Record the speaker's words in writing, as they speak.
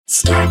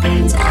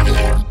Starburns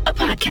Audio,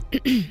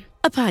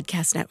 a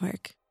podcast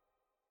network.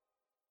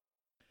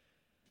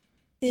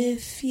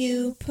 If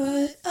you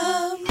put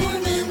a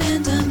Mormon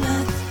and a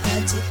meth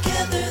head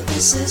together,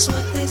 this is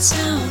what they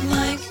sound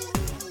like.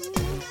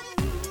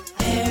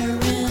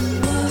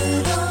 Aaron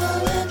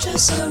Woodall and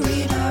Jessa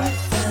Reed are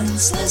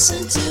friends.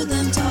 Listen to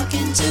them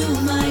talking to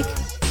Mike.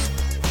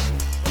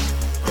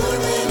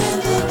 Mormon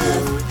and the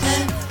meth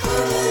head,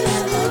 Mormon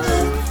and the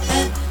meth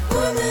head,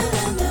 Mormon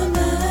and the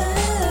meth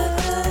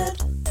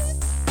head.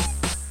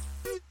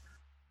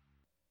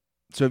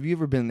 So have you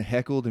ever been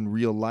heckled in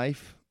real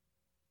life?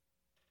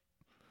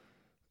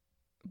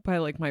 By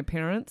like my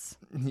parents?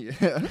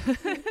 Yeah.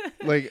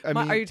 Like I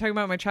mean, are you talking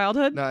about my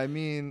childhood? No, I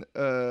mean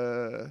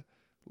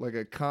like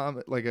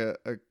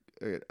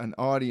an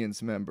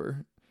audience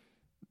member.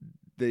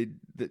 They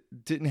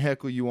didn't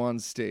heckle you on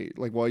stage,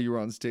 like while you were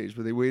on stage,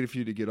 but they waited for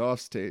you to get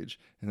off stage,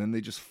 and then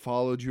they just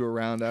followed you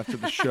around after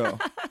the show,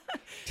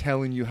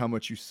 telling you how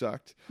much you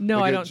sucked. No,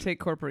 like I don't take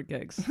corporate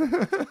gigs.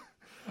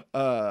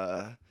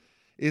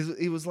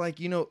 It was like,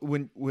 you know,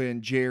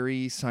 when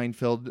Jerry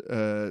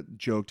Seinfeld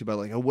joked about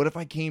like, oh, what if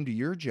I came to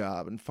your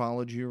job and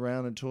followed you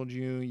around and told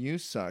you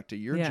sucked at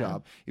your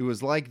job? It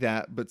was like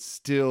that, but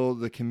still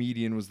the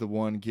comedian was the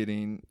one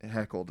getting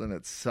heckled, and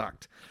it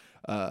sucked.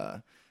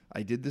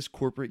 I did this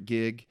corporate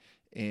gig,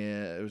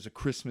 and it was a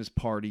Christmas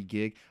party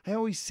gig. I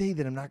always say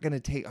that I'm not going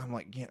to take, I'm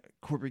like, yeah,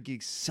 corporate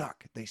gigs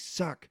suck. They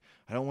suck.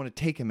 I don't want to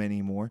take them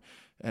anymore.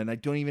 And I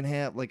don't even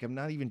have, like, I'm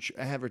not even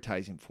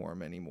advertising for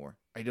them anymore.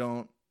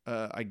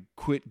 I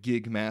quit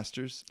Gig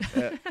Masters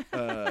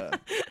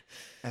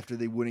after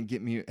they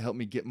wouldn't help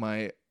me get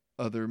my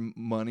other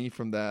money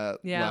from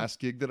that last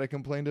gig that I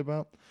complained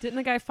about. Didn't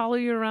the guy follow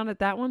you around at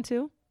that one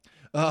too?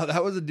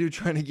 That was a dude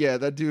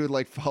that dude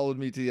like followed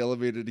me to the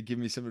elevator to give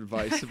me some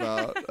advice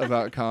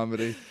about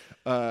comedy.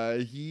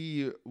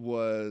 He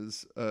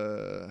was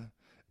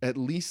at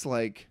least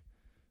like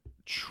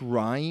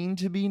trying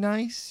to be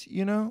nice,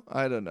 you know?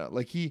 I don't know.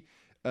 Like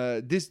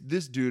this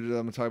dude that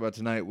I'm gonna talk about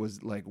tonight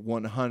was like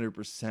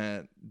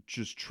 100%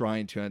 just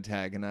trying to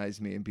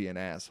antagonize me and be an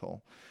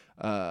asshole.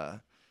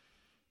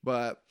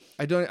 But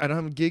I don't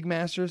have Gig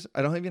Masters.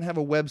 I don't even have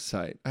a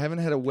website. I haven't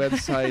had a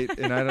website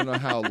in I don't know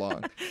how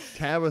long.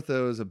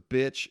 Tabitha is a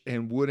bitch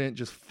and wouldn't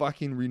just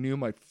fucking renew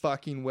my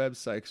fucking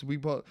website. Cause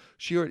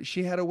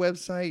she had a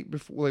website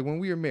before, like when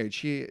we were married.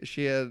 She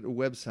had a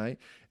website,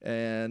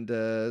 and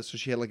so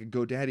she had like a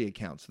GoDaddy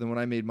account. So then when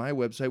I made my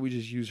website, we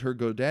just used her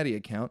GoDaddy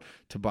account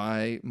to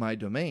buy my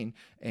domain.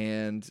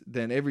 And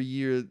then every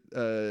year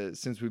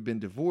since we've been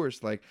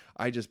divorced, like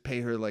I just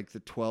pay her like the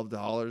 $12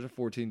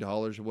 or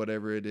 $14 or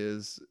whatever it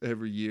is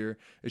every year.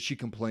 And she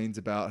complains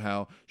about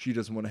how she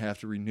doesn't want to have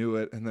to renew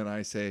it. And then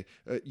I say,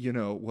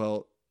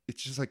 well,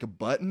 it's just like a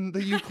button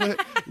that you click.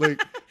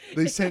 Like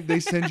they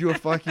send you a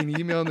fucking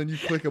email, and then you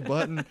click a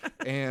button,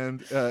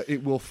 and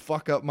it will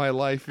fuck up my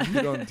life if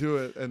you don't do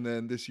it. And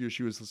then this year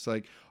she was just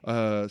like,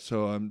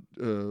 so I'm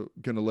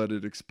gonna let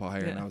it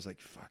expire. And I was like,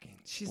 fucking.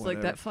 She's whatever.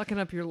 like, that fucking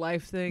up your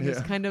life thing is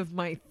kind of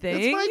my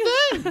thing. That's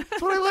my thing.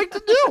 That's what I like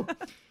to do.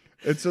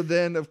 And so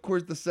then, of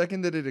course, the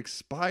second that it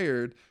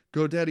expired,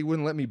 GoDaddy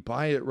wouldn't let me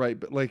buy it right,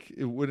 but like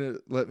it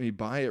wouldn't let me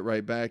buy it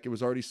right back. It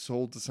was already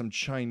sold to some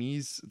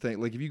Chinese thing.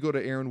 Like if you go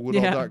to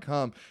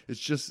AaronWoodall.com,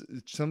 it's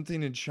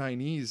something in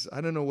Chinese. I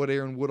don't know what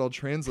Aaron Woodall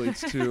translates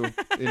to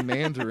in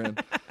Mandarin.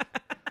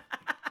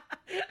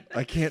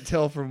 I can't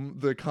tell from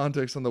the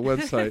context on the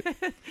website,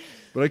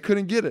 but I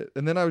couldn't get it.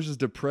 And then I was just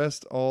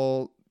depressed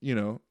all,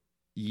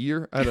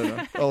 year. I don't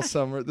know, all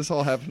summer. This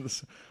all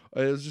happened.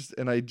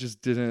 I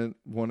just didn't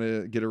want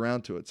to get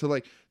around to it. So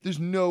like, there's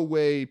no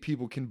way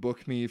people can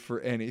book me for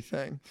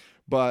anything,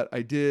 but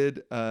I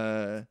did,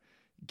 I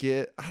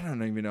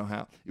don't even know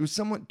how. It was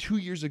 2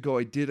 years ago.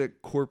 I did a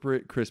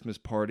corporate Christmas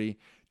party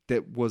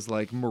that was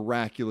like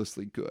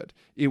miraculously good.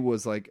 It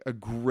was like a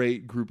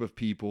great group of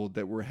people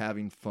that were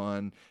having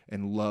fun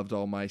and loved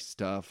all my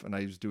stuff. And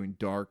I was doing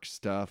dark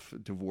stuff,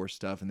 divorce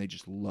stuff, and they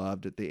just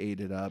loved it. They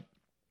ate it up.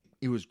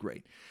 It was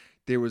great.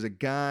 There was a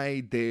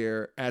guy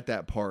there at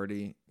that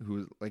party who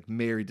was like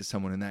married to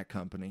someone in that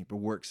company, but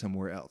worked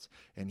somewhere else.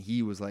 And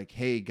he was like,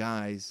 hey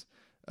guys,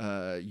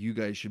 you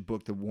guys should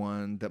book the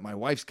one that my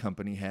wife's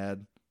company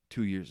had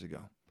 2 years ago.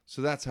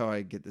 So that's how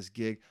I get this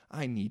gig.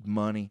 I need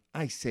money.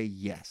 I say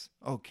yes.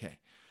 Okay.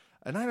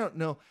 And I don't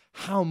know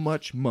how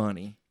much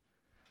money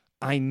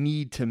I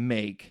need to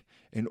make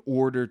in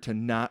order to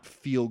not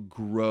feel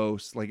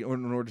gross, like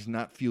in order to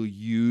not feel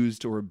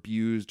used or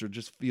abused or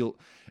just feel,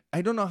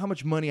 I don't know how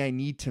much money I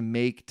need to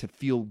make to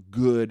feel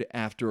good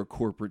after a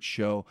corporate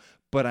show,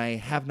 but I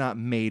have not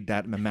made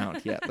that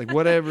amount yet. Like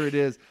whatever it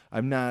is,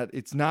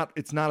 it's not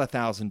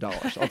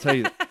 $1,000. I'll tell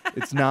you,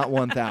 it's not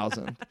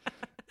 1,000.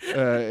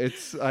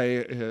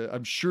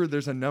 I'm sure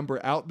there's a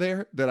number out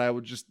there that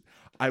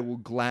I will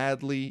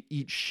gladly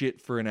eat shit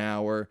for an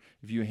hour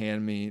if you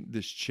hand me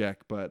this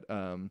check, but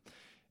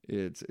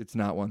it's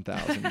not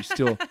 1,000.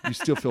 You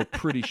still feel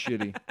pretty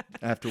shitty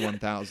after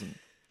 1,000.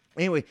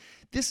 Anyway,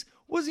 this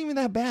wasn't even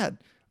that bad.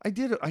 I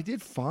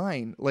did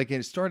fine. Like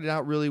it started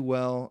out really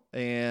well,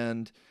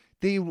 and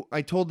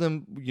I told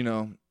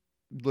them,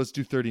 let's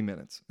do 30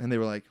 minutes. And they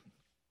were like,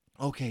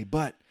 okay,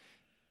 but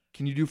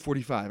can you do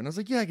 45? And I was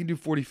like, yeah, I can do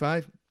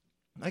 45.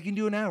 I can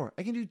do an hour.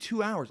 I can do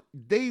 2 hours.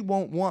 They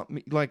won't want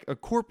me, like a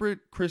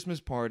corporate Christmas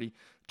party,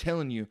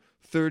 telling you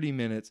 30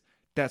 minutes.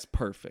 That's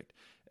perfect.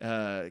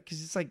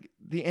 Because it's like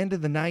the end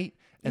of the night.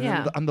 And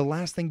then I'm the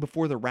last thing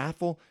before the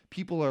raffle.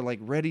 People are like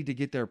ready to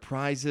get their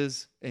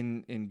prizes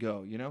and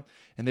go,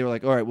 And they were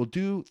like, all right, we'll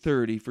do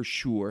 30 for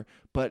sure.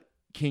 But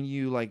can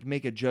you like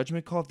make a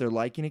judgment call if they're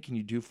liking it? Can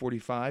you do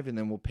 45 and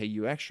then we'll pay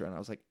you extra? And I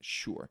was like,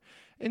 sure.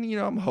 And,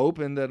 I'm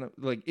hoping that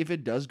like if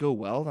it does go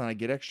well, then I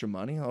get extra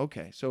money.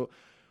 Okay. So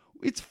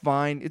it's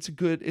fine.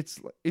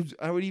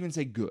 I would even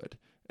say good.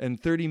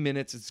 And 30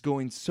 minutes, it's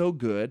going so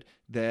good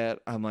that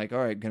I'm like, all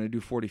right, going to do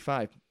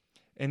 45.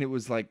 And it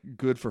was like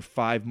good for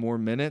 5 more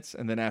minutes.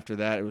 And then after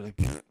that, it was like,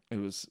 it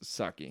was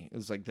sucky. It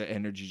was like the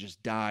energy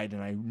just died.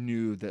 And I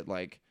knew that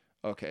like,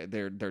 okay,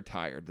 they're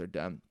tired. They're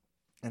done.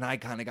 And I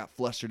kind of got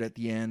flustered at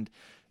the end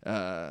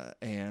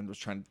and was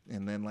trying.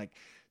 And then like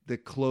the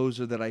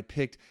closer that I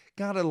picked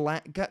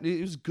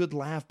it was a good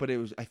laugh, but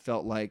I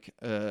felt like,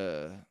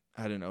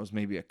 I don't know, it was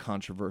maybe a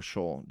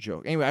controversial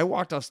joke. Anyway, I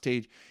walked off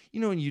stage.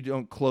 When you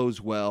don't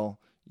close well,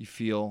 you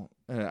feel,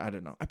 I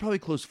don't know. I probably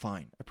closed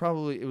fine.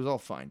 It was all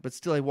fine. But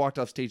still, I walked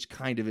off stage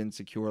kind of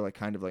insecure, like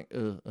kind of like,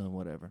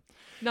 whatever.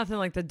 Nothing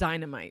like the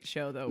Dynamite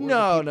show, though.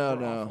 No.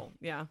 Awful.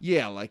 Yeah.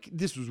 Yeah, like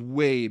this was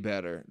way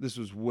better. This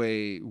was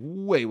way,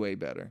 way, way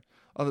better.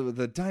 Although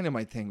the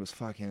Dynamite thing was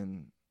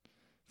fucking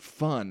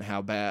fun,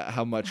 how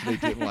much they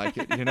didn't like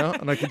it, And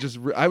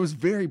I was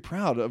very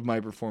proud of my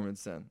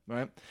performance then,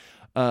 right?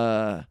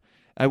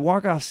 I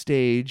walk off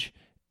stage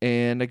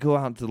and I go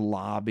out into the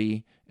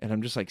lobby and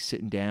I'm just like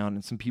sitting down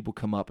and some people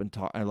come up and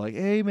talk. I'm like,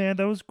 hey man,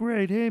 that was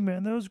great. Hey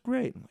man, that was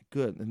great. I'm like,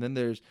 good. And then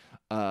there's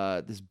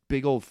this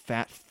big old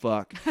fat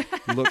fuck.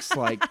 He looks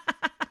like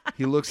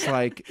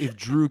if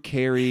Drew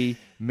Carey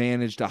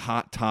managed a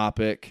Hot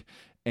Topic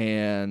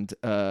and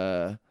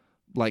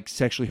like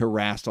sexually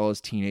harassed all his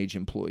teenage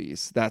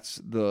employees.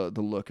 That's the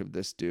look of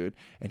this dude.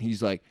 And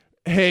he's like,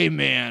 hey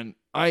man,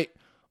 I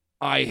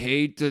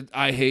hate to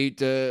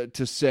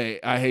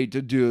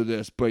do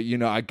this, but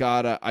I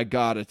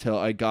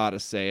gotta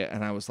say it.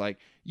 And I was like,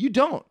 you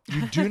do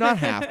not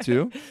have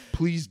to.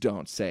 Please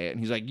don't say it. And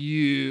he's like,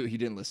 he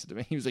didn't listen to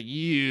me. He was like,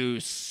 you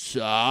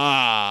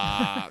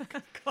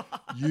suck.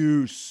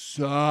 You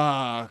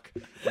suck.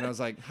 And I was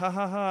like, ha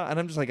ha ha. And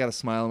I'm just like, got a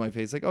smile on my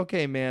face. Like,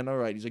 okay, man. All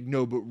right. He's like,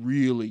 no, but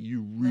really,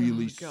 you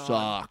really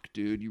suck,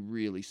 dude. You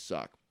really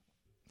suck.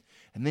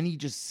 And then he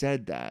just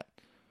said that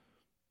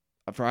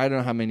for I don't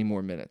know how many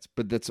more minutes,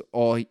 but that's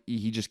all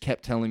he just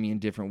kept telling me in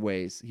different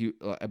ways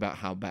about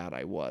how bad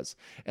I was.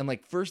 And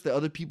like first the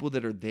other people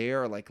that are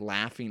there are like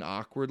laughing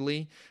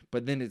awkwardly,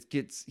 but then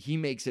he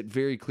makes it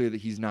very clear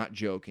that he's not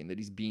joking, that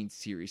he's being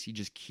serious. He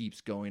just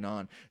keeps going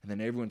on. And then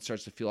everyone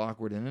starts to feel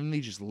awkward and then they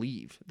just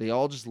leave. They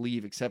all just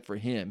leave except for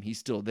him. He's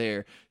still there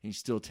and he's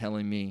still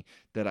telling me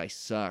that I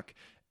suck.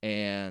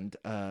 And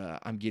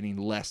I'm getting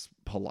less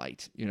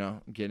polite,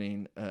 I'm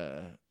getting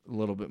a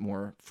little bit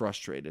more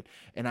frustrated.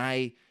 And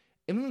I'm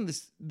in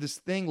this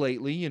thing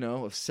lately,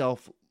 of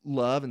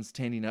self-love and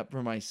standing up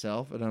for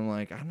myself. And I'm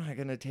like, I'm not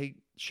going to take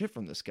shit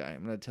from this guy.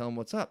 I'm going to tell him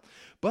what's up.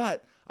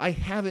 But I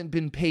haven't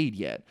been paid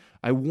yet.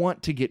 I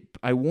want to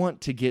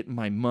get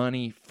my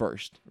money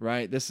first,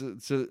 right? This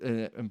is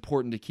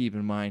important to keep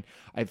in mind.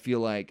 I feel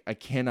like I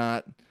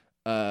cannot,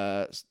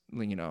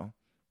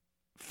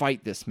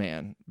 fight this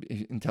man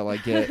until I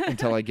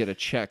get a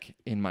check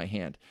in my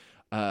hand.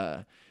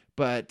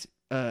 But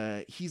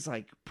he's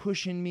like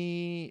pushing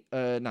me,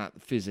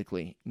 not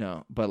physically,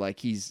 no, but like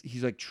he's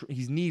like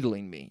he's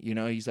needling me,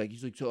 He's like,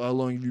 so how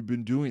long have you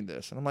been doing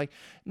this? And I'm like,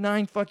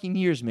 9 fucking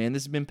years, man.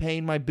 This has been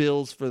paying my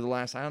bills for the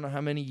last I don't know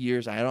how many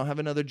years. I don't have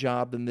another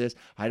job than this.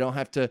 I don't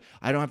have to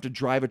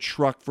drive a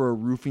truck for a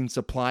roofing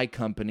supply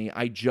company.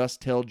 I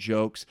just tell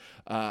jokes.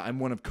 I'm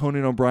one of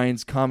Conan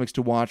O'Brien's comics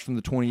to watch from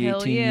the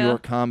 2018 New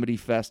York Comedy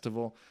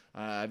Festival.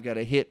 I've got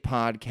a hit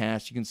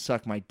podcast. You can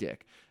suck my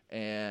dick.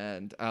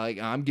 And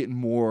I'm getting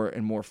more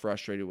and more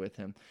frustrated with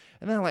him.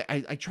 And then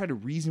I try to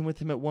reason with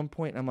him at one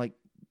point. And I'm like,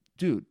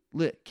 dude,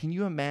 can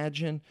you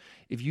imagine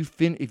if you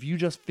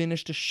just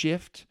finished a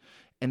shift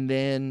and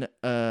then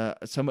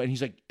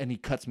he's like, and he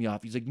cuts me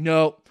off. He's like,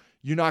 no,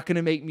 you're not going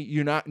to make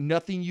me,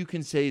 nothing you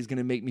can say is going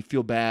to make me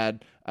feel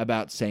bad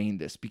about saying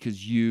this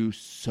because you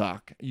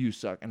suck. You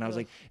suck. And I was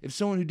like, if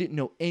someone who didn't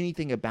know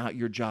anything about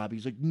your job,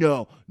 he's like,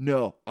 no,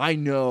 I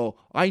know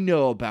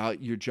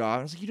about your job.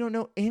 I was like, you don't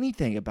know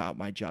anything about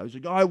my job. He's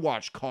like, I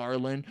watch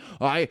Carlin.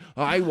 I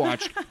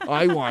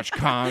watch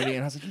comedy.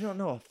 And I was like, you don't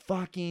know a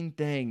fucking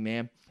thing,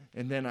 man.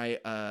 And then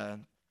the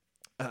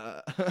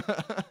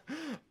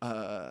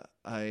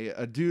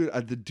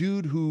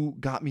dude who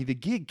got me the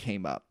gig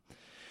came up.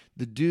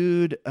 The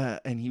dude,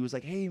 and he was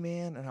like, hey,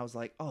 man. And I was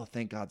like, oh,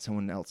 thank God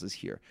someone else is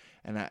here.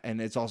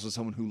 And it's also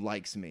someone who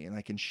likes me, and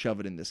I can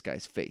shove it in this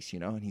guy's face,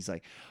 And he's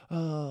like,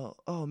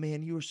 oh,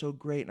 man, you were so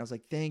great. And I was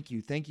like, thank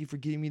you for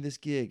getting me this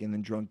gig. And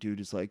then drunk dude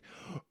is like,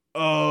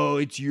 oh,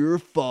 it's your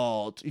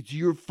fault. It's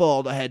your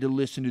fault I had to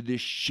listen to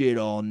this shit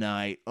all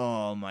night.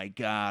 Oh my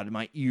God,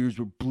 my ears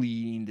were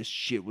bleeding. This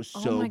shit was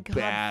so oh my God,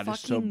 bad.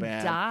 It's so fucking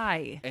bad.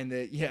 die. And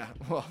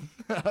well,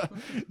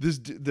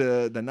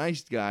 the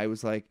nice guy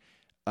was like,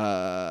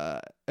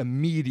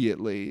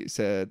 immediately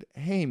said,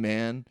 "Hey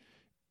man,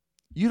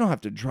 you don't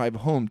have to drive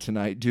home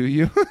tonight, do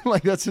you?"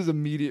 Like, that's his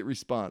immediate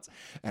response.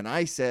 And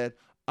I said,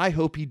 "I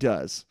hope he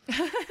does."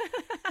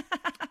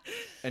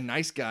 A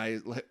nice guy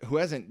who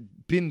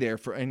hasn't been there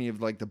for any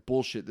of like the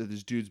bullshit that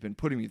this dude's been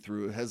putting me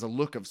through has a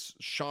look of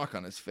shock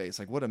on his face.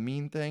 Like, what a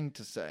mean thing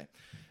to say.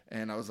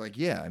 And I was like,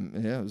 yeah,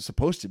 it was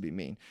supposed to be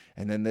mean.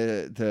 And then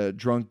the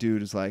drunk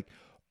dude is like,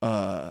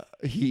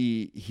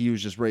 he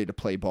was just ready to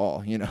play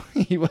ball. You know,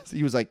 he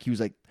was like,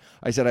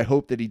 I said, I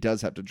hope that he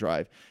does have to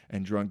drive.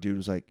 And drunk dude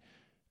was like,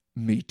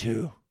 me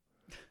too,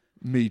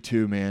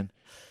 man.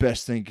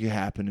 Best thing could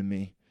happen to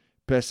me.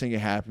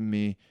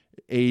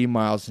 80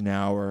 miles an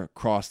hour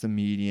across the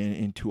median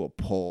into a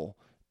pole.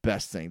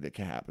 Best thing that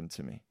could happen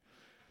to me.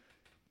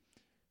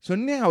 So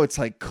now it's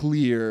like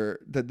clear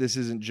that this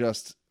isn't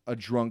just a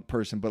drunk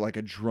person, but like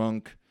a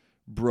drunk,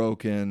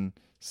 broken,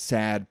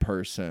 sad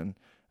person.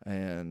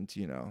 And,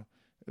 you know,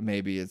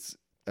 maybe it's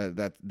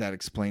that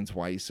explains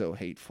why he's so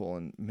hateful.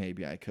 And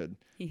maybe I could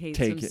He hates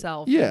take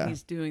himself. it. Yeah. And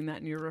he's doing that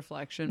in your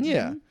reflection.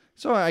 Yeah.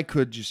 So I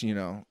could just,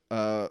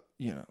 let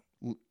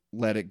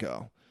it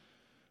go.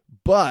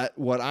 But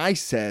what I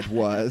said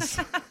was,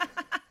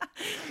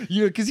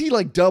 because he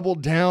like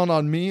doubled down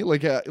on me,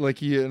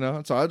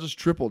 so I just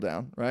triple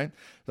down, right?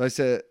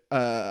 So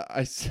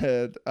I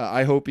said,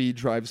 I hope he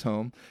drives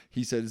home.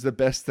 He said, it's the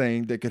best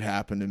thing that could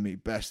happen to me.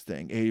 Best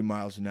thing, 80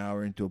 miles an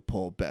hour into a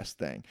pole, best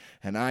thing.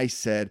 And I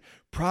said,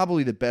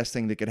 probably the best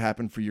thing that could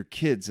happen for your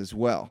kids as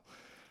well.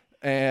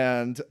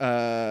 And,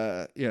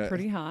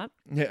 Pretty hot.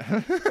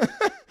 Yeah.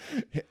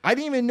 I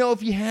didn't even know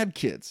if he had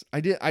kids.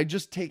 I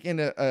just taken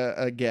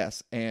a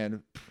guess,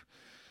 and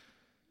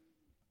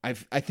I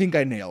think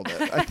I nailed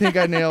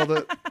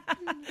it.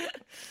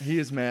 He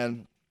is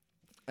mad.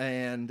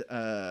 And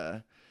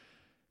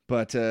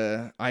but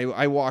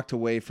I walked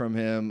away from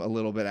him a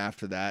little bit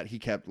after that. He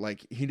kept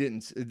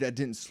that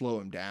didn't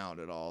slow him down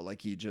at all.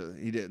 Like he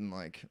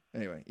didn't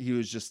anyway, he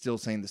was just still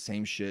saying the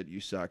same shit. You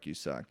suck.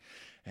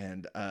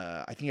 And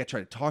I think I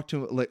tried to talk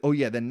to him. Like, oh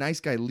yeah, the nice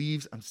guy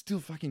leaves. I'm still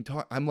fucking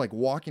talking. I'm like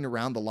walking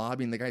around the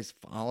lobby, and the guy's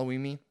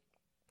following me.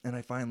 And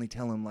I finally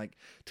tell him like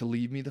to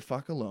leave me the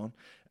fuck alone.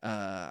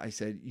 I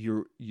said,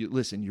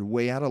 listen, you're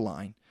way out of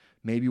line.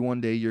 Maybe one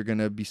day you're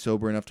gonna be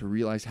sober enough to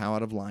realize how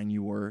out of line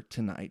you were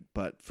tonight.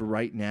 But for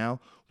right now,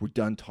 we're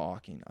done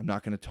talking. I'm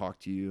not gonna talk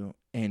to you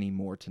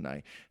anymore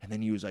tonight. And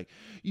then he was like,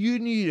 you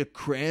need a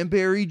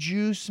cranberry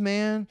juice,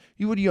 man?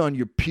 What are you on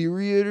your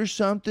period or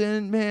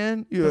something,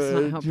 man? That's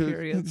not how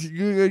periods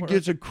you work.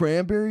 Get some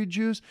cranberry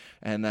juice.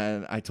 And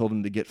then I told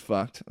him to get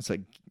fucked. It's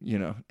like,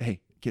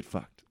 hey, get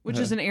fucked. Which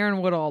is an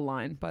Aaron Woodall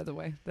line, by the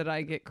way, that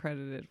I get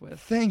credited with.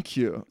 Thank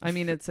you. I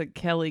mean, it's a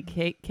Kelly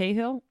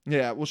Cahill.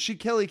 Yeah, well,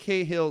 Kelly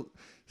Cahill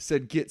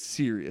said get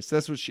serious.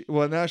 That's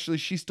what actually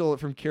she stole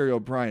it from Carrie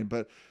O'Brien,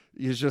 but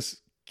it's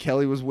just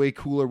Kelly was way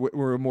cooler,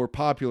 or more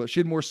popular. She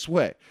had more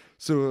sway.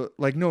 So,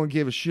 like, no one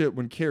gave a shit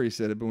when Carrie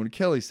said it, but when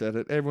Kelly said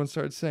it, everyone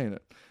started saying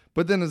it.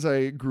 But then as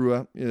I grew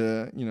up,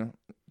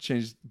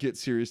 changed get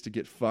serious to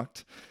get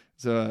fucked.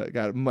 So I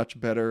got a much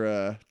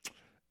better,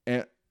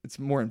 and it's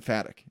more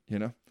emphatic,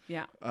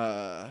 Yeah.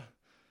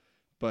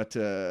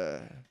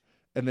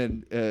 And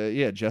then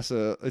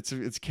Jessa,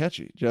 it's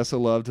catchy. Jessa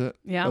loved it.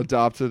 Yeah.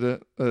 Adopted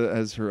it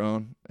as her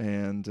own,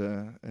 and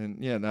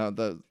now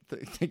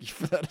thank you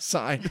for that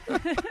aside.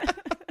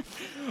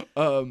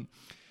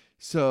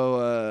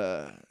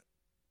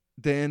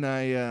 Then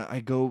I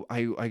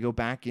go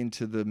back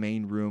into the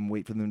main room,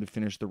 wait for them to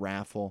finish the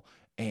raffle,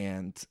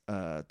 and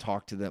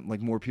talk to them.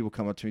 Like, more people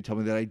come up to me, tell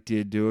me that I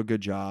did do a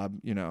good job.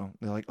 They're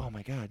like, oh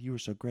my God, you were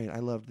so great. I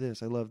loved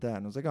this. I loved that.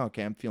 And I was like, oh,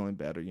 okay, I'm feeling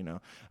better.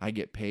 I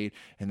get paid.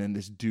 And then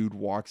this dude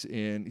walks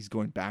in. He's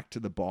going back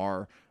to the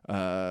bar,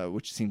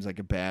 which seems like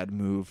a bad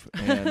move.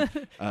 And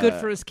Good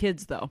for his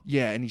kids, though.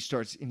 yeah. And he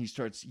starts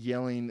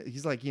yelling.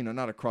 He's like,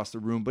 not across the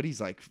room, but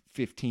he's like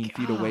 15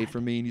 feet away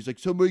from me. And he's like,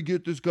 somebody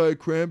get this guy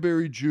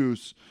cranberry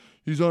juice.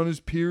 He's on his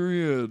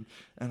period.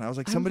 And I was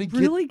like, somebody I'm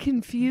really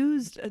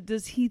confused.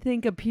 Does he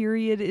think a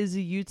period is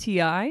a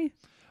UTI?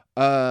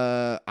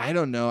 I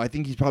don't know. I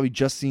think he's probably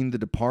just seen The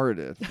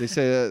Departed. They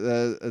say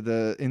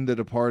in The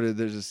Departed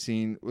there's a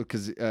scene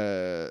because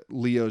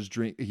Leo's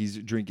he's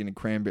drinking a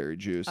cranberry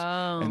juice,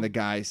 and the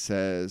guy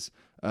says,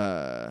 "What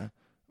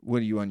are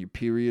you on your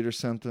period or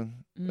something?"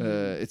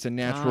 It's a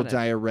natural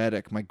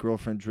diuretic. My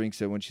girlfriend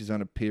drinks it when she's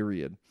on a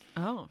period.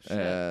 Oh, shit.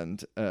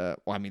 And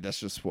that's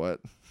just what.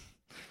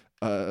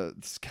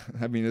 It's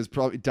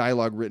probably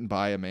dialogue written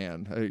by a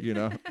man. They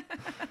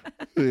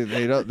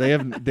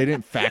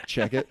didn't fact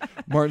check it.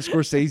 Martin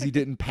Scorsese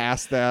didn't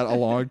pass that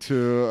along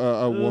to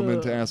a woman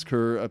to ask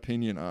her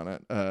opinion on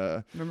it.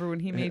 Remember when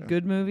he made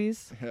good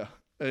movies? Yeah.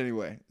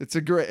 Anyway, it's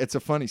a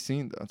funny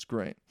scene though. It's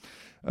great.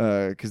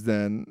 Because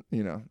then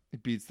he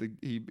beats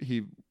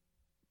he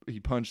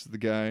punched the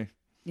guy.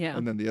 Yeah.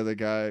 And then the other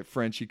guy,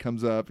 Frenchie,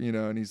 comes up,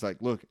 and he's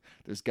like, look,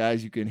 there's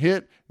guys you can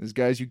hit, there's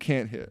guys you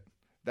can't hit.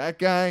 That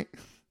guy,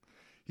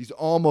 he's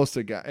almost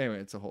a guy. Anyway,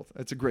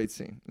 it's a great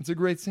scene. It's a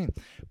great scene.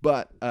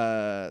 But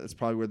that's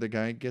probably where the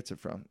guy gets it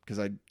from, because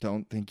I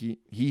don't think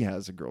he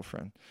has a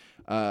girlfriend.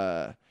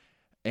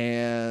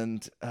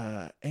 Anyway,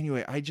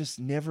 I just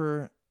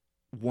never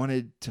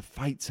wanted to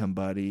fight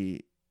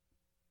somebody.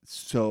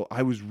 So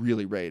I was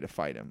really ready to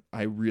fight him.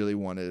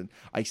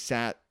 I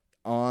sat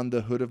on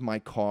the hood of my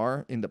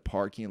car in the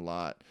parking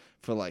lot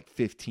for like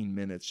 15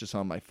 minutes just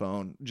on my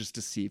phone, just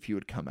to see if he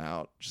would come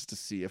out, just to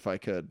see if I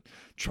could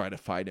try to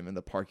fight him in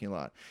the parking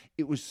lot.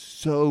 It was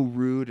so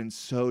rude and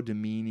so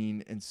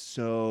demeaning and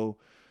so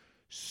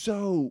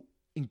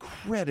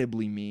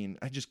incredibly mean.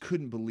 I just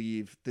couldn't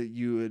believe that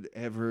you would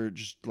ever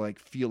just like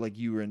feel like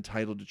you were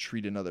entitled to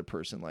treat another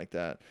person like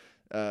that.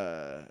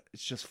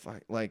 It's just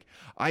like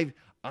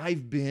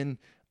I've been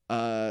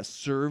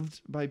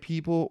served by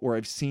people, or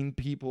I've seen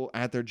people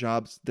at their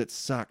jobs that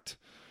sucked,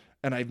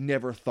 and I've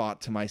never thought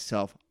to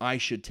myself, I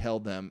should tell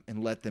them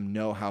and let them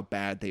know how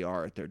bad they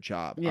are at their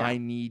job. Yeah. I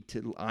need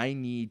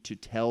to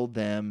tell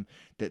them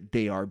that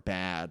they are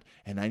bad,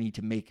 and I need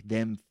to make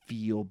them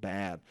feel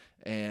bad.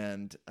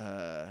 And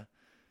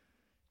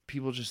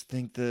people just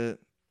think that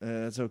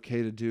it's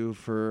okay to do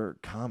for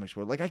comics.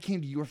 Like, I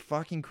came to your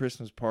fucking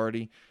Christmas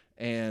party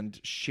and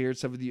shared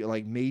stuff with you,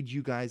 like made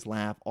you guys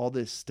laugh, all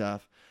this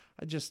stuff.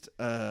 I just,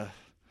 I'm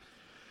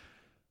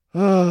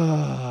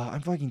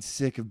fucking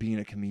sick of being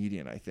a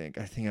comedian, I think.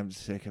 I'm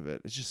sick of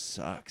it. It just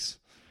sucks.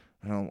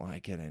 I don't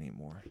like it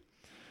anymore.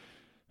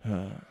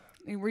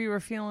 You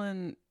were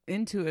feeling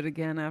into it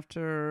again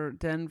after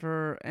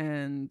Denver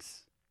and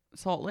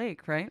Salt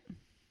Lake, right?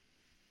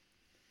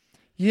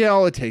 Yeah,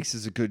 all it takes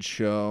is a good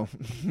show.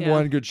 Yeah.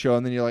 One good show,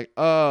 and then you're like,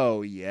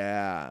 oh,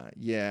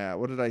 yeah.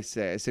 What did I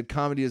say? I said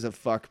comedy is a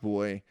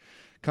fuckboy.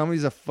 Comedy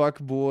is a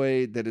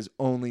fuckboy that is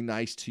only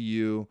nice to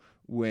you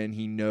when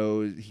he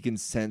knows, he can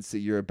sense that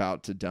you're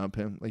about to dump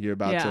him, like you're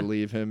about to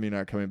leave him, you're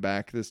not coming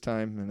back this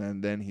time,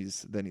 and then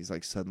he's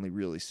like suddenly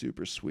really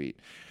super sweet.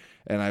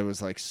 And I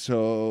was like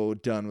so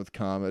done with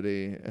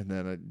comedy. And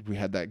then we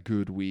had that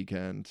good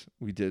weekend.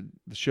 We did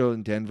the show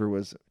in Denver.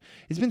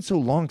 It's been so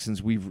long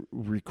since we've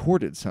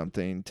recorded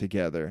something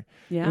together.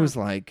 Yeah. It was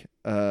like,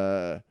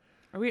 are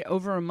we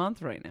over a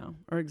month right now,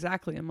 or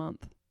exactly a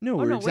month? No,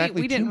 we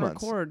exactly 2 didn't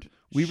months. record.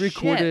 We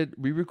Shit.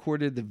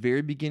 recorded the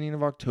very beginning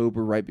of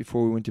October, right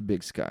before we went to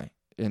Big Sky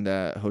in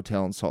that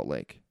hotel in Salt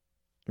Lake.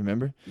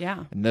 Remember?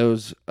 Yeah. And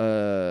those,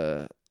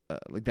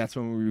 like that's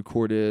when we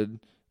recorded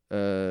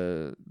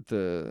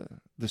the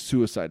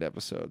suicide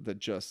episode that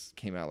just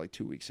came out like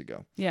 2 weeks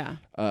ago. Yeah.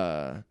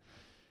 And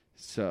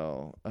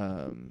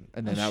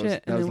then that was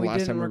And the then we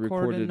last time we didn't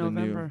record recorded in a new.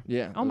 November.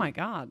 Yeah. Oh my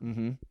God.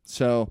 Mm-hmm.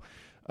 So,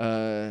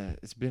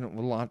 it's been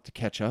a lot to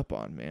catch up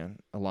on, man.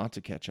 A lot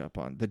to catch up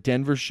on. The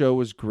Denver show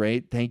was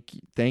great. Thank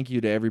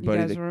you to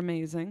everybody. You guys were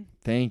amazing.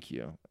 Thank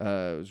you. It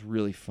was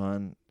really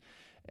fun.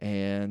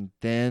 And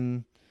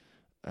then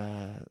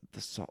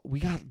we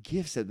got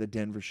gifts at the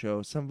Denver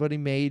show. Somebody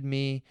made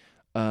me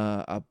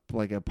a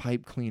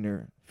pipe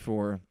cleaner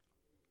for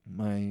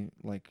my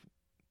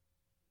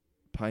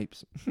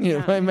pipes.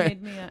 My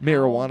made me a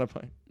marijuana owl.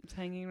 pipe. It's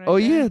hanging right Oh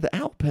there. yeah, the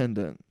owl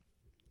pendant.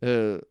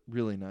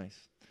 Really nice.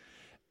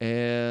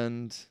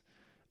 And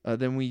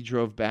then we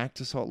drove back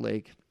to Salt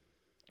Lake.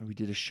 We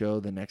did a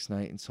show the next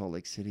night in Salt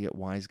Lake City at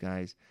Wise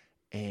Guys.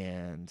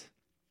 And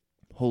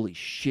holy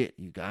shit,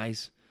 you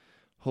guys.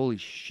 Holy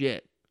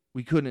shit.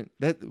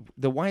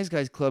 The Wise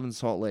Guys Club in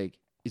Salt Lake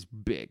is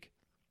big.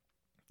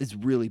 It's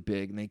really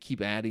big. And they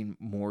keep adding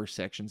more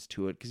sections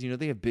to it. Because,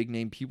 they have big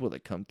name people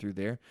that come through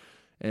there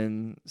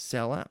and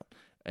sell out.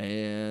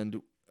 And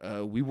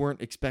we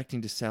weren't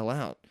expecting to sell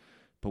out.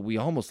 But we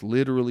almost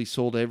literally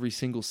sold every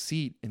single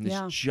seat in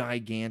this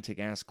gigantic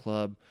ass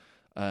club,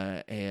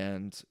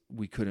 and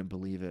we couldn't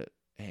believe it.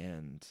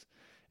 And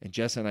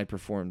Jess and I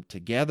performed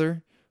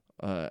together,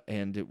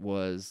 and it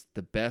was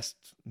the best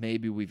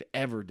maybe we've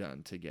ever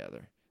done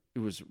together. It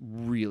was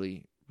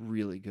really,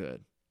 really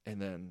good. And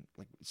then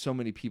so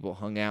many people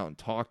hung out and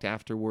talked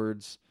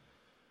afterwards.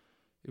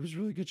 It was a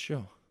really good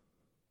show.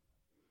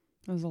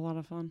 It was a lot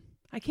of fun.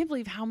 I can't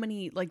believe how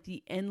many,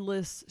 the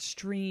endless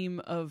stream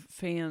of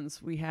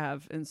fans we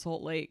have in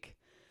Salt Lake.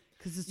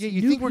 Because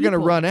you think we're going to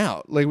run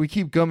out. We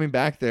keep coming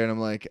back there, and I'm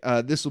like,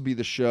 this will be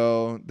the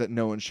show that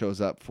no one shows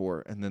up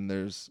for. And then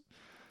there's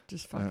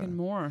just fucking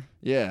more.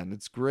 Yeah, and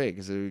it's great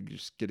because we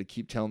just get to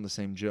keep telling the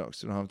same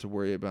jokes. You don't have to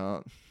worry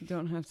about. You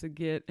don't have to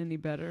get any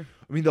better.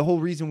 I mean, the whole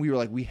reason we were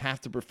like, we have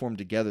to perform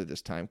together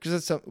this time,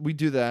 because we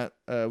do that.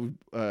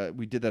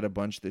 We did that a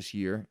bunch this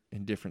year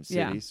in different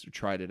cities. We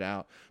tried it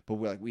out, but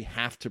we're like, we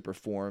have to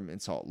perform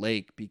in Salt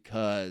Lake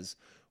because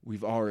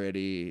we've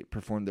already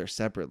performed there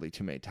separately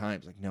too many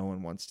times. No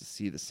one wants to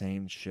see the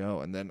same show.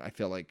 And then I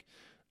feel like,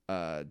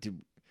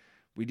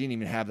 we didn't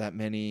even have that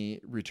many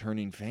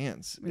returning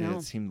fans. No.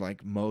 It seemed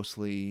like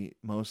mostly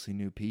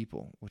new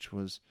people, which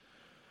was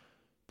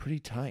pretty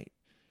tight.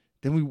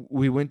 Then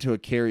we went to a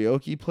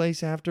karaoke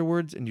place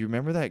afterwards, and you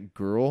remember that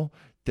girl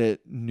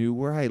that knew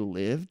where I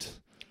lived?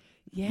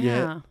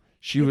 Yeah.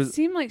 She it was.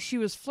 seemed like she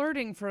was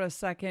flirting for a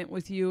second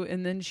with you,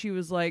 and then she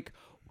was like,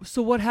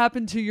 so what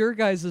happened to your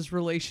guys'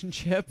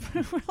 relationship?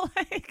 We're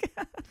like,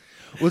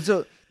 Well,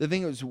 so the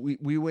thing was,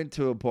 we went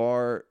to a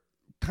bar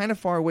kind of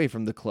far away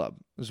from the club.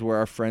 This is where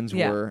our friends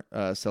Yeah. were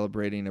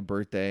celebrating a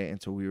birthday,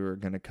 and so we were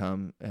going to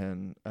come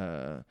and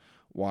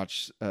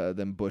watch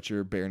them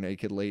butcher bare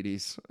naked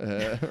ladies.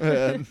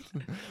 And,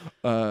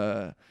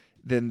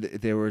 then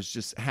there was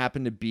just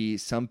happened to be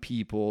some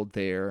people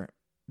there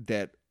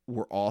that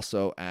were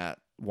also at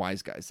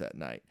Wise Guys that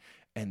night.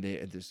 And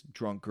this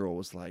drunk girl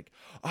was like,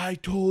 I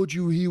told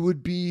you he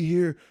would be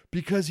here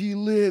because he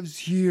lives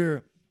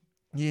here.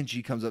 And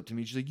she comes up to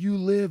me. She's like, you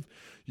live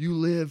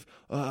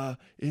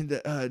in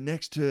the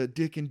next to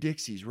Dick and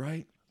Dixie's,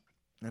 right?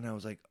 And I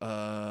was like,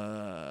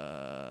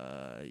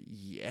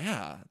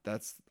 yeah,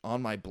 that's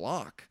on my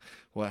block.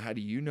 Well, how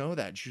do you know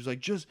that? And she was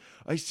like,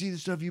 I see the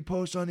stuff you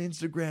post on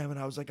Instagram. And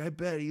I was like, I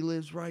bet he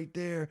lives right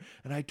there.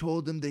 And I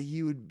told him that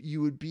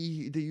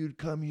you'd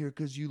come here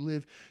because you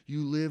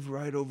live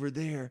right over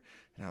there.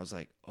 And I was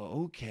like,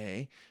 oh,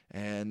 okay.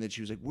 And then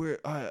she was like,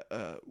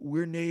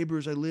 we're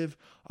neighbors. I live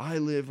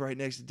right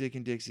next to Dick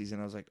and Dixie's.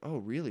 And I was like, oh,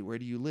 really? Where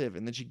do you live?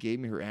 And then she gave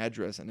me her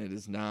address, and it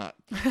is not.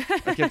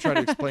 I kept trying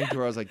to explain to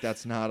her. I was like,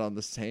 that's not on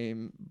the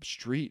same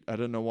street. I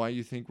don't know why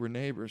you think we're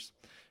neighbors.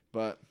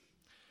 But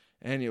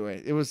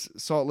anyway,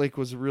 Salt Lake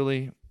was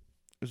it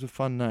was a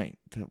fun night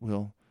that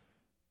we'll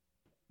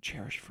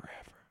cherish forever.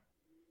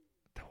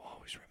 That we'll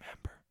always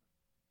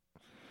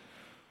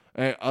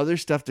remember. Other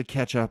stuff to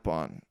catch up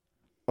on.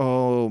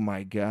 Oh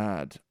my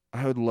God.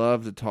 I would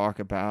love to talk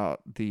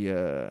about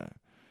the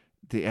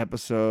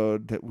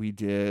episode that we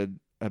did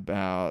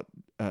about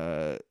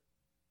Dave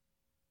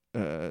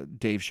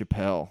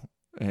Chappelle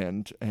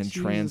and Jesus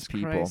trans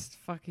people. Christ,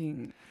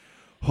 fucking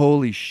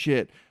Holy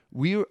shit.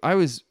 I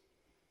was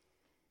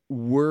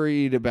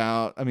worried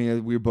about,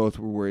 we both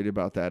were worried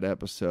about that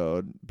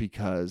episode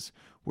because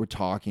we're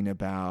talking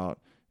about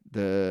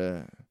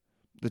the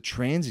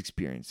trans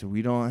experience that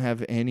we don't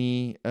have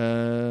any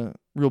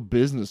real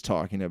business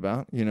talking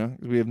about,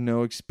 we have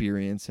no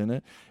experience in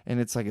it,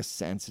 and it's like a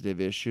sensitive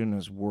issue, and I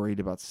was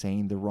worried about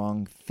saying the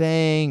wrong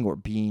thing or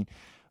being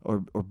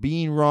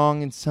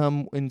wrong in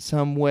some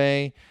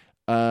way,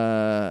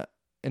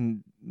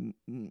 and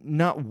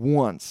not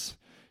once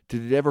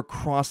did it ever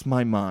cross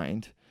my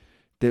mind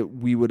that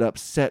we would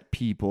upset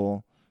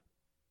people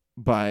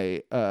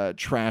by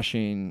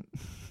trashing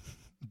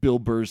Bill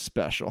Burr's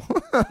special.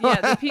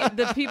 yeah,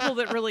 the people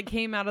that really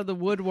came out of the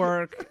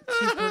woodwork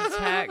to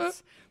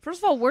protect.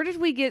 First of all, where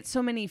did we get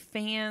so many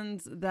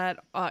fans that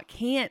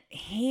can't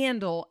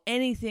handle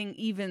anything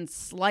even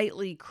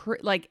slightly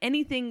like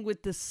anything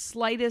with the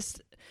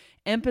slightest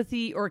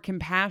empathy or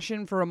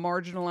compassion for a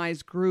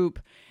marginalized group?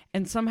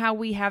 And somehow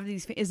we have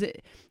these. Is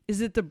it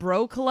the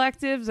bro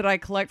collectives that I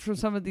collect from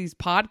some of these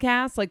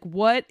podcasts? Like,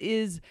 what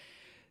is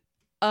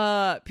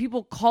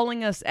people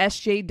calling us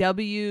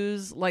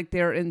SJWs like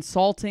they're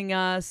insulting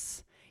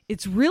us?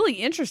 It's really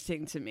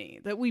interesting to me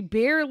that we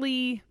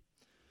barely.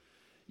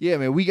 Yeah,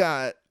 man, we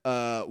got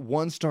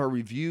 1-star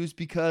reviews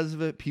because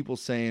of it. People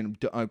saying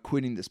I'm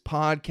quitting this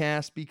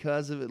podcast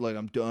because of it. Like,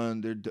 I'm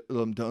done.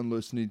 I'm done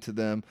listening to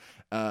them.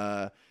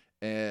 And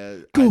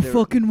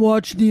fucking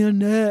watch the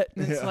Annette.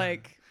 And it's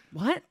like,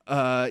 what?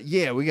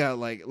 Yeah, we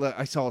got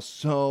I saw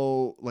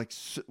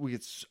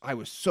I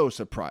was so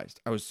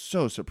surprised.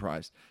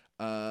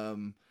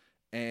 And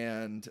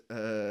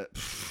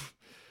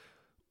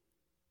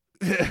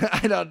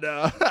I don't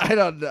know.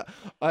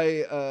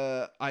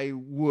 I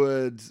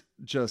would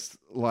just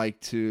like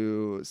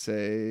to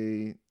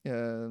say,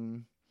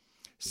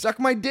 suck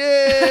my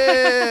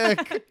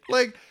dick.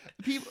 Like,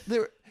 people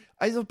there.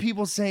 I saw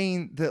people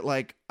saying that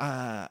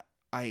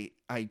I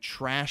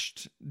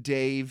trashed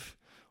Dave,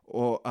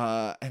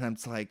 and I'm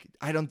like,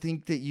 I don't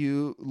think that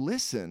you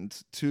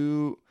listened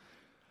to.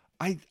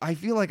 I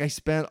feel like I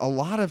spent a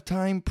lot of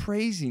time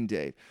praising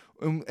Dave.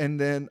 And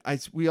then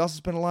we also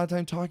spent a lot of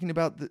time talking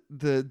about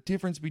the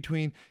difference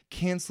between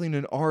canceling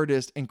an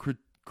artist and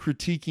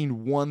critiquing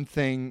one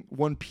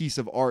piece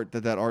of art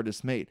that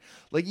artist made.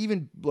 So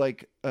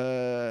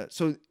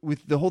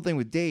with the whole thing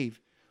with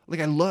Dave,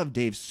 I love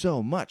Dave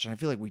so much, and I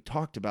feel like we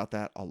talked about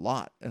that a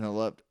lot, and I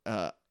loved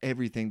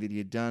everything that he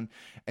had done,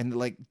 and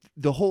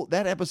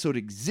that episode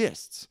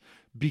exists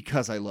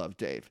because I love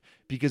Dave,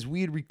 because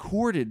we had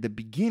recorded the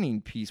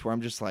beginning piece where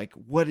I'm just like,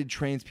 what did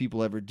trans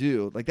people ever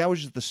do? That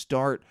was just the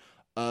start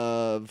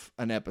of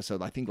an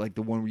episode. I think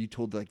the one where you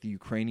told the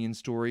Ukrainian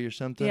story or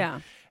something.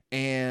 Yeah.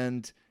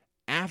 And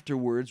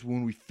afterwards,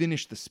 when we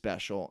finished the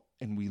special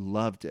and we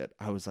loved it,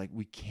 I was like,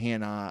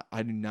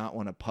 I do not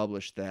want to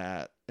publish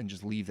that and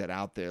just leave that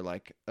out there.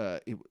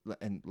 That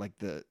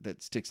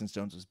Sticks and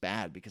Stones was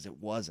bad, because it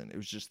wasn't. It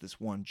was just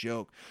this one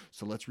joke.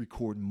 So let's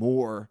record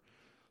more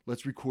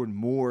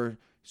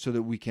so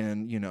that we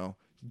can,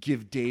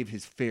 give Dave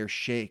his fair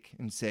shake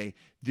and say,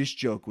 this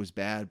joke was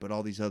bad, but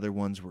all these other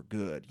ones were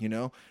good,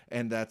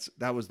 and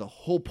that was the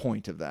whole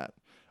point of that.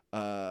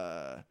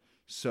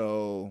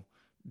 So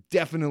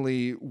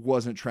definitely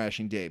wasn't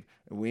trashing Dave.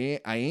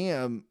 I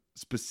am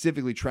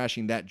specifically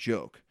trashing that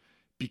joke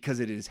because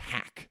it is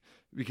hack,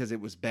 because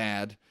it was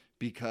bad,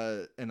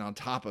 and on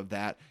top of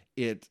that,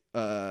 it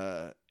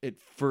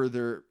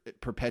further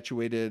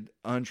perpetuated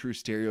untrue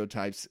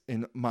stereotypes,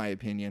 in my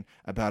opinion,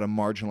 about a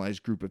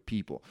marginalized group of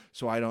people.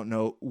 So I don't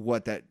know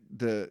what that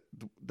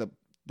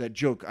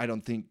joke, I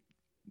don't think,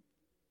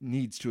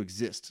 needs to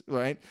exist,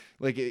 right?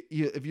 Like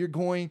if you're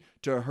going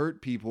to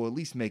hurt people, at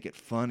least make it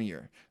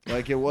funnier.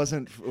 Like it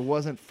wasn't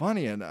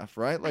funny enough,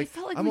 right? Like,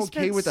 felt like I'm we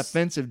okay spent with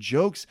offensive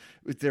jokes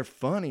if they're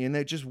funny, and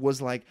that just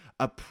was like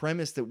a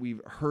premise that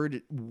we've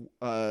heard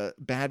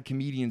bad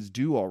comedians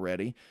do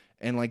already,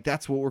 and like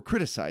that's what we're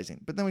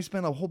criticizing. But then we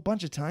spent a whole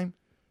bunch of time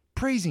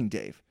praising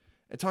Dave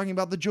and talking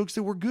about the jokes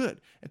that were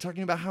good and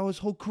talking about how his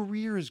whole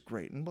career is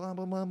great and blah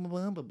blah blah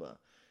blah blah blah.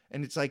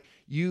 And it's like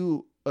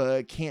you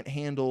can't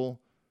handle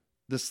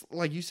this,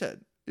 like you said,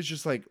 it's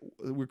just like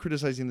we're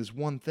criticizing this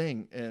one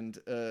thing, and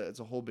it's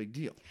a whole big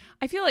deal.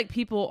 I feel like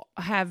people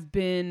have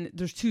been,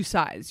 there's two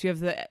sides. You have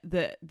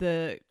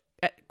the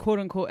quote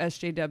unquote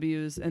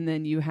SJWs, and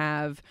then you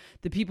have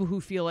the people who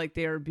feel like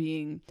they are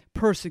being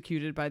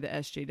persecuted by the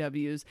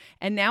SJWs.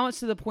 And now it's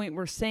to the point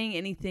where saying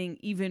anything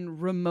even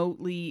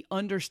remotely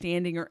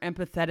understanding or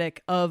empathetic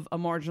of a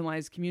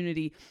marginalized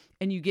community,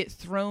 and you get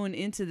thrown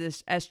into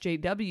this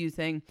SJW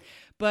thing.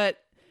 But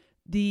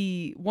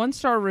the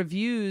 1-star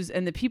reviews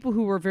and the people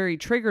who were very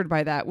triggered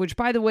by that, which,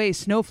 by the way,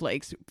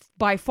 snowflakes,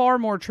 by far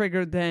more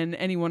triggered than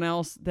anyone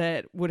else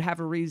that would have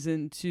a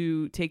reason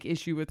to take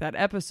issue with that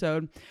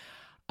episode.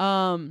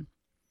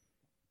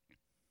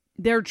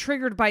 They're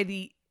triggered by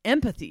the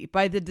empathy,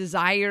 by the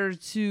desire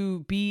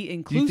to be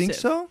inclusive. Do you think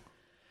so?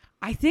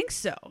 I think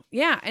so.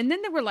 Yeah. And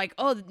then they were like,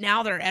 oh,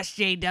 now they're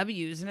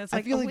SJWs. And it's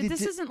like, feel like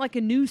this isn't like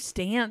a new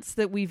stance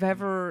that we've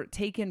ever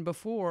taken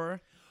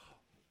before.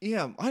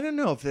 Yeah, I don't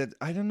know.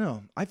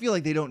 I feel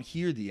like they don't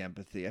hear the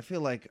empathy. I feel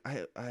like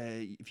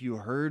if you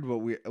heard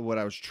what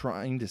I was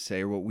trying to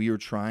say, or what we were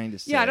trying to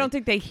say. Yeah, I don't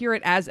think they hear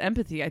it as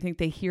empathy. I think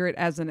they hear it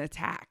as an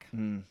attack,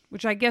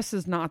 which I guess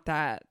is not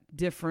that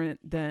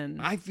different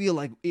than. I feel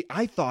like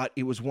I thought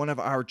it was one of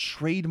our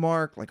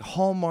trademark, like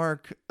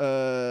hallmark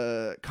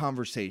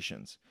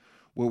conversations,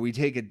 where we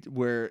take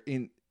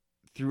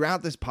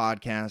throughout this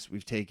podcast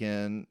we've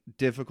taken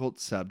difficult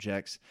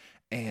subjects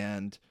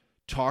and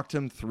talked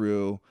them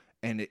through,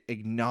 and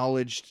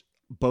acknowledged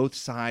both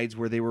sides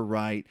where they were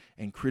right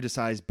and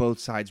criticized both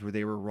sides where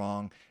they were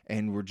wrong.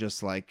 And we're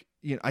just like,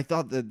 I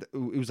thought that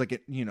it was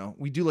like,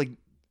 we do like,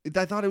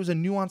 I thought it was a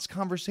nuanced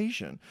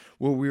conversation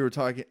where we were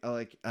talking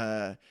like,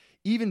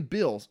 even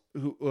Bill,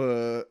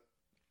 who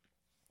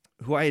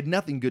I had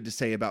nothing good to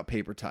say about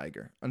Paper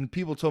Tiger, and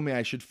people told me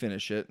I should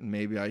finish it, and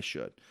maybe I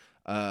should.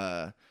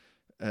 But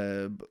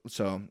I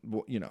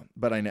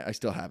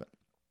still haven't.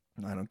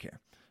 I don't care.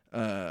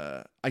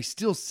 I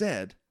still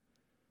said,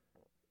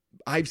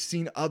 I've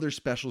seen other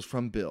specials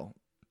from Bill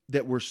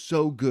that were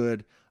so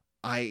good,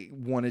 I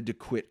wanted to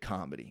quit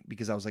comedy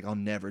because I was like, I'll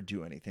never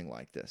do anything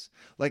like this.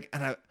 Like,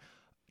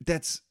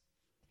 that's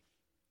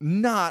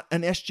not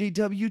an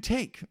SJW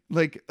take.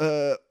 Like,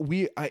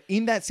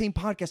 in that same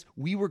podcast,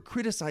 we were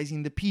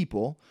criticizing the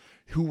people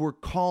who were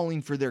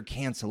calling for their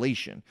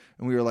cancellation,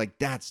 and we were like,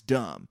 that's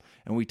dumb.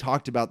 And we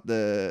talked about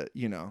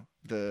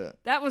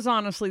that was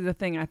honestly the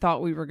thing I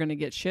thought we were going to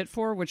get shit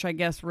for, which I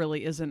guess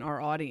really isn't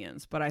our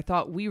audience. But I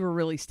thought we were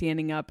really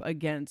standing up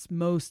against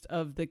most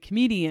of the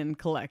comedian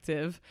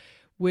collective,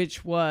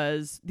 which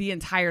was the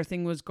entire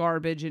thing was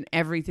garbage, and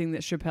everything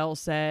that Chappelle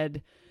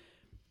said,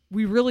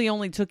 we really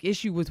only took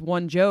issue with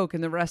one joke,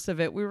 and the rest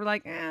of it, we were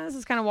like, this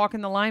is kind of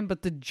walking the line,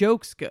 but the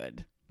joke's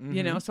good.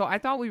 Mm-hmm. So I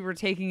thought we were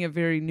taking a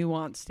very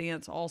nuanced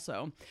stance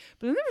also.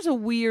 But then there was a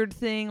weird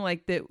thing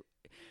like that.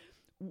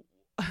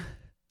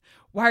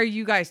 Why are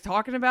you guys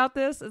talking about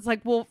this? It's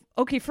like, well,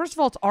 okay, first of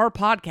all, it's our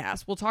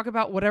podcast. We'll talk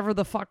about whatever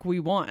the fuck we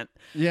want.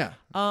 Yeah.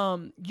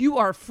 You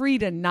are free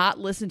to not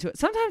listen to it.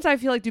 Sometimes I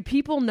feel like, do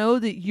people know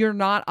that you're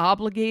not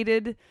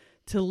obligated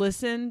to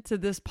listen to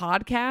this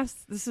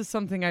podcast? This is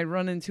something I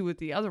run into with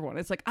the other one.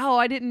 It's like, oh,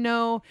 I didn't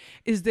know.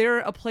 Is there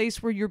a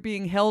place where you're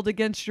being held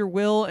against your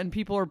will and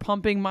people are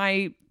pumping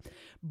my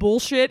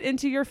bullshit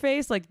into your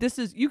face? Like,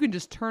 you can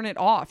just turn it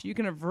off. You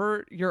can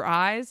avert your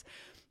eyes.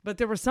 But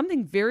there was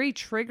something very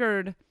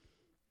triggered.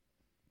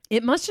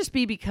 It must just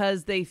be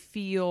because they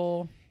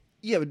feel.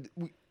 Yeah,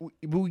 but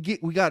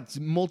we got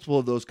multiple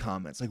of those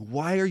comments. Like,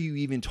 why are you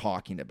even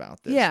talking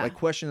about this? Yeah. Like,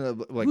 question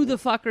of like, who the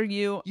fuck are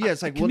you? Yeah,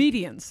 it's like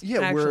comedians.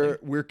 Yeah, actually.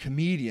 we're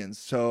comedians,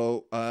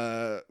 so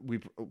we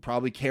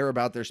probably care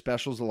about their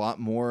specials a lot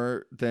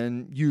more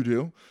than you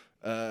do.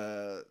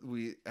 I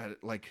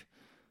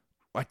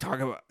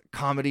talk about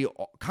comedy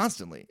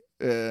constantly.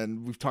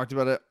 And we've talked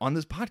about it on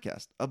this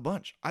podcast a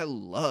bunch. I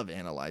love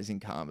analyzing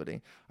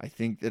comedy. I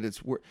think that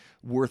it's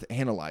worth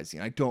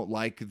analyzing. I don't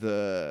like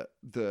the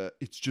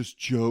it's just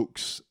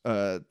jokes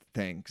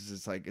thing, because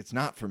it's like, it's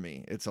not for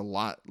me. It's a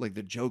lot like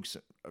the jokes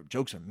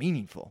are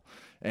meaningful,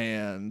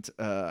 and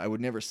I would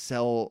never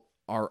sell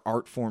our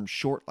art form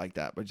short like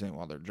that by saying,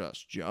 well, they're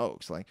just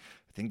jokes. Like,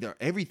 I think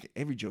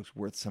every joke's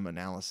worth some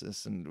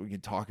analysis, and we can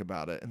talk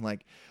about it. And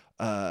like,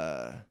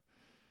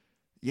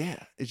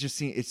 yeah,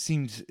 it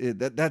seemed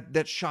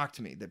that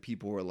shocked me that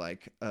people were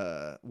like,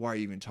 why are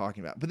you even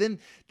talking about it? But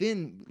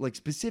then like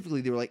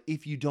specifically they were like,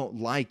 if you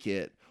don't like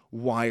it,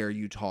 why are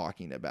you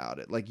talking about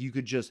it? Like you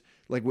could just,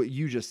 like what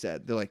you just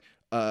said, they're like,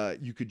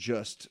 you could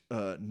just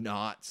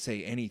not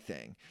say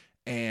anything.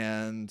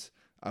 And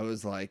I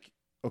was like,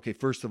 okay,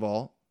 first of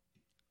all,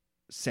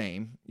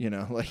 same,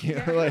 like,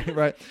 like,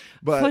 right.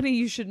 But Funny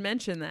you should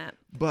mention that.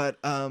 But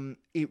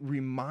it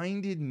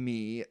reminded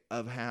me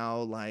of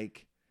how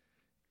like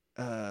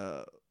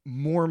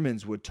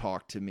Mormons would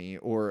talk to me,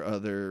 or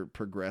other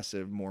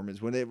progressive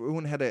Mormons, when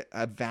everyone had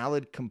a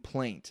valid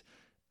complaint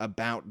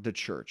about the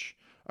church,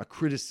 a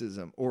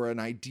criticism or an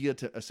idea,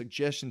 a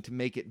suggestion to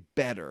make it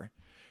better.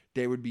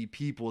 There would be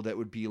people that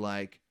would be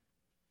like,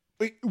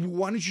 "Wait,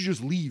 why don't you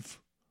just leave?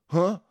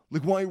 Huh?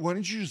 Like, why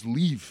don't you just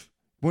leave?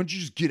 Why don't you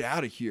just get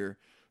out of here?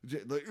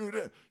 Like,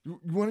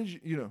 why don't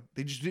you,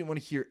 they just didn't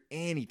want to hear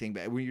anything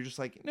bad." When you're just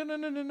like,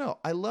 no.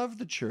 I love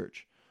the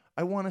church.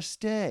 I want to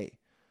stay.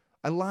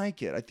 I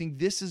like it. I think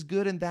this is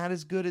good and that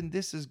is good and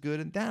this is good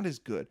and that is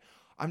good.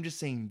 I'm just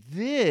saying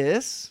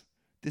this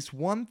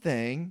one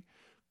thing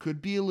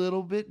could be a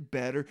little bit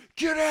better.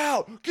 Get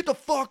out! Get the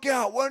fuck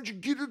out! Why don't you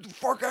get the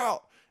fuck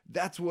out?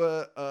 That's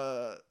what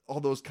all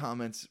those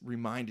comments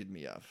reminded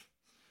me of.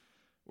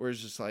 Where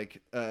it's just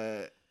like,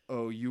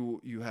 oh,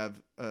 you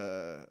have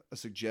a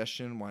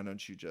suggestion. Why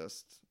don't you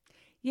just?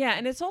 Yeah,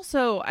 and it's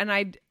also, and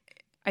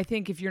I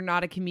think if you're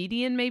not a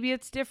comedian, maybe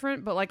it's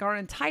different, but like our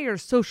entire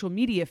social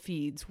media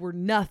feeds were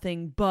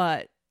nothing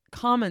but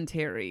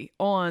commentary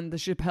on the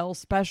Chappelle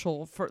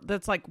special.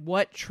 That's like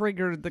what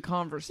triggered the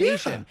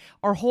conversation. Yeah.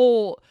 Our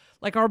whole,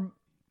 like our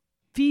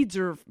feeds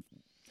are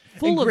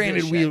full of this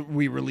shit. Granted,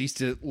 we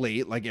released it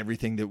late, like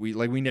everything that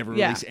we never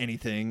release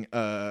anything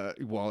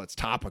while it's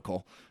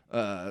topical.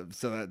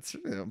 So that's,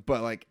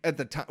 but like at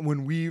the time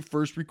when we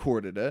first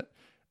recorded it,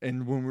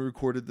 and when we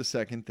recorded the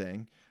second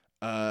thing,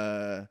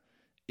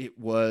 it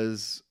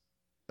was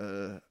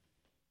a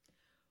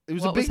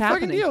big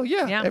fucking deal.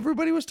 Yeah,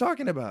 everybody was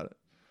talking about it,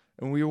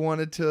 and we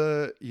wanted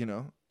to,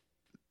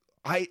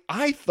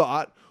 I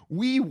thought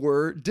we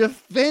were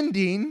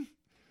defending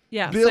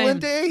Bill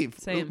and Dave.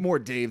 Same. More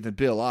Dave than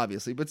Bill,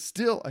 obviously, but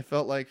still, I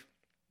felt like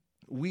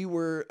we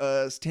were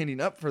standing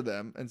up for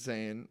them and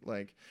saying,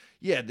 like,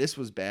 yeah, this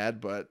was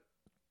bad, but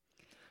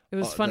it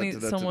was funny.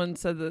 Someone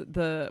said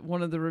that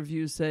one of the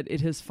reviews said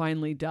it has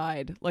finally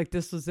died. Like,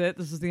 this was it.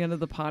 This was the end of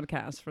the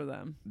podcast for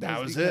them.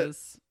 That was it.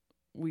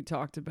 We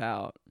talked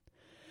about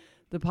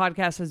the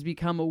podcast has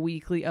become a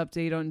weekly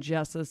update on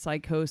Jessa's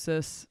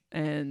psychosis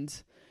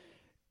and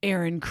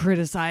Aaron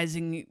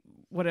criticizing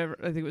whatever.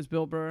 I think it was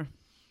Bill Burr.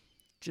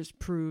 Just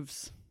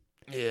proves.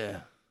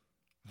 Yeah.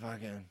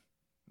 Fucking.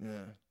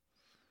 Yeah.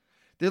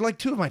 They're like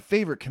two of my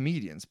favorite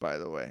comedians, by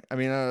the way. I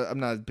mean, I'm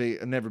not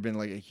big. I've never been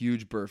like a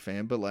huge Burr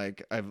fan, but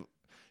like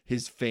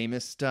his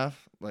famous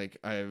stuff, like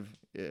and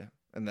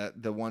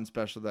that the one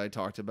special that I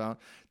talked about,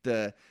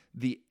 the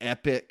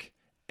epic.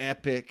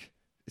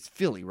 It's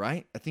Philly,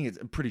 right?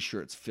 I'm pretty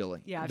sure it's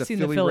Philly. Yeah, I've seen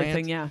the Philly rant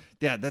thing. Yeah.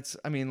 Yeah, that's.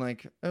 I mean,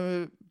 like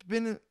and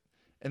then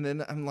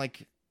I'm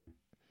like,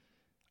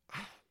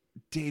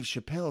 Dave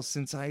Chappelle,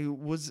 since I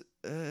was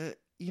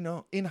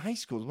in high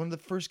school, one of the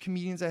first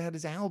comedians I had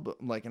his album,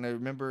 like, and I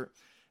remember,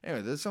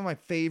 anyway, they're some of my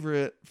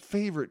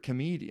favorite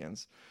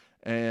comedians,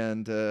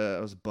 and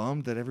I was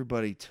bummed that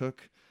everybody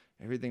took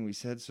everything we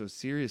said so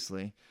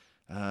seriously.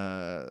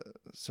 So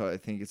I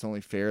think it's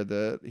only fair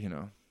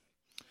that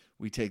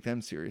we take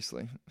them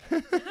seriously,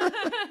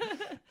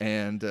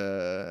 and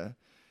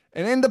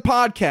end the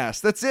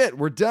podcast. That's it.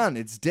 We're done.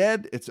 It's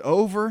dead. It's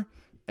over,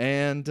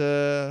 and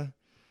yeah,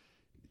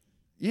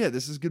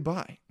 this is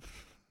goodbye.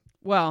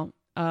 Well.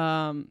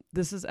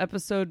 This is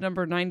episode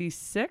number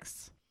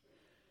 96.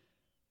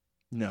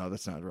 No,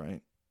 that's not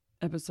right.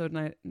 Episode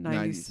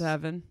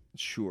 97.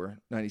 Sure.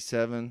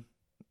 97,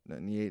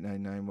 98,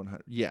 99,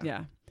 100. Yeah.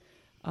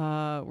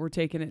 Yeah. We're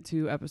taking it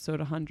to episode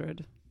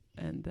 100,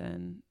 and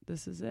then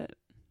this is it.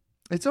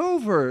 It's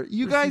over.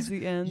 You this guys is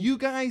the end. You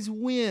guys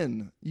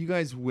win.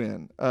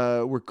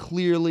 We're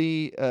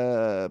clearly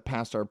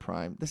past our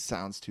prime. This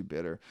sounds too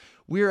bitter.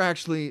 We're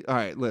actually, all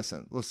right,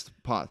 listen. Let's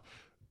pause.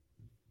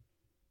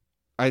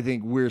 I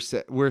think we're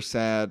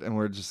sad, and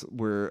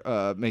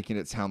we're making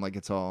it sound like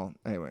it's all.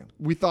 Anyway,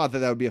 we thought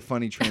that would be a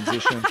funny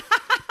transition.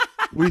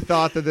 We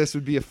thought that this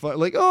would be a fun,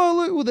 like, oh,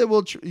 look, well, they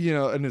will,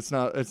 and it's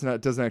not.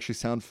 It doesn't actually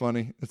sound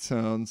funny. It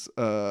sounds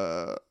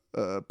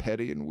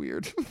petty and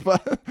weird.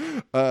 But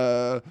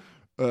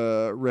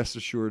rest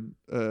assured,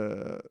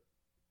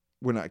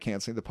 we're not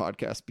canceling the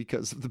podcast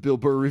because of the Bill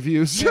Burr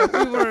reviews.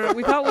 Yeah,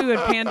 we thought we would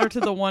pander to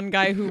the one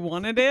guy who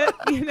wanted it,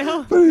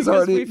 But he's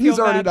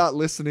already not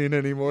listening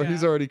anymore. Yeah.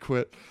 He's already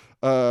quit.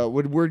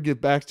 Would word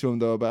get back to him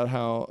though about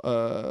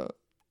how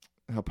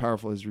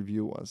powerful his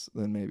review was,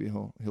 then maybe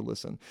he'll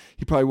listen.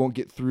 He probably won't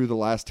get through the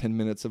last 10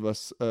 minutes of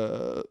us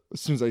as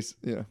soon as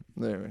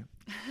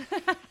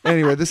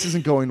Anyway, this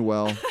isn't going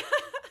well,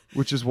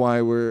 which is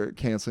why we're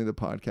canceling the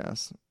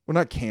podcast. We're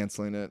not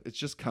canceling it. It's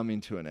just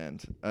coming to an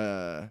end.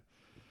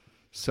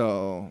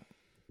 So,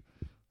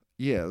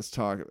 Yeah, let's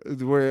talk.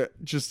 We're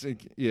just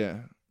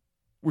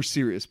we're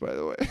serious, by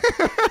the way.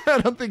 I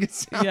don't think it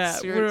sounds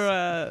serious.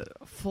 We're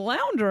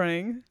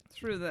floundering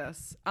through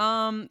this.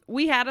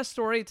 We had a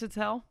story to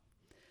tell,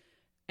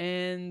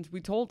 and we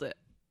told it.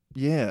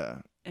 Yeah.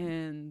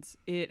 And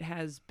it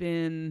has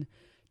been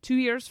 2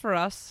 years for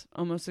us,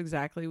 almost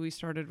exactly. We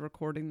started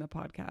recording the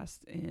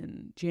podcast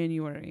in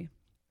January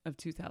of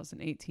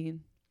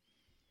 2018.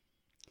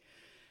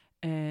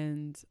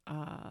 And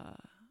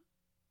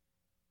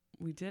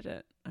we did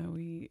it.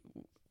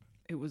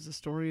 It was a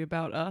story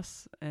about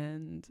us,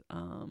 and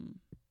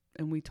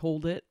we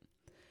told it.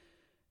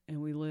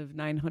 And we live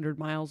 900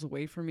 miles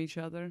away from each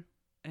other.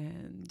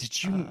 And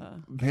did you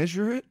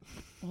measure it?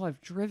 Well,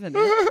 I've driven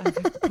it.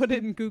 I've put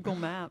it in Google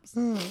Maps.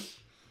 We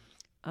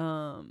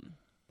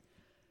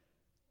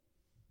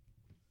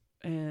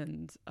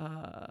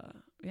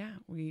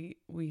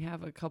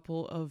have a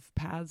couple of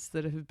paths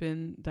that have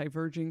been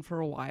diverging for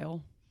a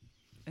while,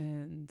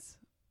 and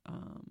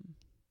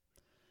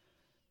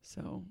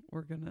so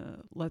we're gonna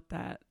let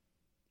that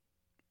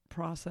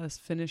process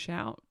finish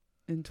out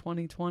in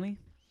 2020.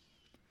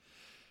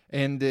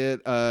 And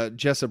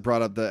Jessa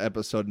brought up the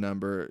episode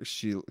number.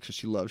 Because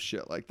she loves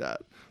shit like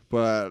that.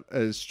 But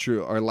it's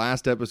true. Our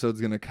last episode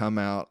is going to come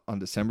out on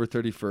December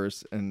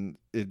 31st, and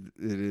it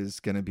is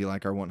going to be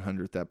like our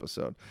 100th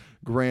episode.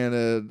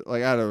 Granted,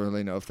 like I don't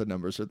really know if the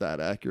numbers are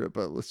that accurate,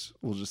 but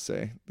we'll just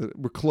say that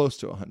we're close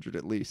to 100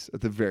 at least,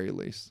 at the very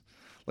least.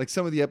 Like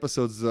some of the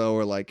episodes though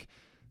are like,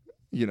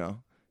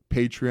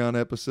 Patreon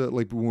episode,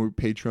 like when we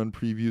Patreon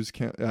previews.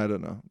 I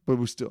don't know, but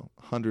we're still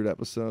 100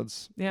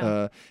 episodes.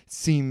 Yeah, it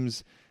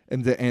seems.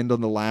 And the end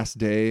on the last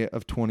day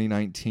of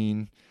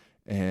 2019,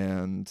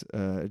 and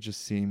it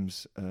just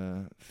seems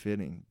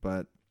fitting.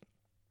 But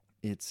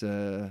it's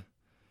we're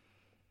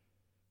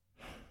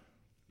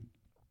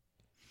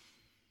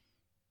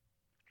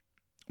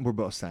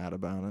both sad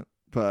about it.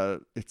 But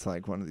it's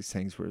like one of these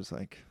things where it's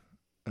like,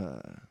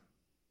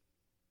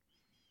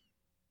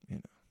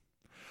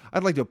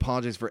 I'd like to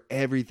apologize for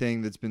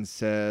everything that's been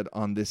said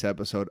on this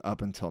episode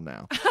up until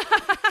now.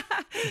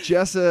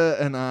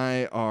 Jessa and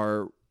I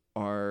are.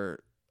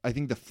 I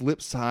think the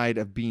flip side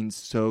of being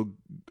so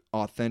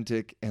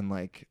authentic and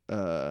like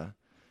and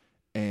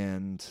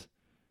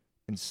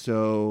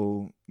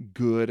so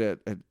good at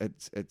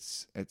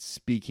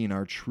speaking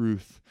our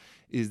truth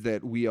is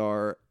that we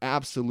are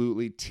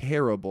absolutely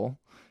terrible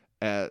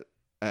at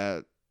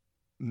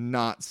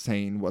not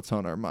saying what's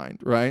on our mind,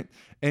 right?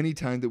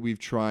 Anytime that we've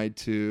tried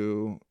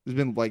to, there's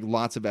been like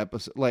lots of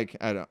episodes, like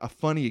I don't know, a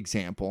funny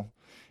example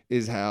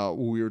is how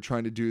we were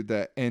trying to do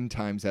the End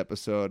Times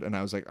episode, and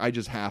I was like, I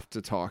just have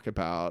to talk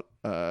about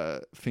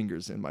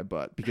fingers in my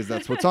butt because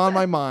that's what's on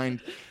my mind,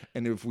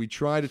 and if we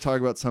try to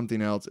talk about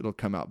something else, it'll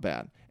come out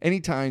bad.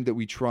 Anytime that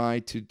we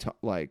try to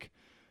like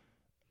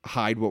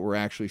hide what we're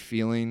actually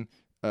feeling,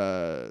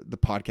 the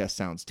podcast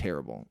sounds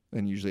terrible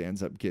and usually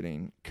ends up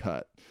getting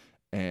cut.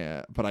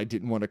 But I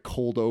didn't want to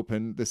cold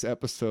open this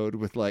episode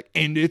with like,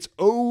 and it's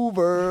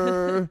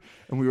over.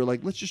 And we were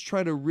like, let's just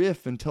try to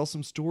riff and tell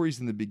some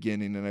stories in the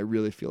beginning. And I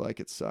really feel like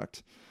it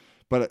sucked.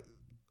 But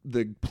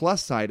the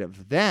plus side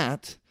of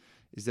that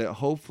is that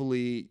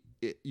hopefully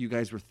you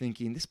guys were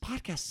thinking, this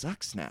podcast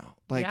sucks now.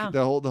 Like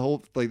the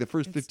whole, like the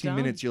first 15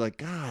 minutes, you're like,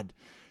 God,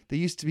 they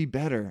used to be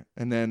better.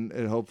 And then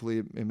hopefully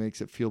it makes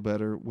it feel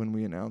better when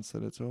we announce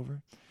that it's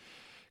over.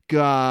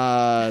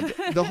 God,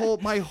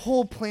 my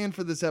whole plan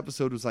for this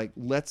episode was like,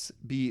 let's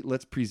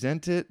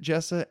present it,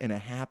 Jessa, in a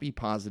happy,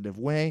 positive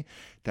way.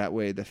 That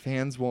way the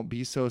fans won't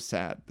be so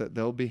sad, that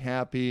they'll be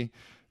happy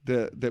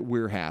that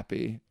we're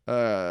happy.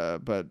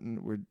 But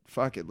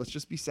fuck it. Let's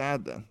just be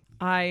sad then.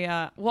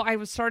 I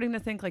was starting to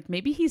think like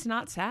maybe he's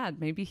not sad.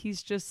 Maybe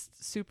he's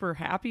just super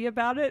happy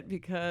about it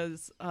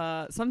because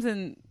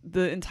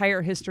the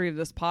entire history of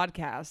this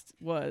podcast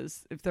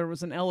was if there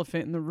was an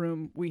elephant in the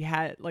room, we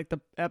had like the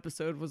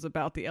episode was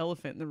about the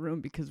elephant in the room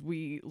because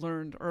we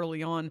learned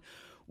early on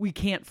we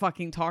can't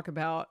fucking talk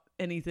about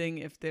anything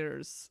if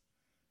there's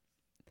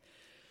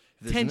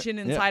tension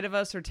inside of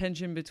us or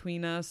tension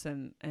between us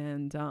and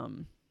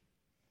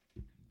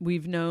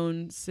we've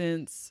known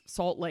since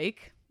Salt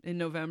Lake in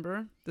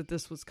November that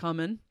this was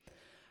coming.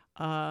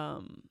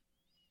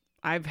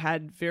 I've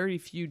had very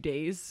few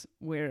days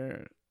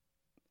where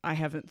I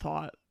haven't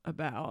thought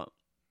about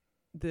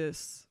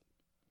this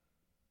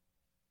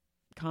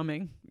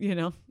coming,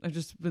 I've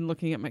just been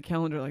looking at my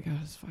calendar like, oh,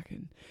 it's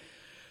fucking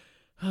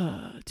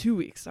 2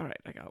 weeks. All right,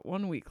 I got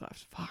 1 week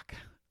left. Fuck.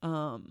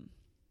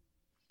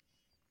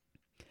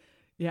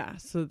 Yeah,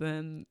 so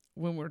then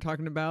when we're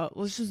talking about,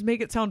 let's just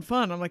make it sound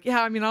fun. I'm like,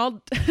 yeah, I mean,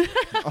 I'll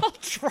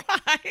try.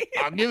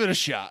 I'll give it a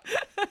shot.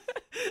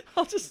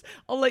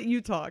 I'll let you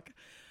talk.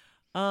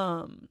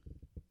 There's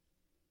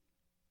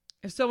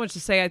so much to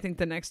say. I think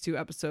the next two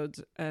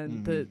episodes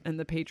and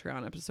the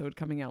Patreon episode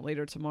coming out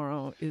later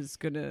tomorrow is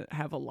going to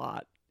have a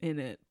lot in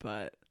it,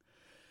 but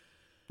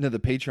no, the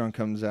Patreon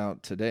comes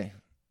out today.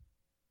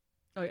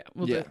 Oh yeah.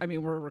 Well, I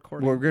mean, we're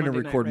recording. We're going to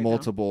Monday record night right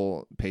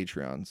multiple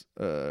Patreons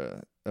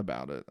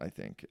about it, I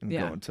think, and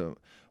go into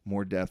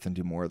more depth and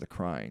do more of the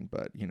crying.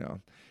 But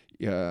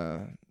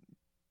it's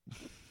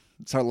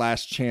our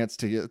last chance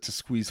to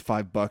squeeze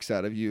 $5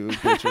 out of you,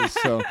 bitches.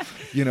 So,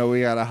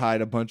 we gotta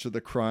hide a bunch of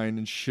the crying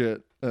and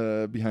shit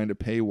behind a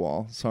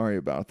paywall. Sorry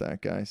about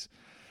that, guys.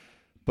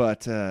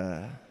 But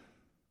we're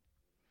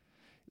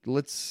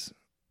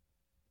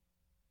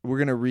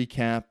gonna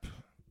recap.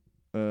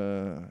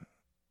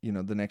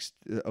 The next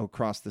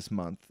across this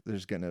month.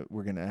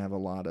 We're gonna have a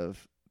lot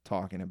of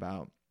talking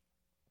about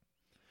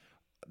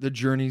the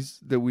journeys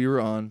that we were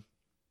on.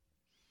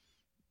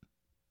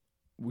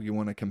 We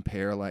want to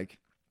compare like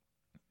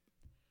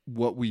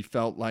what we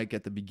felt like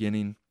at the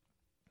beginning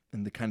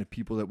and the kind of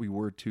people that we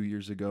were 2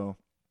 years ago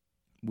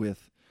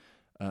with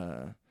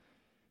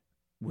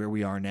where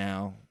we are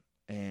now.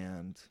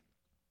 And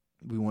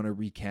we want to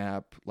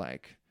recap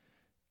like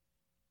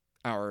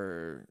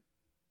our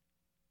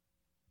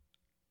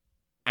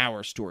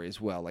story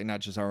as well, like not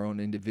just our own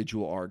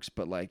individual arcs,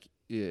 but like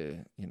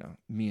me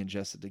and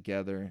Jessa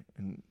together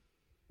and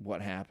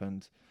what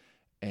happened,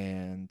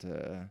 and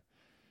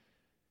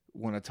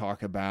want to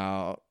talk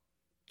about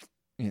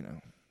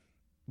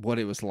what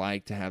it was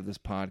like to have this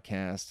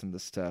podcast and the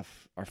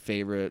stuff, our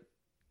favorite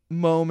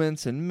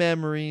moments and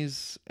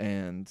memories,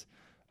 and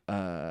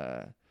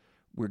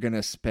we're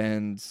gonna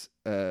spend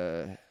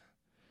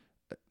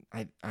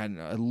I don't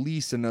know, at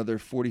least another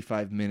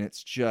 45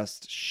 minutes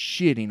just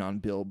shitting on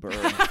Bill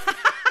Burr.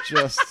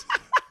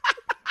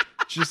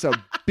 just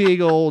a big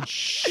old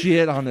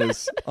shit on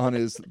his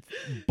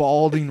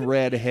balding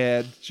red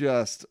head.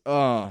 Just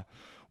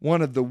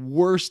one of the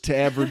worst to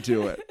ever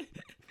do it.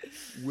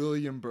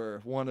 William Burr,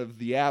 one of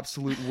the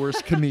absolute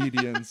worst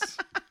comedians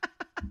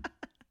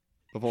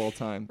of all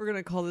time. We're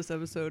gonna call this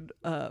episode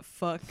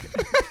 "Fuck."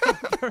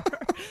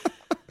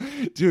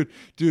 Dude,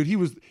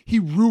 he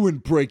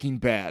ruined Breaking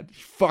Bad.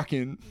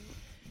 Fucking.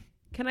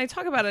 Can I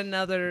talk about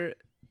another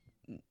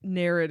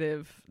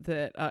narrative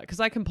that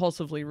because I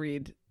compulsively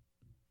read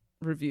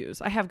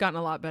reviews. I have gotten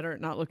a lot better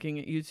at not looking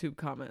at YouTube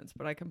comments,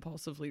 but I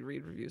compulsively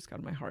read reviews.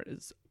 God, my heart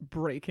is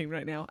breaking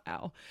right now.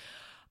 Ow.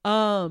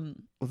 Well,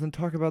 then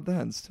talk about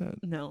that instead.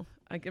 No,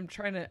 I'm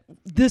trying to.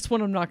 This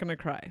one, I'm not going to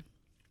cry.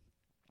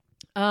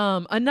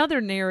 Another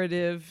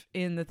narrative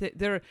in the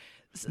there.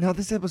 Now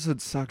this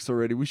episode sucks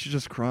already. We should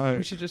just cry.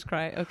 We should just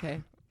cry.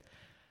 Okay.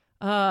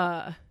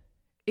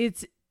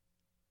 It's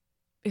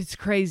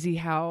crazy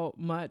how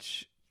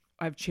much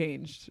I've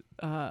changed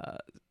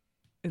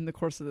in the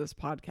course of this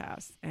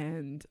podcast,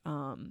 and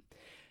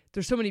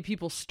there's so many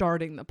people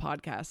starting the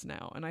podcast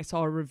now. And I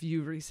saw a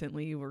review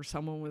recently where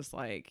someone was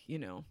like,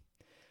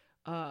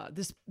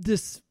 this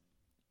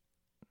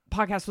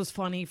podcast was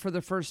funny for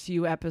the first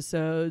few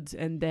episodes,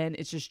 and then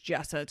it's just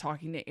Jessa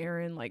talking to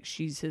Aaron like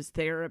she's his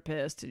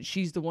therapist and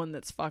she's the one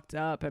that's fucked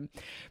up. And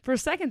for a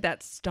second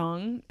that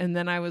stung, and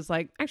then I was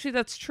like, actually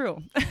that's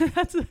true.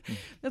 that's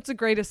a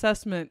great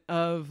assessment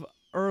of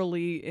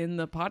early in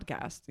the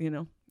podcast.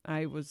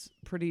 I was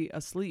pretty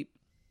asleep,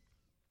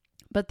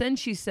 but then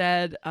she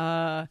said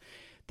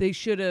they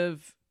should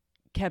have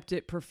kept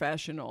it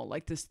professional,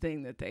 like this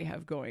thing that they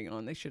have going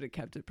on, they should have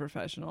kept it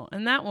professional,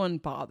 and that one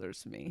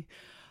bothers me.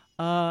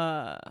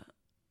 Because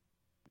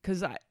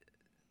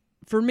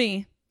for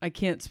me, I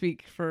can't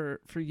speak for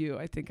you.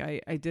 I think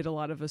I did a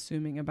lot of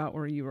assuming about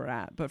where you were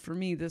at. But for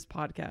me, this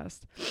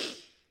podcast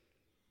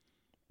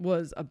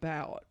was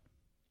about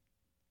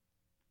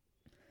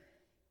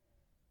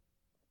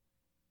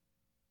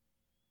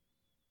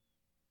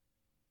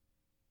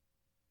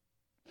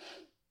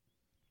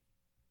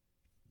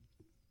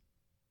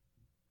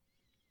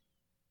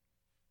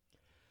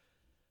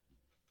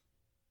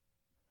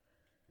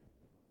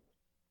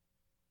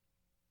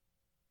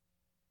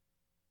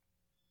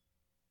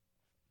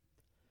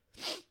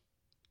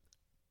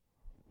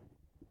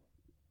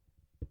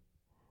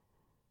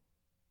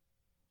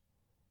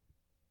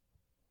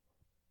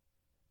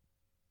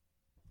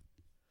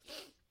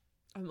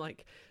I'm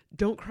like,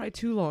 don't cry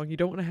too long. You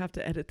don't want to have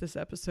to edit this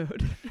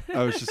episode.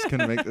 I was just going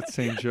to make that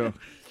same joke.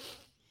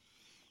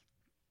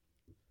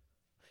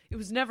 It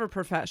was never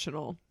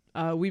professional.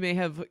 We may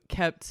have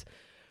kept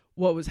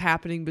what was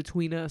happening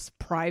between us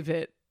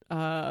private,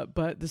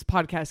 but this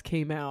podcast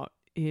came out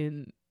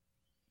in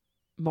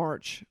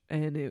March,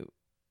 and it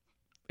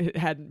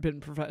hadn't been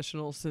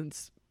professional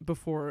since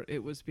before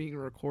it was being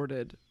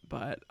recorded.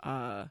 But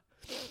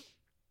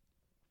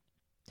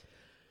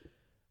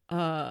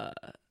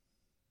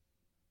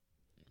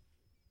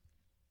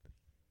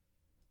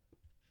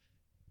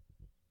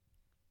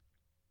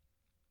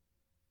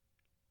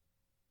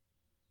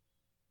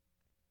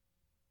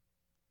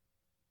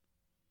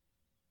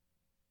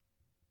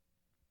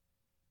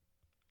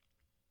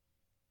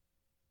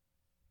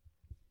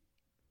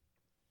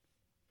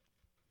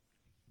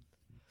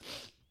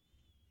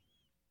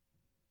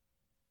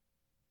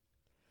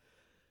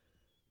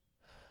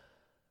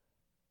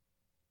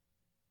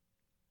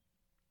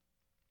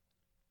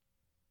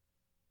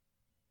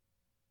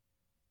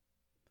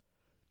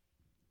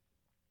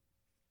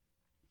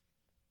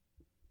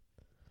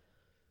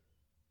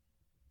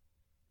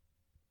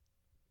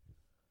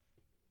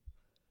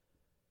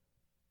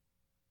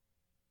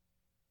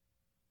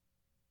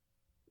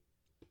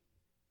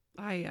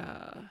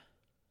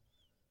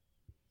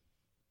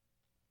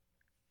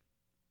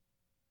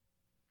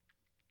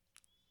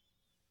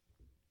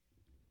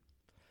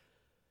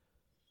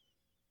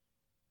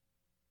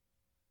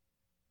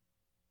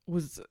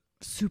was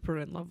super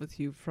in love with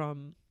you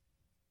from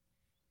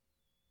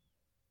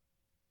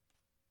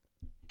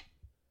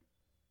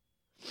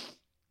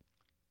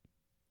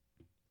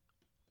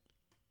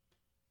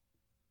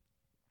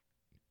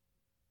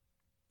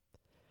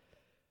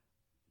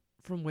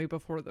way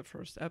before the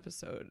first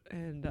episode.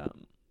 And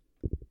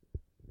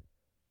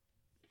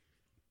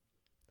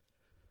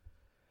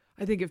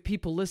I think if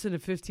people listen to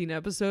 15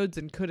 episodes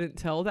and couldn't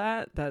tell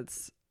that,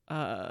 that's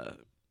a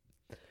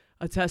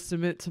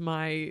testament to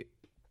my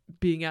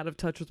being out of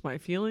touch with my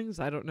feelings.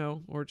 I don't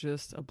know, or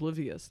just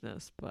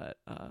obliviousness, but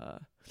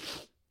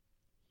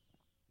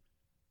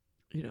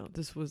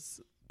this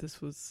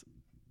was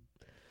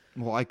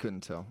Well, I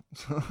couldn't tell.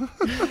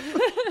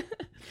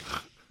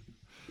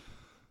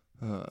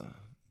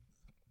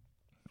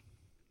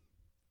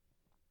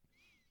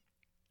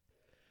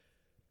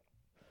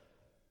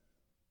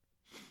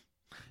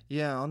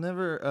 Yeah, I'll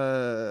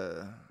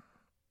never.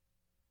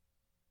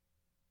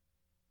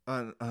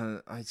 I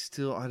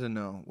don't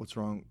know what's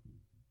wrong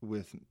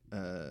with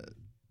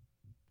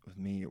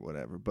me or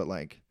whatever, but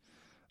like,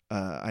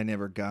 I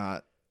never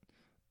got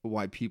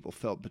why people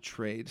felt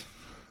betrayed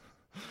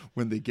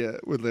when they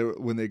got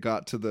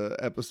to the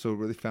episode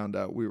where they found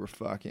out we were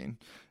fucking,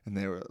 and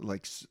they were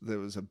like, there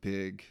was a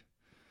big.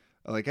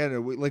 Like, I don't know,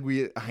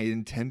 we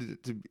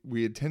intended it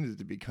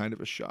to be kind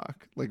of a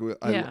shock. Like at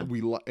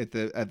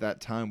that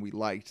time we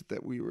liked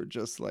that we were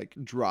just like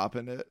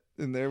dropping it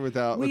in there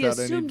without we without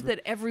assumed any.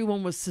 That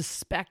everyone was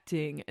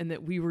suspecting and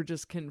that we were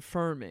just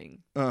confirming.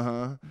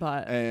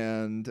 But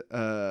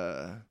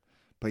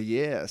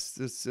yes,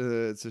 it's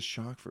a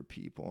shock for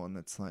people, and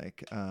it's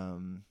like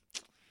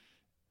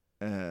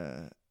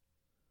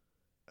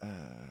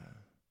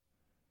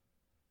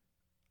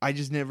I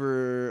just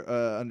never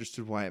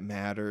understood why it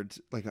mattered,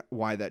 like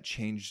why that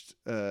changed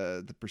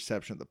the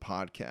perception of the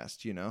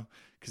podcast,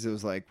 because it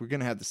was like, we're going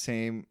to have the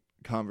same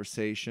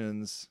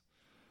conversations.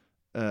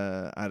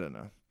 I don't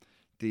know.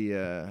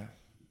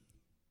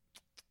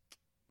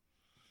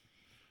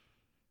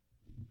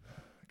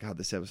 God,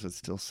 this episode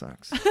still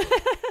sucks.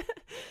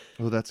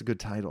 Oh, that's a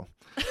good title.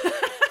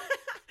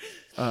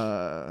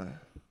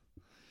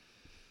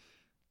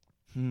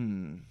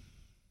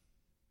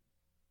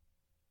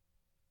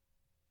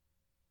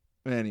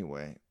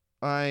 Anyway,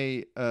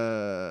 I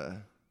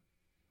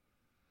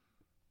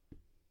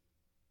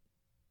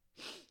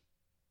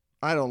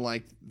don't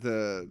like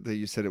that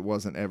you said it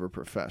wasn't ever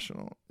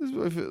professional.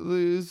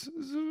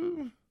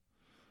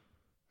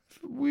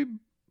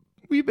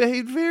 We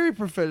behaved very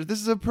professional.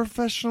 This is a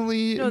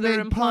professionally no, they're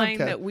made implying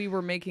podcast. that we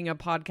were making a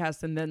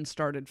podcast and then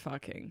started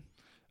fucking.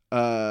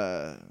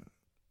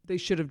 They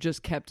should have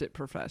just kept it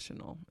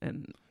professional.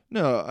 And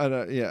no, I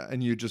don't, yeah,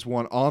 and you just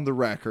want on the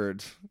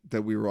record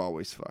that we were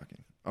always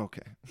fucking.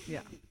 Okay.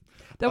 Yeah.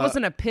 That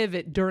wasn't a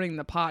pivot during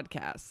the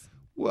podcast.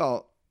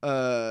 Well,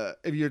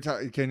 if you're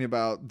talking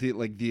about the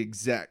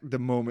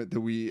moment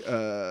that we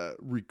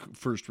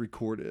first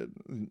recorded,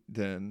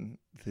 then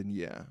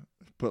yeah.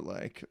 But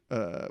like,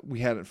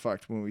 we hadn't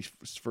fucked when we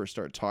first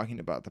started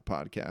talking about the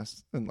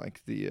podcast and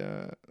like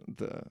the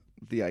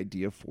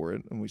idea for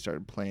it, and we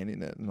started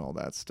planning it and all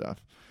that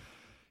stuff.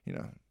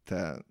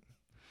 That.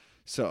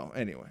 So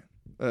anyway,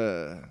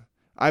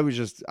 I was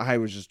just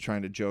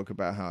trying to joke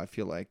about how I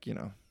feel like,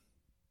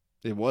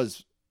 it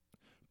was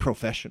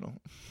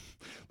professional.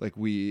 Like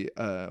we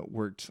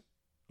worked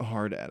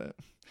hard at it,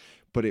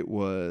 but it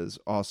was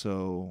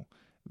also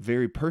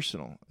very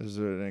personal. It was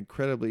an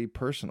incredibly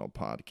personal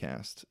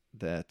podcast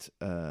that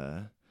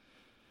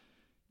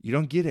you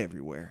don't get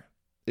everywhere.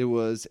 It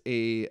was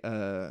a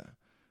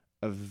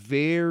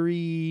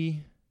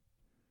very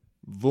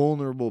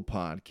vulnerable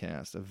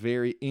podcast, a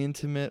very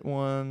intimate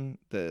one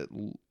that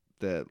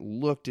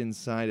looked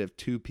inside of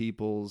two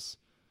people's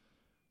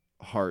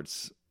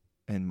hearts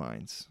and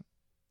minds.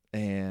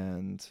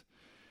 And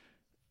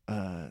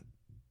the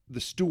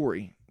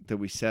story that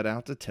we set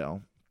out to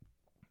tell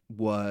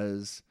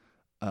was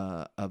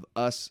of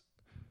us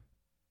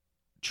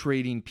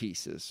trading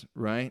pieces,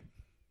 right?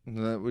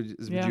 Would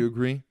you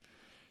agree?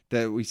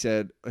 That we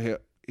said,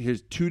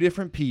 here's two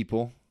different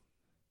people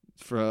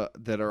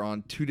that are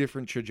on two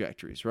different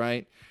trajectories,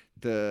 right?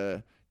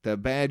 The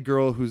bad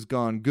girl who's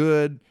gone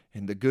good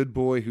and the good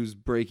boy who's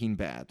breaking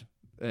bad,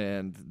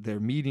 and they're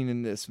meeting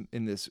in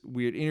this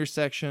weird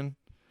intersection,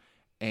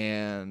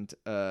 and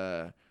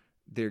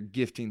they're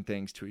gifting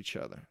things to each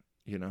other.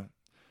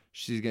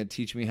 She's gonna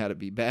teach me how to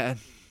be bad.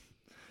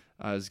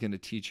 I was gonna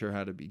teach her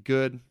how to be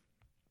good,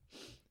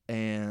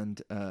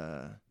 and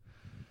that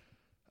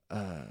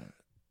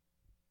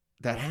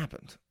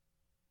happened.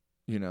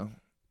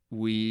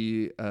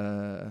 We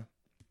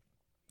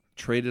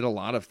traded a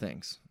lot of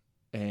things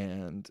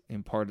and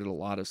imparted a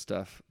lot of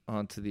stuff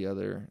onto the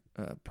other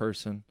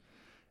person,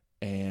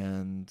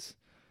 and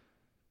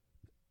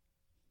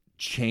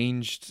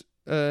changed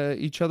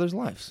each other's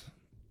lives.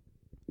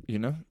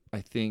 I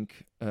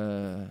think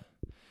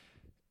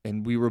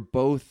and we were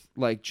both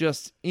like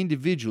just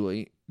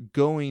individually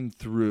going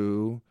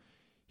through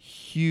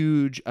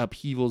huge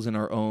upheavals in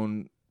our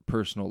own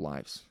personal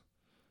lives,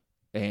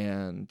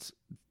 and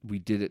we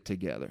did it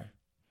together.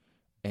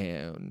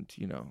 And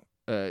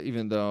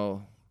even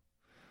though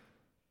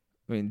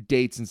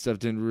dates and stuff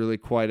didn't really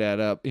quite add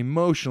up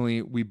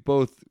emotionally, we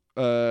both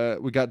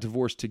we got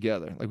divorced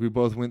together. Like we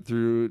both went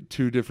through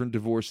 2 different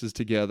divorces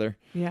together.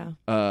 Yeah.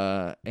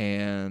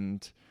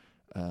 And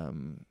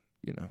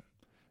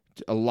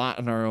a lot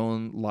in our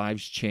own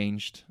lives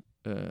changed,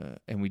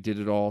 and we did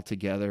it all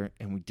together,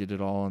 and we did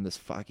it all on this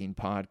fucking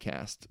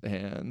podcast.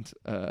 And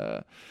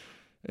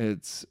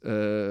it's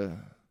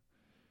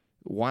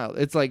wild.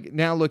 It's like,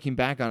 now looking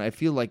back on it, I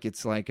feel like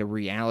it's like a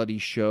reality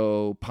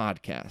show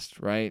podcast,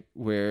 right?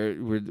 Where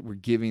we're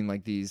giving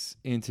like these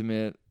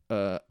intimate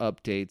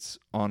updates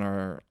on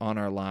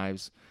our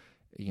lives.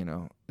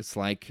 It's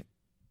like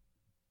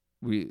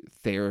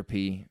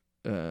therapy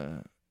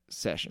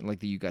session, like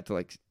that you got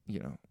to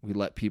we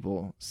let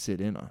people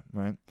sit in on,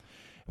 right?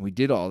 And we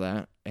did all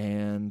that,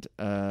 and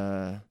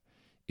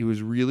it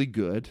was really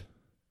good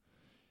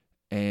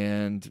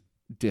and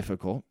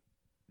difficult,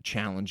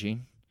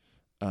 challenging.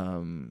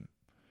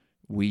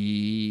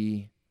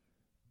 We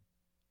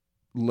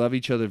love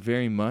each other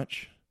very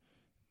much,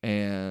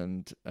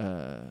 and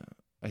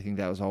I think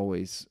that was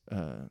always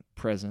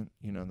present,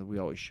 that we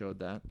always showed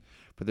that.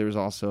 But there was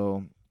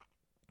also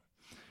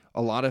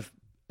a lot of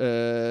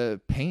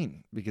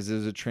pain, because it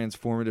was a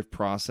transformative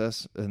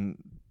process, and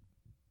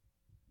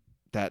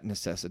that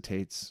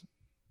necessitates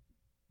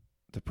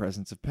the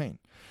presence of pain.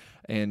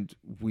 And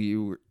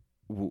we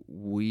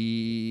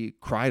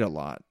cried a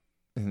lot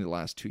in the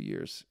last 2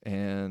 years,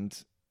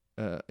 and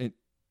it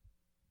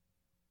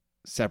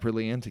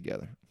separately and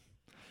together.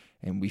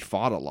 And we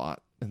fought a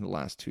lot in the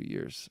last 2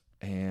 years,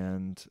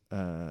 and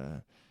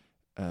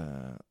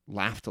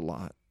laughed a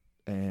lot,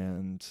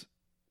 and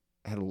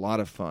had a lot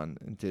of fun,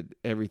 and did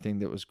everything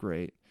that was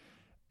great.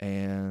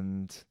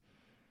 And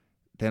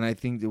then I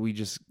think that we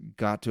just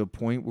got to a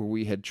point where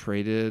we had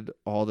traded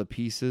all the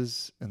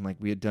pieces, and like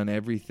we had done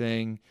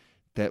everything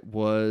that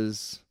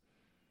was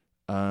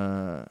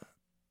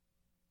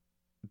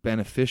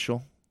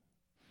beneficial,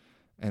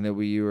 and that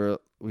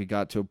we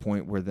got to a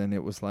point where then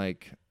it was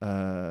like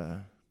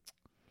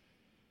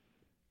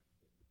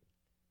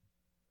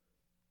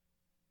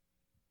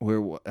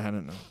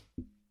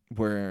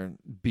where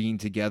being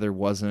together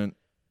wasn't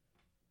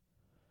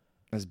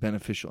as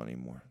beneficial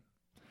anymore.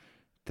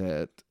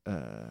 That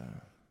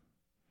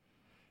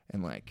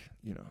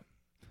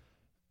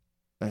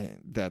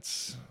and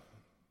that's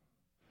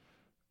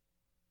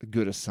as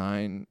good a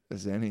sign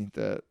as any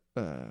that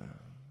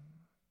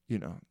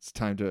it's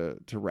time to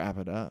wrap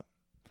it up.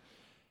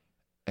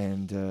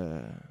 And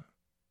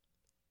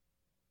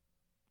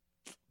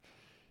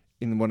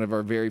in one of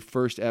our very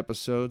first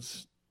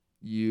episodes,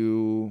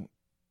 you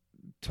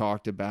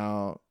talked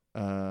about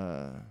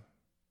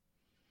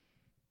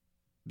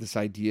this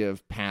idea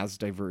of paths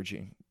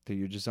diverging, that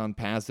you're just on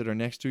paths that are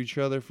next to each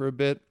other for a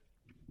bit,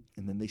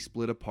 and then they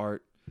split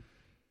apart,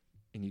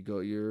 and you go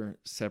your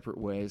separate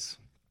ways.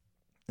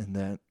 And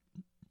that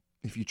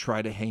if you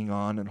try to hang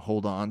on and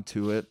hold on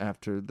to it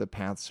after the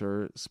paths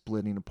are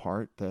splitting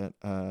apart, that's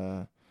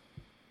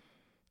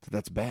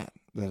bad.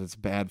 That it's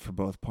bad for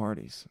both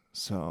parties.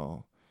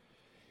 So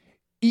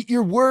eat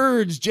your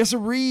words, Jessa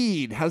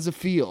Reed. How does it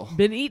feel?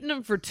 Been eating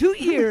them for 2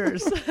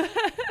 years.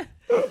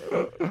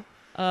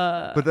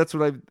 But that's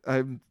what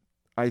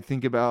I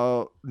think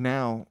about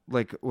now.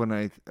 Like when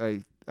I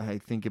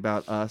think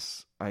about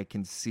us, I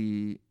can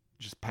see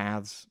just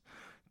paths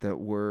that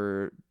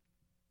were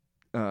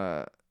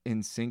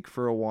in sync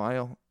for a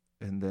while,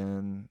 and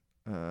then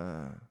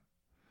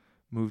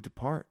moved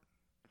apart.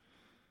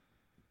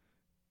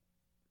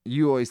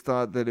 You always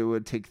thought that it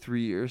would take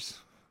 3 years,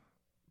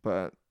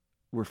 but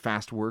we're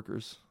fast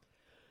workers.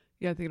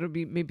 Yeah, I think it'll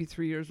be maybe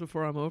 3 years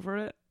before I'm over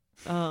it.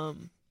 I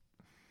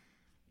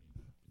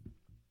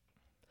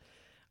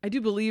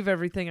do believe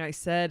everything I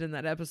said in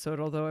that episode,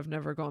 although I've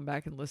never gone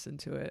back and listened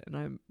to it, and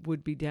I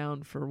would be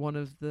down for one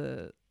of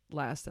the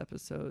last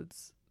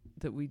episodes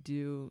that we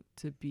do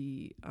to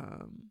be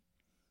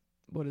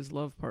What is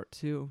Love Part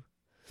 2.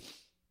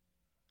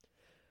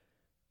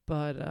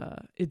 But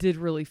it did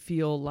really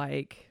feel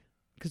like,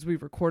 because we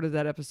recorded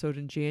that episode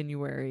in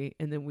January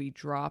and then we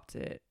dropped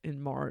it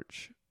in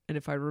March. And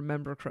if I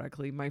remember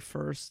correctly, my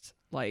first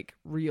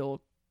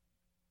real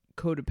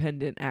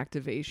codependent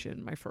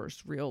activation, my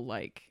first real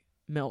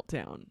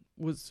meltdown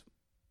was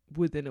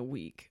within a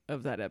week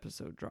of that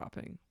episode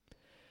dropping.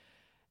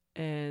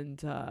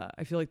 And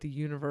I feel like the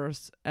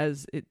universe,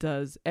 as it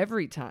does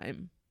every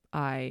time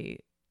I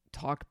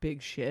talk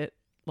big shit,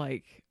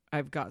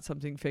 I've got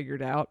something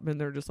figured out,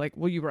 and they're just like,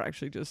 well, you were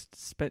actually just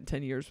spent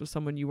 10 years with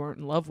someone you weren't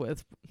in love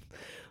with.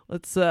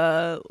 Let's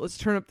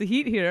turn up the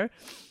heat here.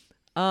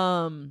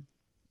 And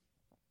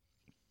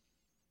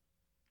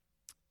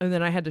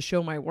then I had to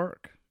show my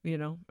work,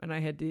 and I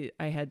had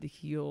to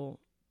heal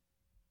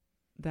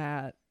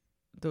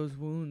those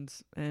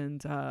wounds.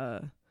 And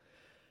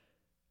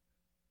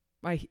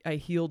I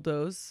healed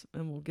those,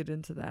 and we'll get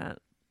into that.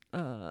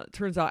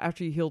 Turns out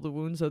after you heal the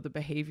wounds, though, the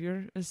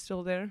behavior is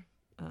still there.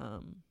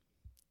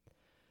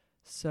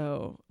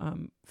 So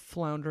I'm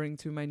floundering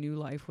through my new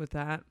life with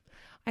that.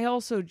 I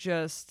also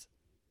just,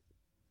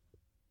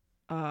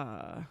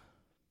 I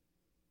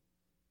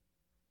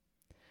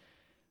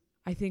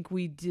think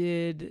we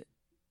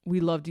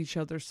loved each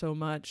other so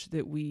much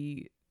that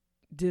we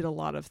did a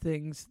lot of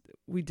things.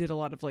 We did a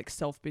lot of like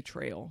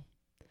self-betrayal,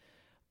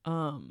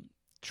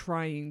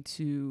 trying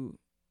to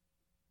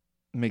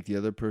Make the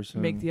other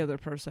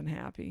person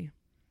happy.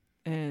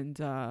 And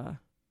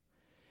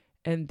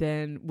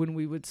then when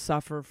we would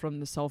suffer from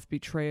the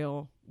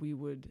self-betrayal, we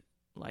would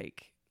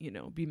like,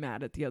 be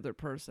mad at the other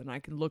person. I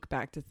can look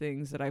back to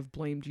things that I've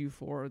blamed you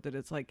for, that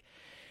it's like,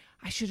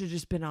 I should have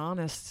just been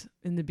honest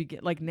in the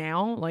beginning. Like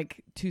now,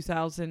 like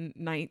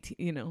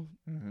 2019,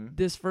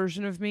 this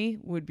version of me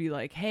would be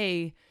like,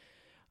 hey,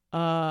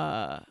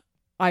 I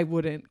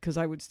wouldn't, because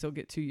I would still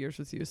get 2 years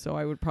with you. So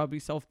I would probably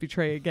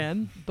self-betray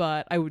again,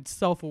 but I would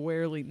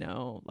self-awarely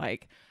know,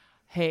 like,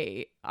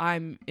 hey,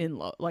 I'm in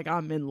love. Like,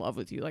 I'm in love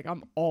with you. Like,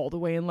 I'm all the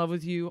way in love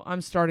with you.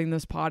 I'm starting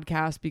this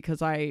podcast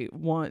because I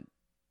want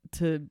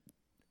to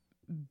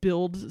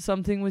build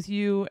something with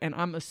you. And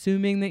I'm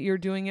assuming that you're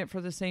doing it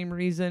for the same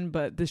reason,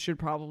 but this should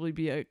probably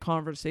be a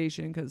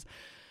conversation because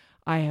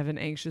I have an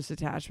anxious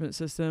attachment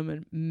system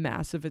and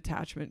massive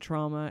attachment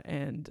trauma,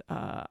 and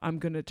I'm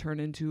going to turn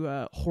into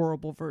a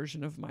horrible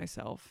version of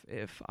myself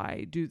if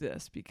I do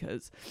this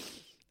because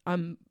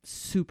I'm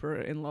super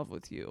in love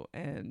with you.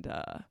 And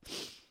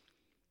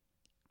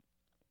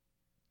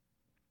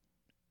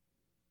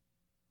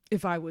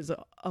if I was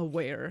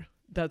aware,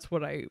 that's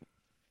what I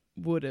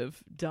would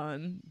have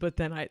done. But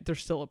then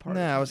there's still a part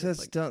of me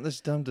that's dumb. That's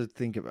dumb to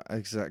think about.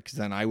 Exactly, because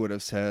then I would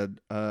have said,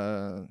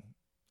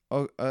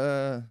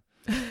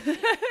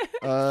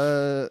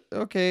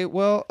 okay,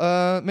 well,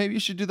 maybe you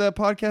should do that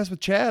podcast with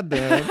Chad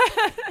then.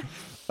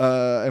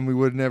 And we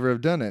would never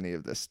have done any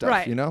of this stuff,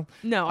 right. No,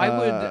 I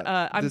would,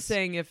 I'm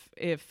saying if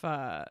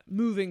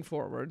moving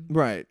forward.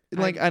 Right.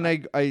 Like,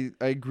 I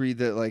agree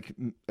that like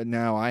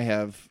now I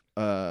have,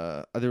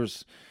 there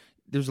was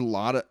a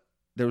lot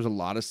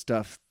of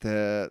stuff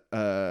that,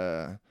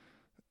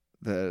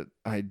 that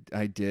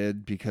I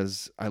did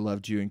because I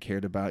loved you and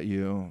cared about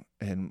you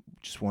and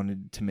just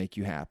wanted to make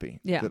you happy.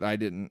 Yeah. That I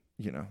didn't,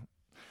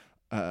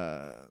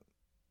 I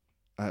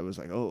was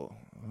like, oh,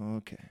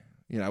 okay.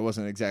 I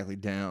wasn't exactly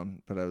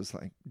down, but I was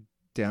like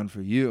down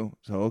for you.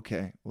 So,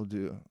 okay,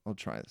 I'll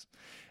try this.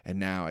 And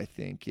now I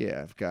think,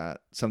 I've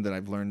got something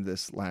I've learned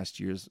this last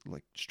year's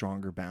like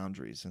stronger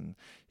boundaries. And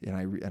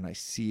I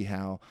see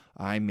how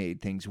I made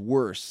things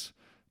worse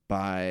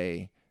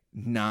by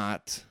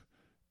not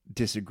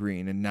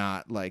disagreeing and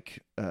not like,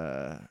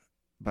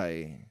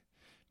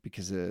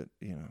 because I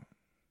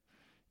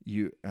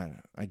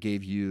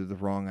gave you the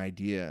wrong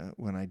idea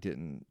when I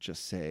didn't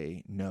just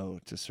say no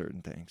to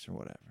certain things or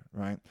whatever,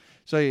 right?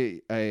 So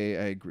I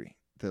agree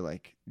that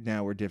like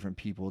now we're different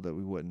people that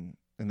we wouldn't,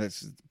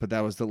 but that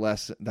was the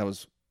lesson. That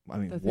was,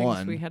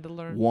 one we had to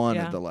learn. One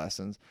of the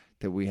lessons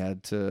that we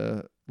had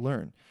to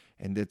learn,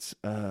 and it's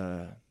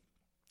I'm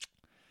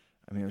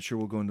sure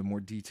we'll go into more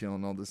detail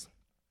on all this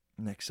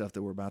next stuff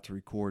that we're about to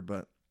record,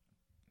 but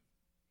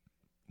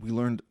we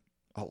learned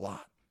a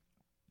lot.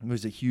 It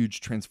was a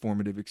huge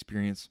transformative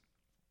experience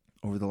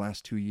over the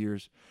last 2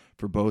 years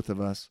for both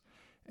of us.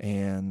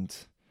 And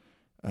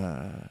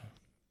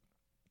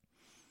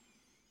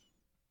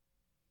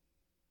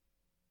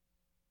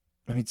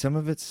some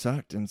of it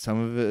sucked and some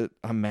of it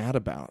I'm mad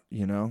about,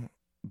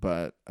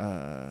 but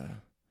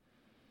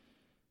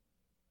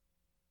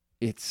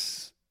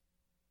it's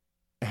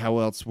how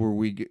else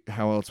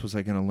was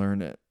I going to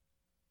learn it?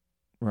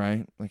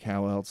 Right? Like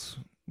how else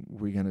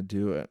were we going to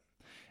do it?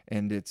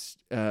 And it's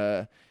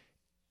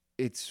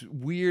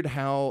weird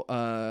how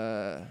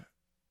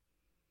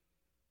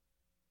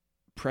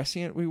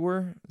prescient we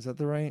were. Is that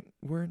the right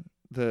word?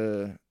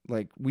 The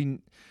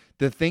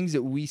things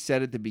that we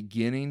said at the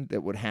beginning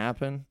that would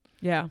happen.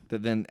 Yeah.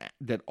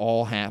 That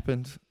all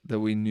happened. That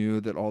we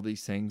knew that all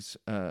these things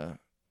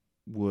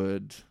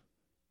would,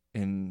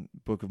 in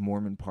Book of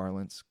Mormon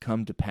parlance,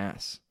 come to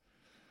pass.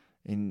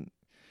 And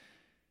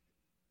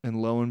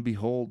lo and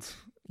behold,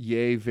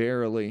 yea,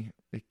 verily,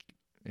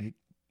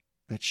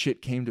 that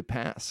shit came to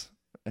pass.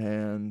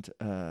 And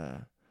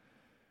I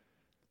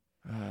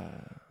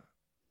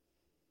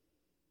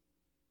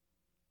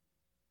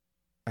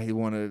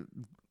want to,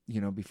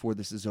 before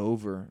this is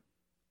over,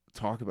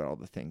 talk about all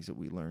the things that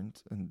we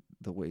learned and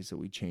the ways that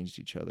we changed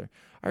each other.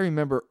 I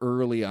remember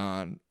early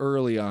on,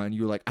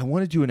 you were like, I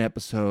want to do an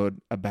episode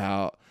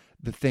about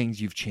the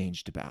things you've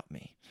changed about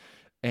me.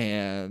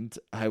 And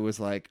I was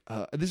like,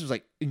 this was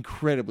like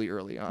incredibly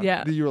early on.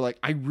 Yeah. You were like,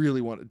 I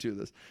really want to do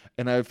this.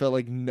 And I felt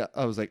like,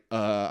 I was like,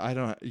 I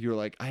don't, you were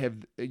like,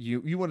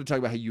 you want to talk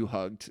about how you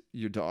hugged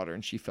your daughter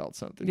and she felt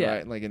something, yeah.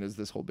 right? Like, and it was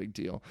this whole big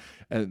deal.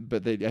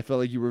 But I felt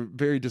like you were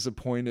very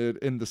disappointed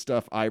in the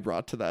stuff I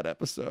brought to that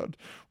episode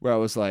where I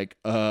was like,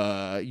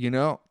 I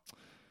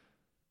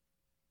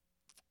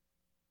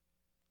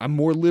I'm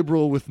more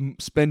liberal with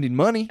spending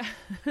money.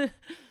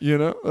 You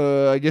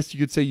know, I guess you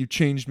could say you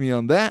changed me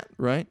on that,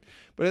 right?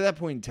 But at that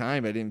point in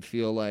time, I didn't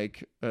feel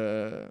like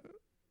I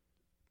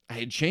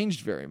had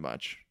changed very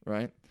much,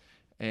 right?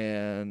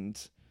 And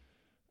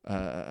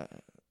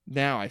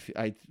now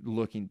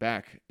looking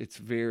back, it's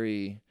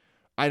very.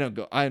 I'm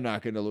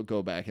not going to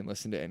go back and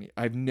listen to any.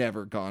 I've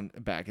never gone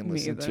back and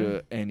listened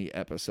to any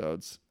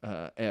episodes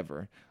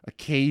ever.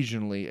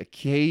 Occasionally,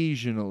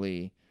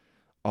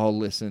 I'll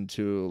listen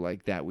to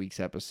like that week's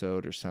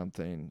episode or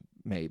something.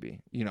 Maybe,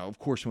 you know, of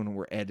course, when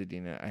we're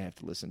editing it, I have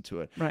to listen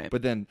to it. Right.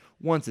 But then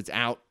once it's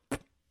out,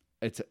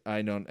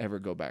 I don't ever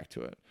go back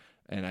to it,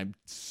 and I'm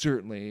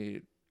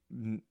certainly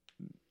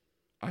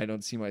I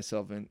don't see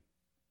myself in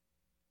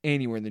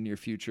anywhere in the near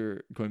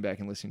future going back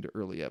and listening to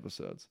early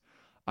episodes.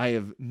 I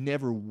have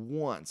never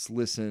once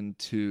listened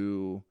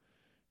to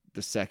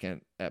the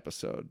second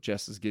episode,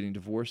 Jess is getting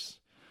divorced.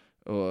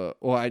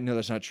 I know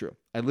that's not true.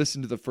 I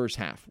listened to the first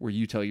half where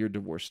you tell your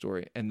divorce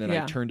story, and then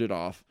I turned it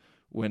off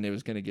when it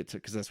was going to get to,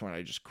 because that's when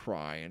I just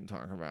cry and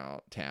talk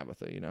about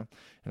Tabitha, you know?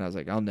 And I was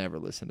like, I'll never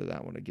listen to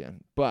that one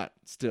again. But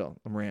still,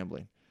 I'm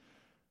rambling.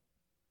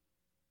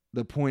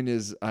 The point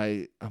is,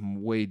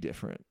 I'm way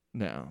different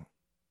now.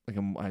 Like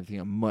I think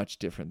I'm much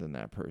different than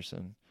that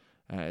person.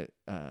 And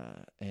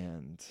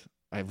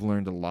I've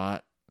learned a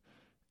lot,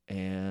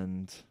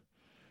 and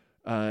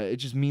it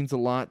just means a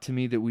lot to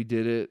me that we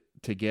did it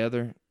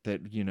together,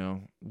 that, you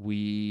know,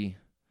 we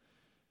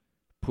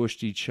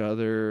pushed each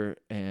other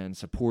and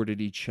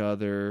supported each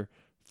other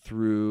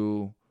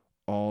through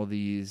all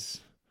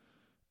these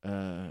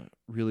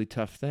really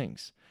tough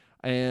things.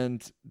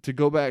 And to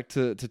go back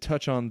to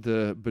touch on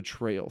the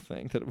betrayal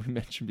thing that we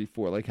mentioned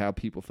before, like how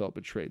people felt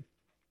betrayed.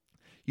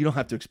 You don't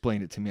have to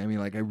explain it to me. I mean,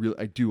 like,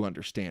 I do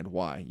understand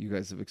why. You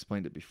guys have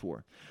explained it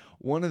before.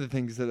 One of the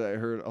things that I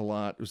heard a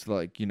lot was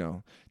like, you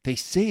know, they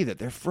say that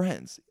they're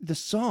friends. The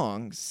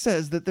song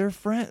says that they're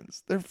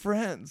friends. They're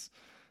friends.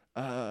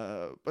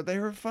 But they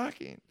were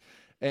fucking.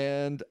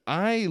 And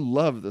I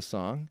love the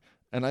song,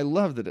 and I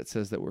love that it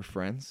says that we're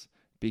friends,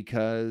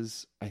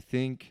 because I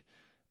think,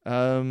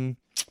 you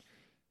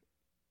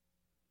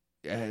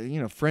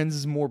know, friends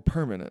is more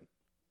permanent.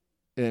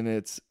 And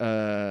it's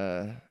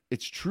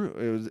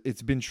true.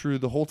 It's been true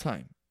the whole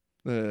time.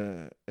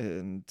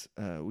 And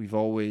we've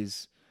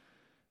always,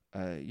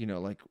 you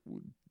know, like,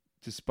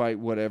 despite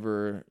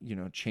whatever, you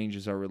know,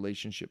 changes our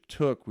relationship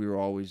took, we were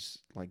always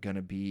like going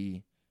to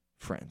be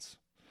friends.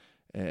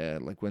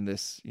 Like when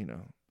this, you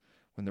know,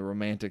 when the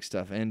romantic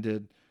stuff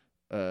ended,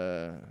 you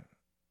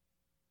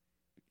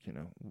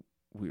know,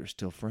 we were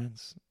still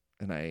friends.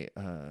 And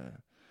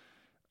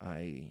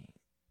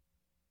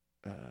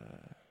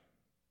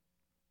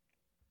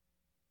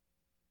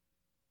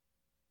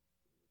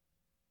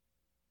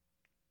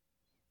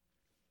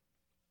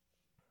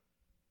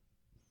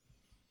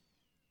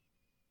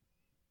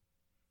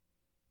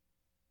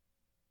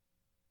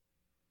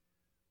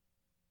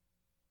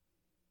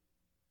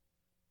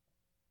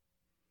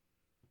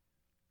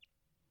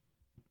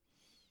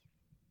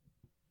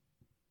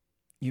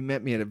you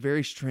met me at a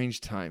very strange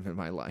time in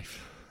my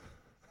life.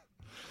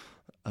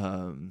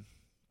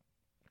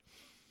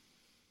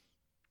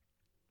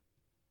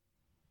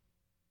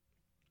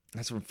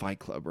 That's from Fight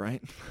Club,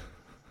 right?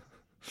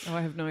 Oh,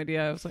 I have no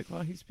idea. I was like,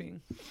 well, he's being...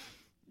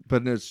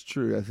 But it's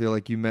true. I feel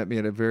like you met me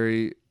at a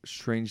very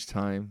strange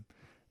time,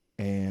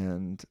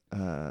 and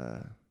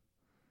it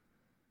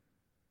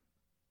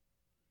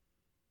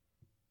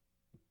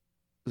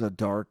was a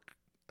dark,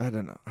 I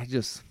don't know.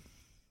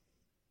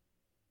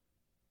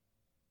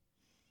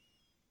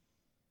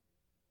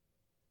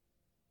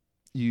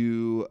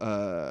 You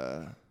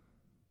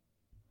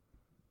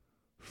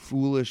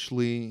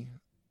foolishly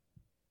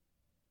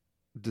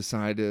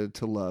decided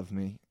to love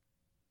me,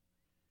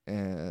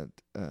 and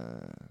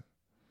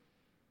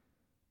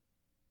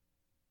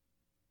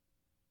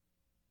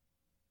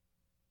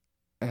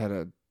at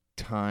a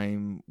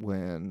time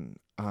when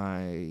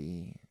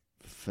I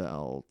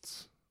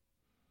felt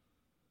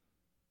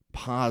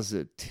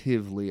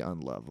positively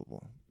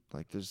unlovable.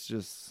 Like, there's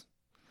just,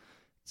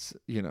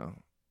 you know,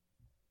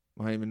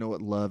 I don't even know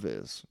what love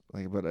is.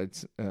 Like, but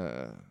it's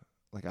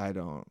like, I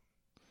don't.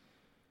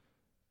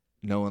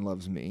 No one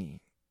loves me,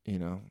 you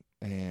know,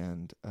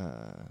 and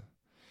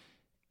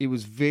it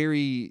was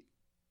very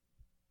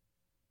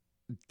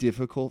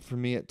difficult for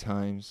me at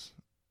times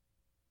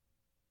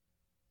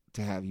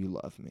to have you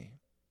love me,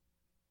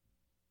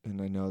 and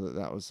I know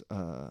that was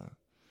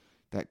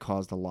that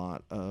caused a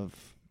lot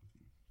of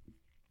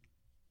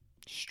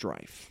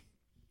strife.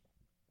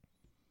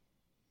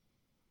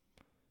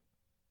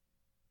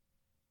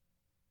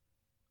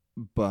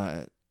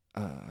 But,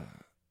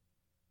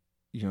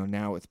 you know,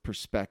 now with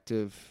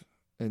perspective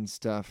and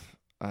stuff,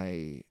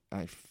 I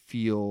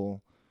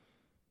feel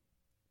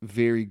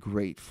very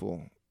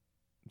grateful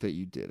that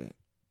you did it.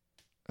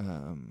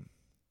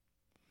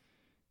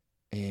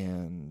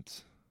 And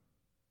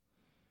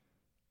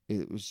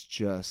it was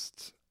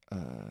just,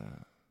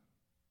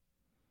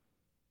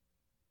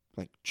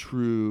 like,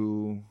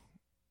 true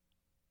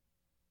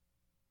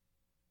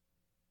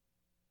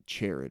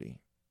charity.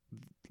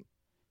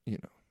 You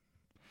know,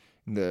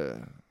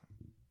 the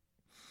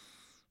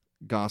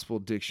Gospel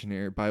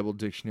Dictionary, Bible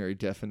Dictionary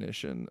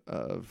definition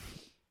of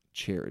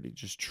charity,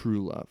 just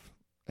true love.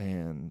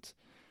 And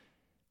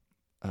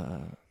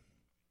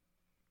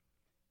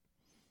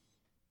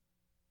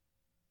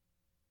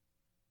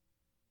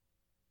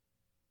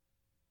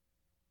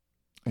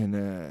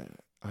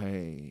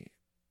I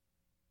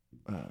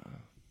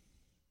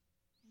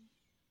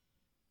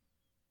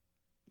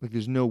like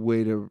there's no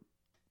way to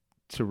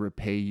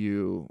repay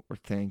you or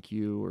thank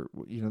you, or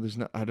you know, there's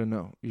not, I don't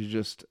know, you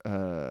just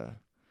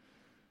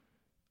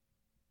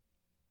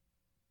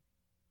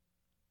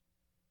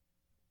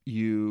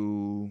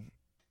you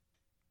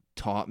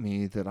taught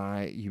me that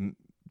I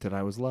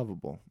was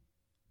lovable.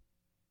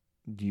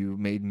 You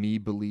made me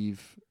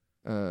believe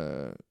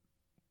that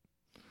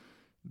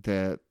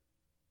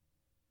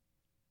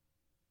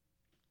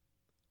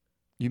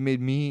you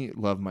made me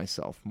love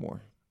myself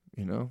more,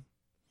 you know?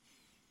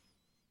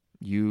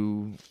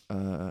 You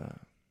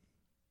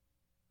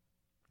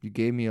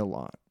gave me a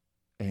lot,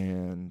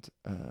 and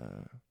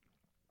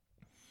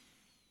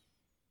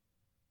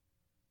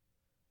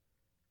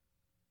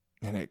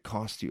it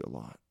cost you a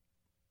lot.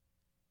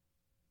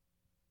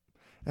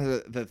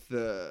 And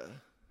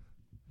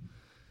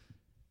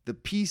the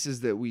pieces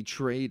that we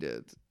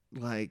traded,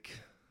 like,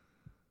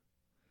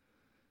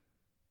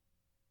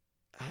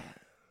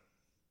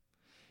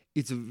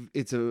 it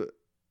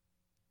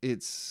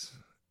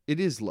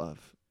is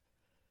love,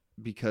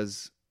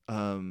 because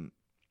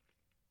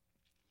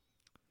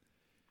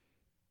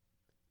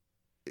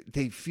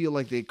they feel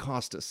like they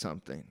cost us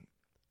something.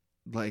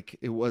 Like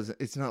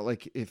it's not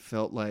like it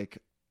felt like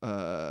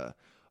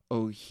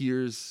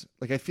here's,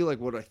 like, I feel like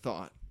what I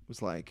thought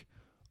was like,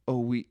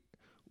 we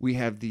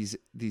have these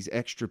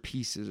extra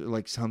pieces, or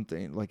like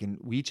something, like, and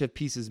we each have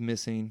pieces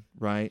missing,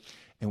 right?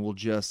 And we'll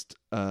just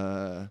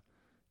I'll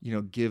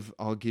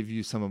give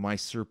you some of my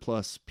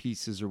surplus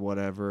pieces or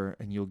whatever,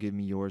 and you'll give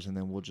me yours, and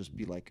then we'll just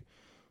be like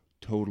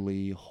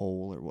totally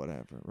whole or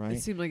whatever, right?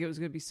 It seemed like it was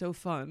going to be so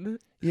fun.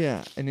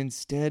 Yeah, and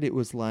instead it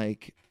was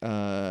like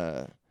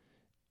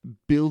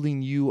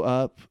building you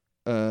up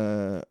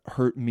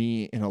hurt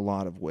me in a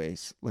lot of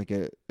ways. Like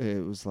it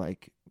was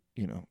like,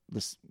 you know,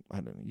 this, I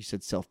don't know, you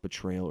said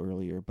self-betrayal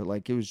earlier, but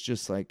like it was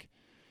just like,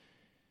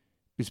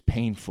 it was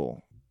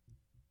painful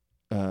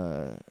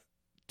to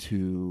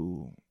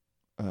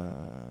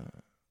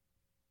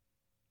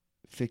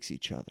fix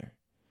each other.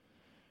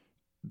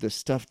 The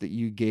stuff that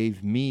you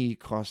gave me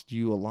cost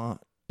you a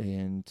lot,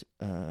 and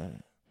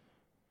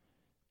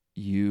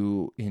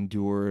you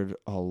endured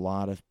a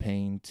lot of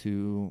pain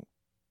to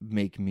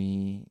make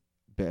me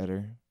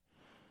better,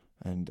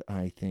 and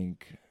I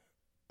think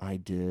I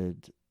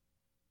did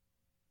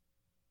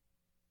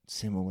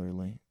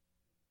similarly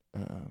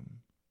for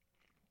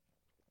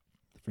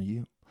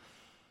you.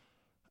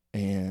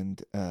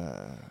 And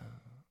I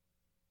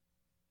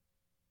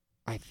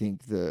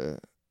think the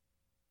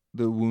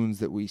wounds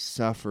that we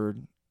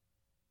suffered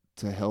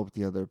to help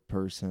the other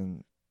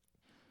person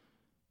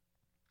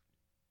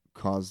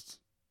caused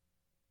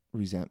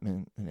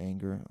resentment and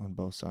anger on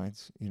both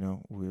sides. You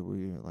know, we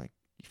were like,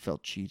 you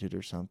felt cheated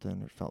or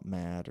something, or felt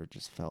mad, or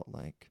just felt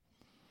like,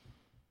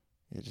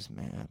 yeah, just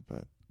mad.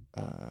 But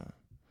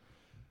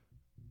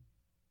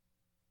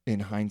in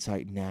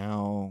hindsight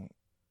now,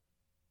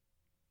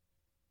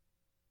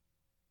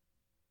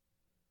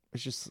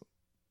 it's just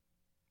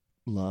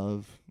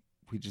love.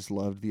 We just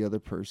loved the other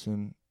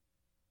person,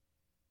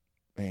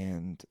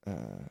 and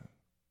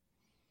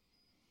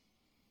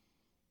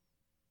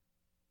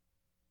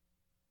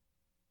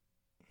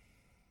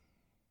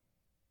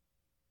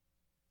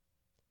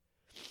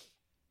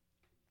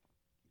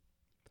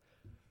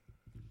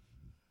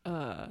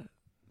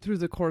through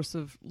the course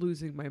of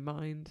losing my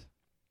mind,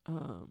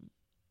 in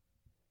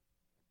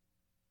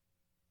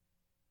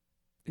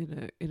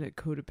a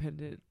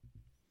codependent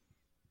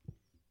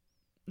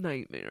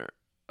nightmare.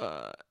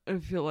 I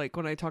feel like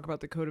when I talk about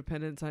the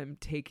codependence, I'm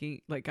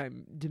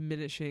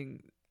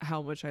diminishing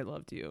how much I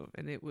loved you.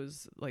 And it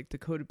was like the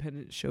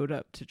codependent showed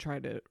up to try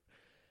to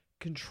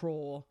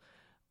control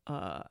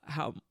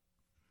how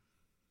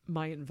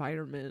my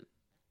environment,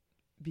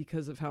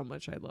 because of how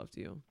much I loved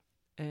you.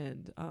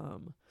 And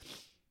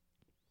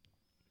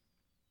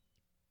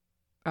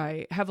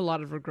I have a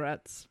lot of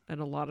regrets,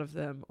 and a lot of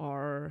them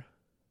are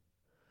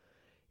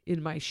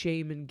in my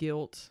shame and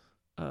guilt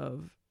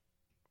of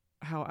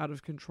how out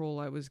of control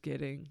I was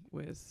getting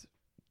with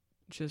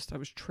I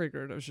was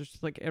triggered. I was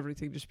just like,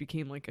 everything just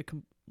became like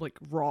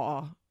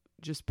raw,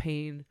 just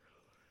pain.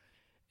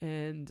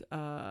 And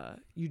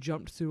you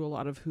jumped through a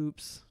lot of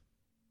hoops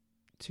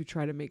to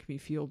try to make me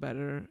feel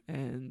better,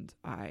 and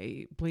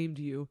I blamed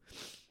you.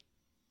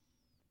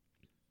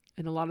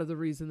 And a lot of the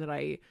reason that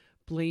I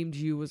blamed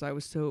you was I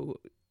was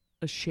so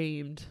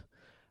ashamed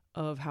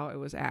of how I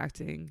was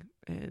acting,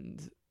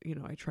 and you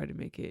know, I tried to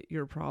make it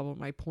your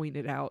problem. I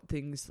pointed out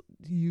things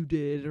you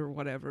did or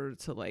whatever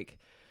to, like,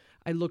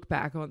 I look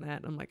back on that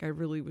and I'm like, I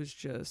really was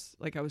just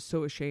like, I was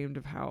so ashamed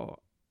of how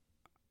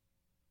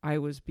I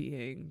was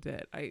being,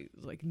 that I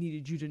like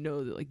needed you to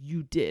know that like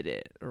you did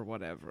it or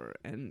whatever.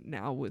 And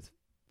now with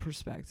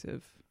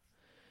perspective,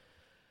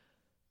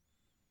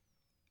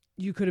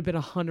 you could have been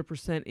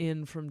 100%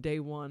 in from day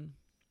one.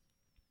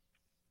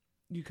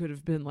 You could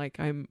have been like,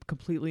 I'm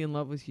completely in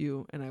love with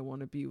you and I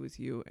want to be with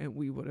you. And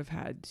we would have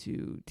had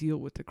to deal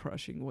with the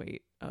crushing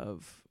weight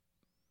of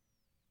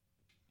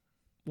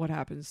what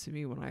happens to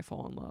me when I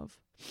fall in love.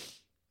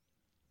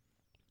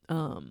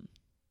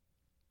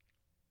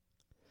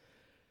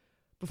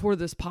 Before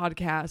this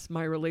podcast,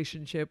 my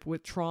relationship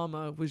with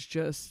trauma was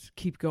just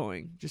keep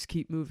going, just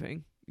keep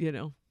moving. You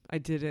know, I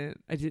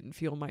didn't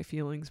feel my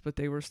feelings, but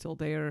they were still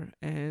there.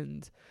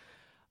 And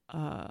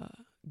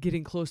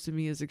getting close to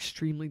me is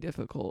extremely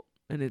difficult,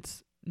 and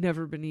it's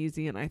never been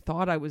easy. And I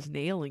thought I was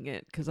nailing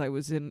it because I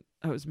was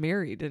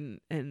married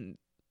and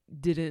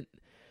didn't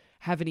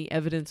have any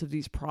evidence of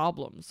these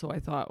problems. So I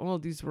thought,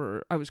 well,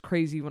 I was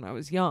crazy when I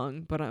was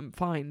young, but I'm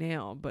fine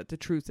now. But the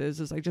truth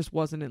is I just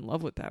wasn't in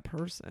love with that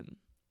person.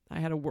 I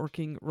had a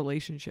working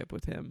relationship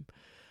with him.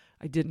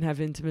 I didn't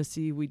have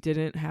intimacy. We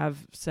didn't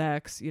have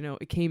sex. You know,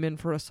 it came in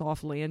for a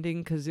soft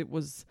landing because it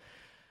was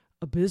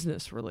a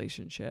business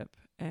relationship.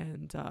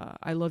 And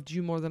I loved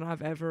you more than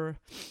I've ever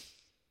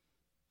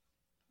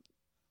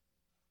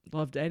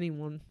loved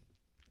anyone.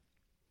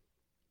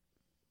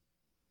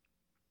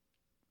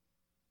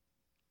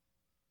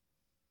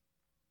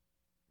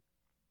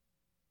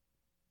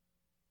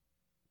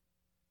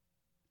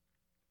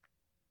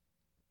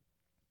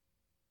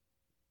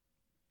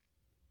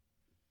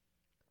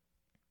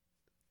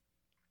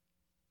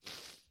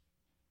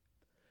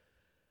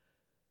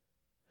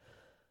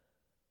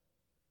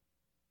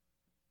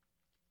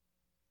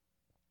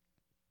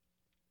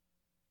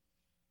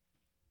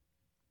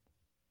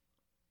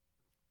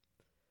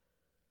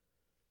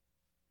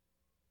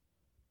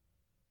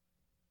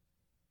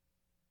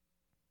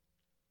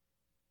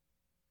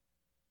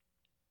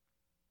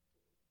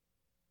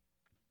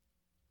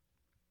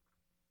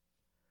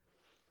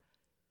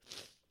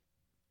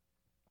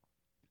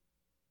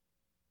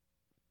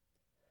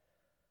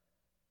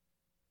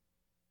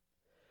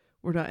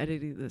 We're not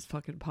editing this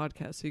fucking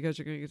podcast, so you guys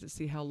are going to get to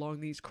see how long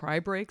these cry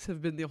breaks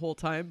have been the whole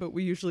time, but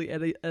we usually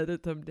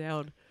edit them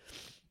down.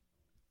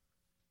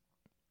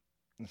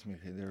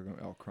 They're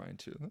all crying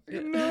too.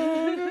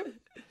 No,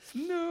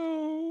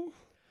 no.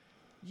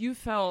 You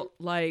felt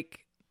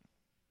like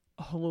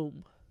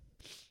home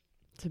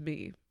to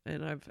me,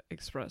 and I've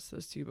expressed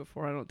this to you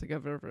before. I don't think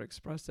I've ever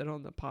expressed it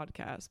on the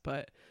podcast,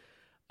 but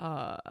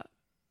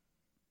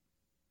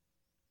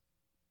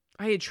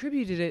I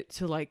attributed it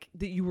to like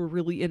that you were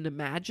really into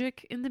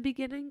magic in the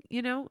beginning,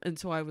 you know? And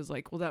so I was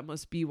like, well, that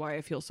must be why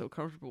I feel so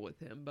comfortable with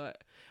him.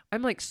 But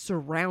I'm like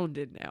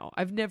surrounded now.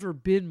 I've never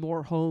been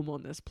more home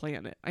on this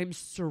planet. I'm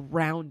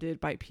surrounded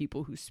by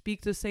people who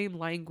speak the same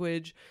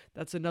language.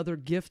 That's another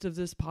gift of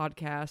this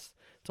podcast.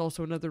 It's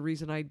also another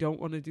reason I don't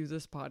want to do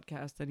this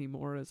podcast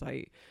anymore, is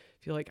I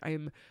feel like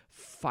I'm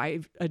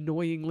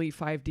annoyingly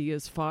 5D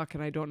as fuck,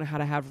 and I don't know how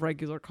to have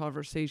regular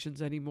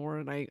conversations anymore.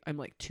 And I'm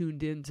like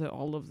tuned into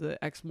all of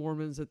the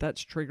ex-Mormons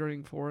that's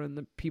triggering for, and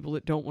the people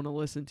that don't want to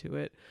listen to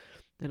it.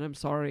 And I'm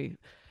sorry.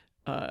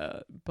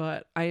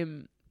 But I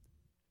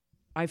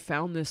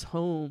found this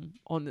home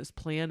on this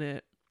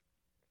planet.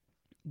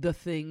 The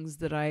things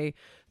that I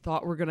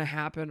thought were going to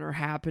happen are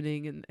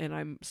happening, and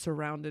I'm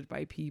surrounded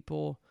by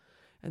people,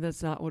 and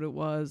that's not what it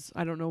was.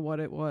 I don't know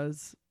what it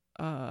was.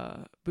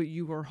 But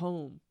you were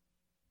home,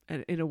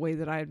 and in a way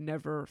that I've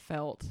never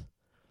felt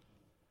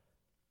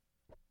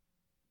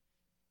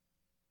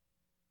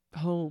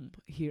home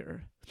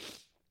here.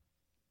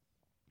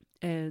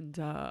 And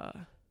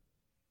I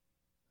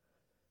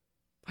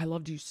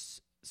loved you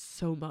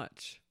so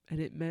much, and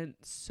it meant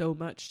so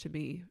much to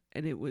me,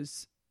 and it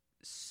was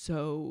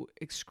so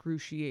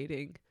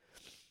excruciating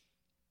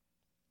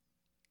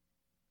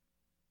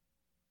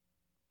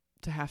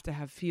to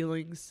have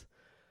feelings,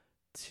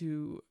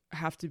 to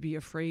have to be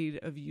afraid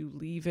of you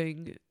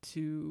leaving,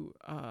 to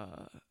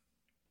I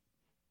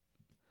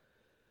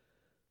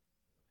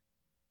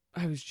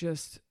was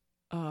just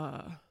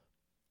the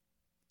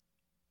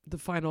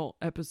final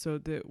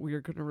episode that we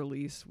are going to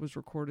release was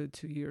recorded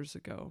 2 years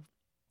ago,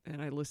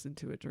 and I listened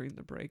to it during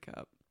the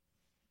breakup,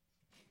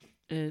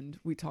 and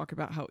we talk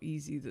about how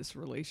easy this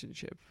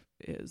relationship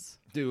is.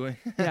 Do we?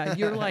 Yeah,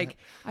 you're like,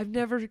 I've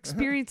never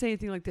experienced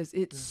anything like this.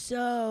 It's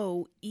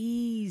so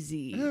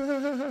easy.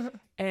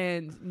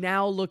 And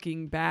now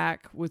looking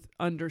back with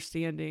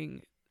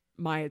understanding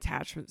my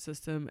attachment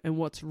system and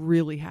what's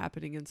really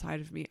happening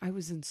inside of me, I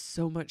was in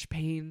so much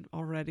pain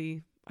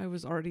already. I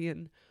was already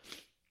in.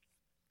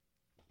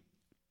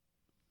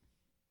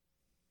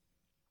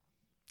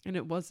 And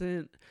it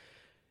wasn't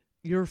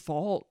your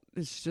fault.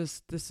 It's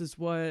just, this is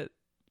what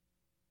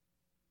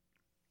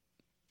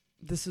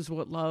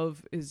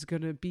love is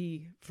going to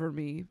be for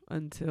me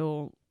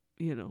until,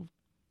 you know,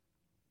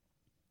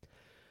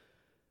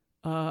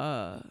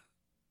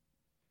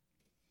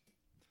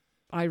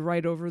 I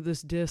write over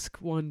this disc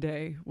one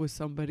day with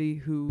somebody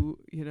who,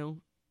 you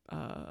know,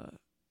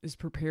 is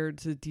prepared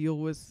to deal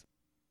with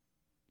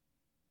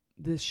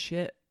this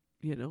shit,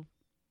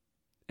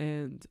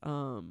 and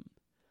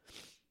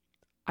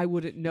I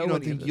wouldn't know. You don't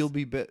any think of you'll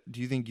this. be?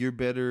 Do you think you're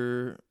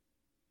better?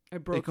 I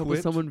broke up with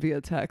equipped? someone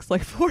via text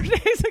like 4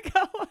 days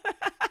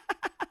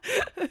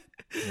ago.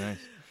 Nice.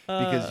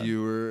 Because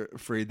you were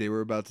afraid they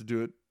were about to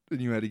do it, and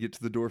you had to get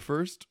to the door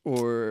first,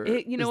 or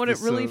It, you know is what? It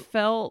this really a-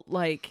 felt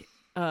like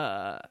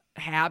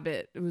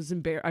habit. It was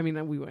embarrassing. I mean,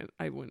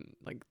 I went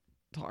like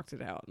talked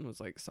it out and was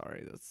like,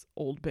 sorry, that's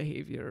old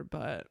behavior.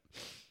 But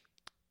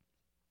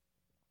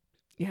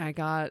yeah, I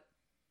got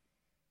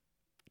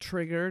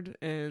triggered,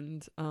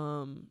 and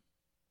I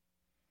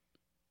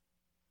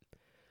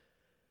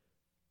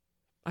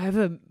have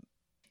a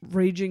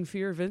raging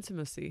fear of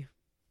intimacy.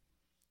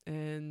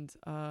 And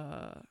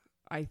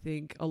I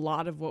think a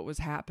lot of what was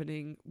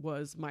happening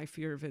was my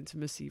fear of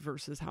intimacy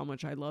versus how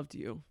much I loved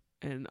you.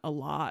 And a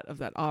lot of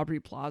that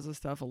Aubrey Plaza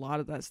stuff, a lot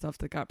of that stuff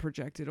that got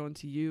projected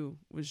onto you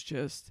was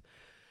just,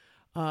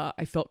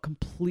 I felt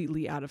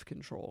completely out of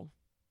control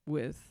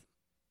with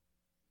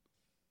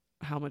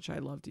how much I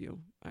loved you.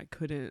 I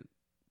couldn't,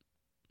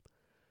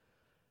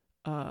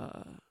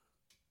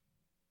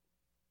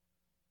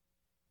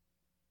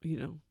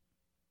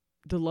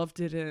 the love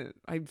didn't,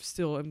 I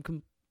still am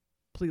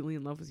completely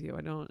in love with you.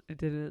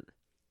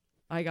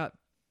 I got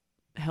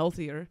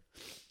healthier,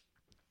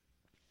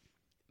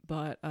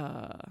 but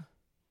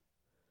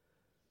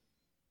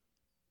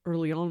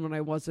early on when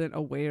I wasn't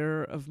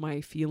aware of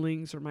my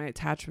feelings or my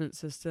attachment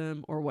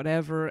system or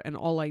whatever, and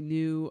all I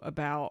knew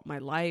about my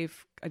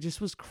life, I just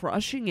was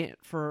crushing it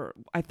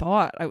I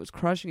thought I was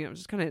crushing it. I was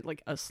just kind of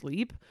like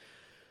asleep,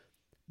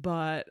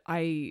 but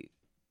I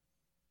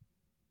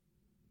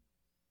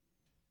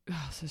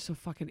was so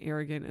fucking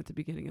arrogant at the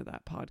beginning of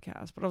that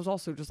podcast, but I was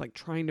also just like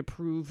trying to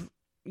prove,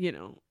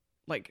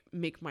 like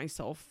make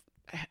myself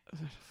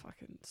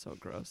fucking so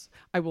gross.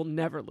 I will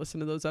never listen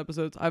to those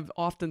episodes. I've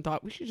often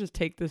thought we should just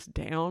take this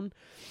down.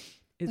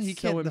 It's You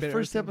so can't. embarrassing. The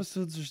first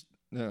episodes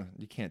are. No,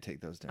 you can't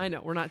take those down. I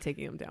know we're not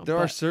taking them down. There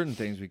are but- certain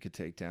things we could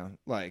take down,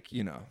 like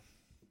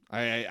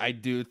I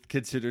do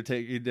consider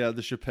taking down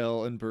the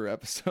Chappelle and Burr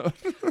episode.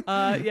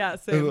 yeah,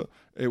 same.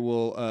 It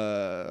will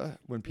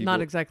when people.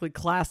 Not exactly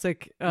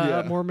classic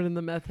Yeah. Mormon in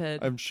the meth head.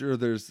 I'm sure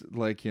there's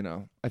like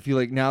I feel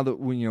like now that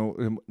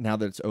now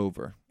that it's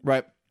over,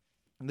 right?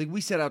 Like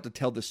we set out to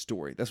tell this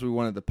story. That's what we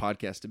wanted the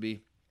podcast to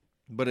be,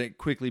 but it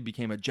quickly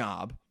became a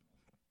job,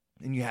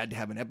 and you had to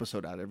have an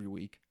episode out every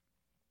week.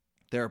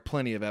 There are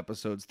plenty of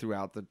episodes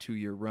throughout the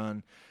 2-year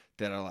run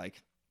that are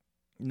like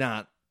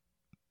not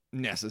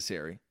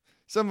necessary.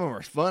 Some of them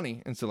are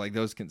funny, and so like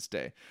those can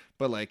stay.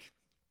 But like,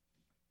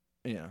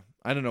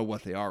 I don't know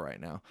what they are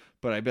right now,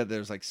 but I bet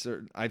there's like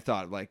certain. I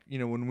thought like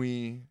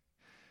when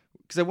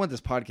because I want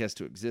this podcast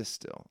to exist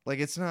still. Like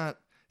it's not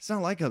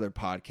like other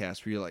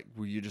podcasts where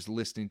you're just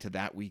listening to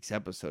that week's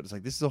episode. It's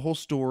like this is a whole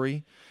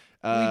story.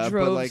 We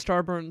drove but like,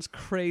 Starburns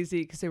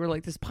crazy because they were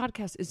like, this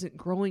podcast isn't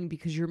growing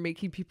because you're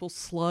making people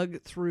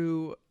slug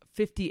through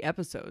 50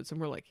 episodes.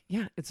 And we're like,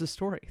 yeah, it's a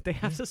story. They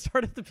have to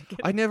start at the beginning.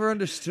 I never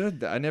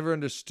understood that. I never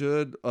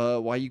understood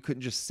why you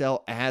couldn't just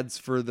sell ads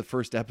for the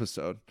first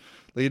episode.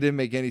 Like it didn't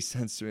make any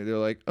sense to me. They're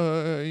like,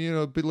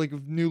 but like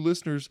if new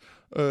listeners,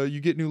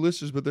 you get new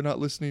listeners, but they're not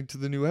listening to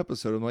the new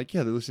episode. I'm like,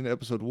 yeah, they're listening to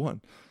episode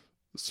 1.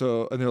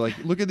 So, and they're like,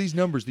 look at these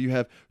numbers that you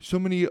have so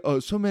many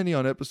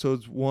on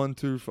episodes 1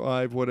 through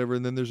 5, whatever.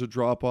 And then there's a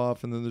drop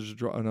off and then there's a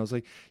drop. And I was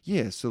like,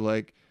 yeah. So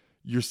like,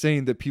 you're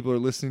saying that people are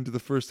listening to the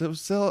first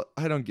episode.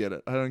 I don't get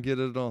it. I don't get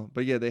it at all.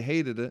 But yeah, they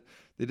hated it.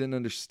 They didn't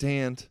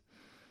understand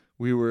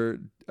what we were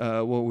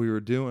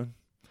doing.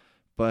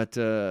 But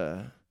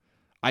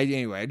I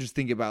just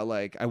think about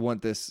like I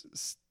want this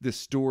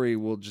story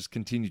will just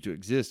continue to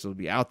exist. It'll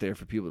be out there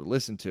for people to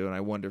listen to, and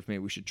I wonder if maybe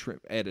we should trim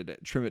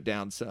it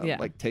down some, Yeah.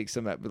 like take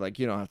some, but like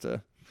you don't have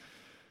to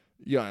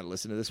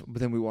listen to this,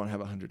 but then we won't have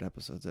 100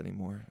 episodes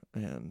anymore.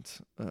 And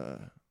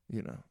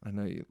I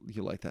know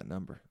you like that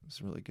number. It's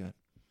really good.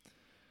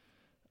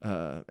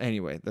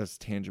 Anyway, that's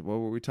tangent. What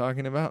were we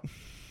talking about?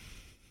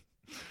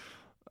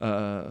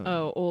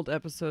 Old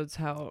episodes,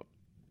 how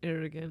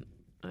arrogant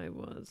I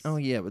was. Oh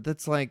yeah, but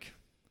that's like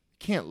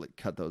can't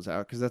cut those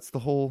out because that's the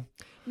whole.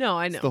 No,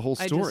 I know. It's the whole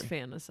I story just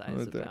fantasize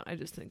right there. about. I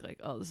just think like,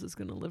 oh, this is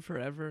gonna live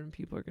forever, and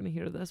people are gonna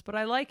hear this. But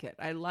I like it.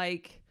 I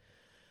like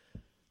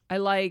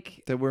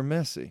That we're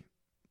messy.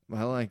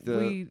 I like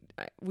the.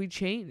 we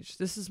change.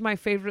 This is my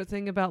favorite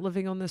thing about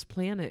living on this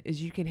planet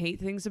is you can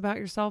hate things about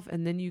yourself,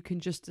 and then you can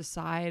just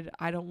decide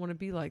I don't want to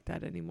be like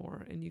that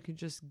anymore, and you can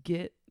just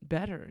get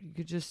better. You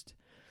could just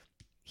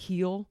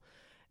heal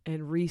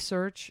and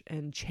research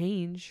and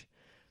change.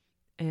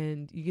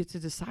 And you get to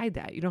decide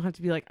that. You don't have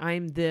to be like,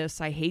 I'm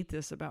this, I hate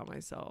this about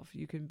myself.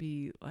 You can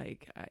be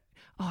like,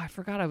 I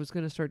forgot I was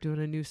going to start doing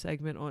a new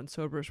segment on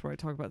Soberish where I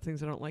talk about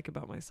things I don't like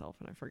about myself,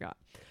 and I forgot.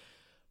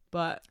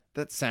 But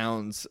That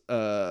sounds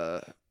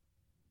kind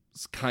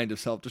of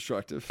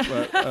self-destructive.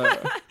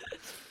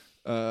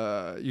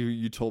 But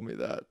you told me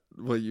that.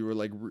 Well, you were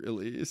like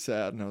really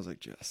sad, and I was like,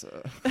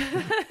 Jessa,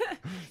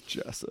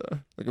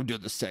 like I'm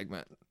doing this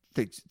segment.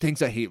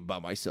 Things I hate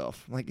about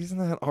myself. I'm like, isn't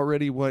that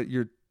already what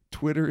you're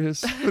Twitter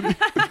is?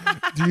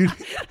 Do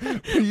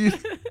you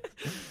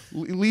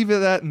leave it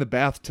that in the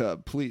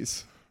bathtub,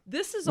 please?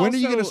 This is When also,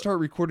 are you going to start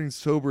recording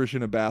soberish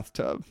in a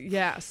bathtub?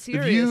 Yeah,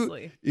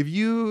 seriously. If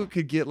you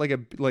could get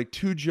like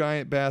two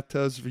giant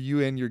bathtubs for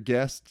you and your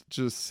guest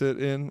just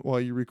sit in while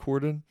you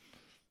recorded,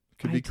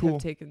 could be cool.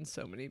 I've taken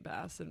so many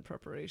baths in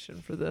preparation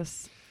for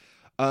this.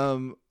 I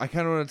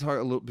kind of want to talk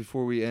a little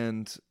before we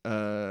end,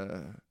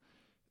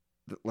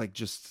 like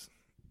just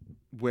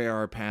where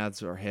our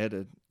paths are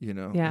headed,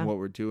 and what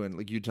we're doing.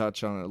 Like you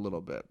touched on it a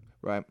little bit,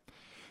 right?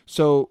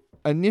 So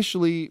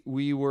initially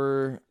we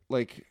were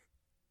like,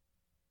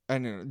 I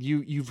don't know,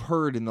 you've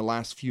heard in the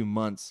last few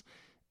months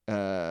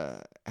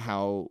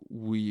how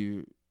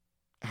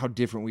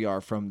different we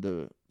are from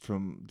the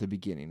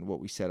beginning, what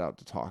we set out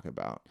to talk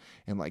about.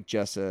 And like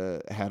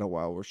Jessa had a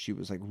while where she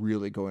was like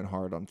really going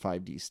hard on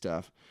 5D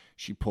stuff.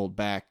 She pulled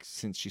back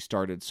since she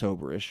started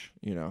soberish,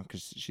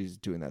 because she's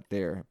doing that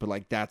there. But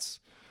like that's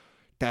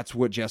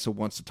what Jessa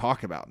wants to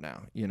talk about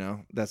now,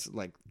 That's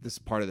like this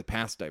part of the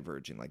past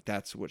diverging. Like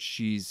that's what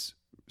she's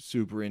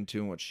super into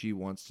and what she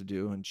wants to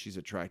do, and she's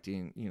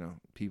attracting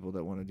people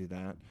that want to do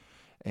that.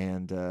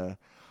 And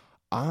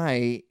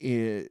I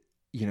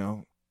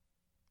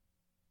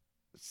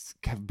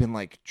have been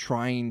like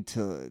trying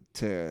to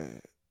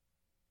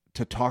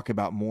talk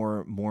about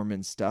more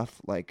Mormon stuff,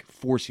 like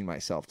forcing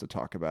myself to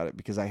talk about it,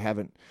 because I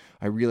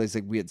realized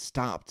like we had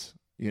stopped,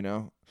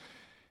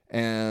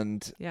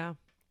 and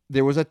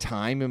there was a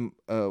time in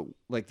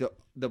like the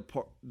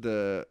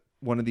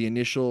one of the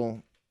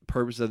initial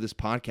purpose of this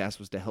podcast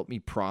was to help me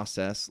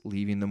process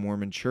leaving the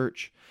Mormon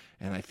church,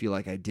 and I feel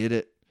like I did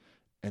it.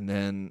 And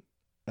then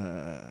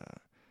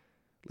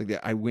like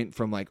that, I went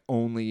from like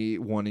only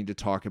wanting to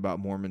talk about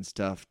Mormon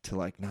stuff to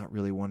like not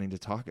really wanting to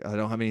talk. I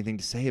don't have anything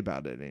to say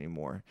about it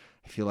anymore.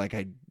 I feel like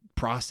I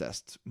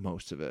processed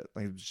most of it.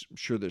 Like, I'm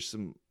sure there's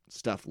some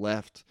stuff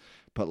left,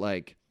 but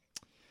like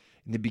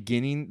in the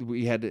beginning,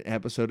 we had an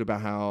episode about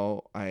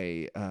how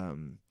I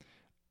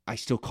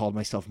still called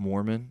myself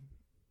Mormon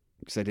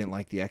because I didn't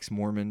like the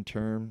ex-Mormon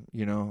term,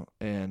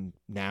 and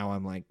now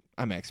I'm like,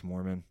 I'm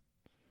ex-Mormon,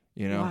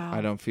 Wow.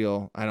 I don't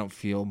feel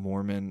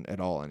Mormon at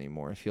all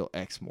anymore. I feel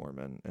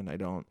ex-Mormon, and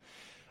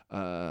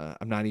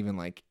I'm not even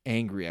like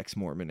angry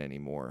ex-Mormon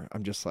anymore.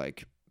 I'm just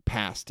like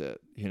past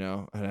it,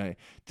 and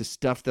the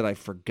stuff that I've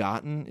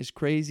forgotten is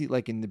crazy.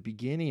 Like in the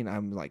beginning,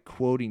 I'm like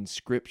quoting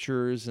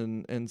scriptures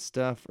and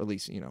stuff, or at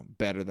least,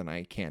 better than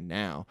I can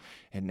now.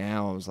 And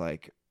now I was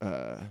like,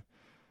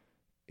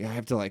 I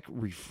have to like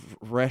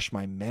refresh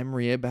my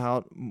memory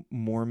about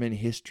Mormon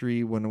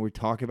history when we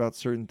talk about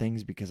certain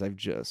things, because I've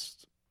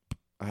just,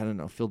 I don't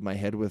know, filled my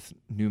head with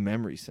new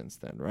memories since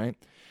then, right?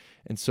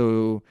 And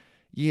so,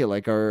 yeah,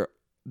 like the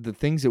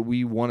things that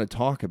we want to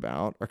talk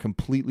about are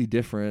completely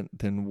different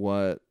than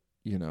what,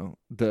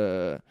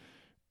 the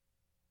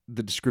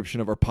description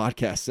of our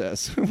podcast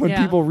says. When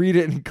people read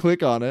it and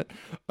click on it,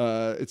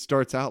 it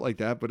starts out like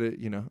that, but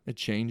it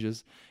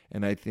changes.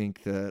 And I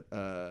think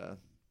that,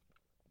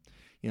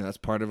 that's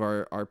part of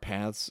our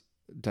paths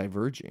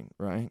diverging,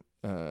 right?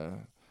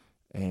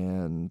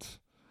 It's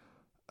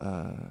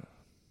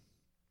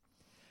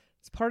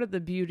part of the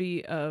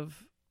beauty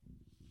of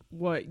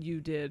what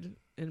you did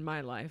in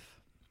my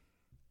life.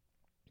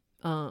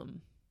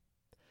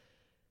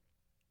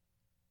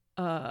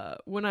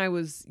 When I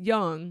was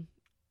young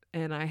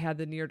and I had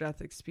the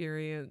near-death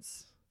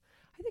experience,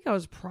 I think I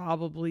was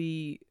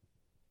probably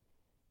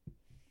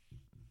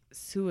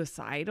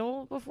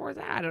suicidal before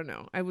that. I don't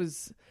know.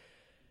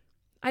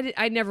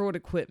 I never would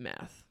have quit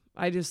meth.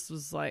 I just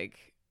was like,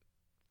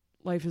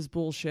 life is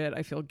bullshit.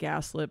 I feel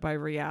gaslit by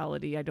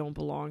reality. I don't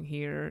belong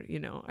here.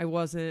 I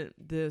wasn't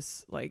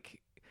this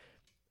like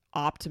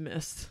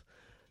optimist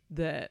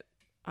that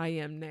I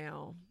am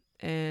now.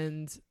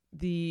 And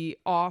the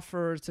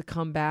offer to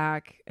come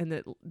back and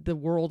that the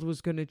world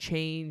was going to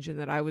change and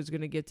that I was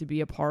going to get to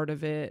be a part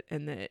of it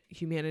and that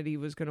humanity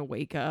was going to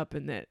wake up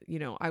and that,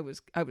 I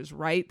was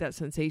right. That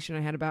sensation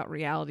I had about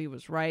reality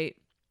was right.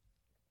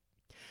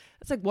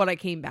 That's like what I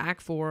came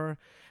back for.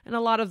 And a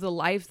lot of the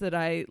life that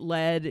I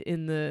led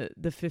in the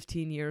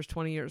 15 years,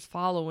 20 years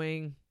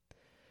following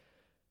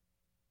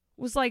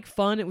was like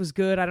fun. It was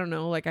good. I don't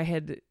know. Like I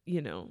had,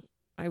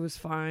 I was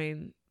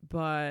fine,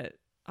 but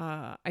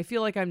I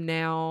feel like I'm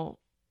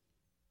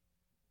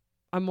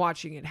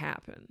watching it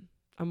happen.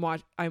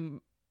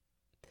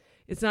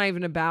 It's not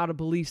even about a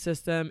belief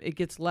system. It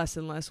gets less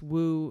and less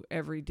woo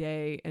every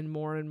day and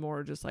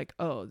more just like,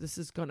 oh, this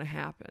is going to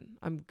happen.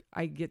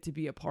 I get to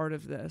be a part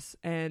of this.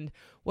 And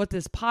what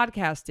this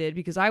podcast did,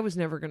 because I was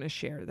never going to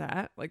share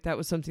that. Like that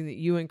was something that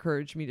you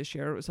encouraged me to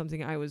share. It was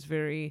something I was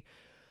very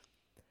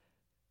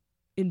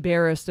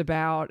embarrassed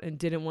about and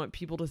didn't want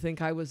people to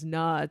think I was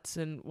nuts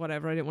and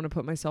whatever. I didn't want to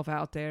put myself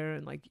out there.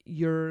 And like,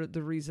 you're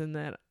the reason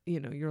that,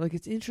 you're like,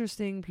 it's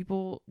interesting.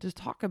 People just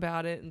talk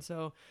about it. And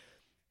so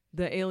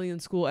the alien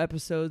school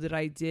episode that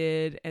I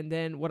did, and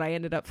then what I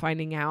ended up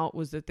finding out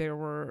was that there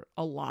were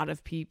a lot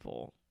of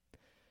people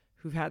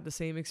who've had the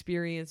same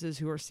experiences,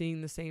 who are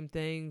seeing the same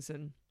things.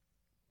 And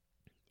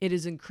it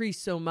has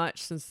increased so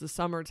much since the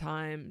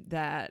summertime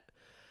that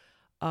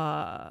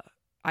I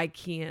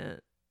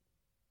can't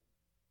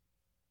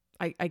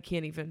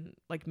even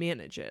like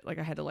manage it. Like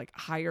I had to like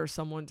hire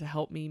someone to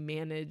help me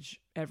manage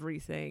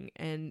everything.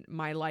 And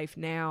my life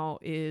now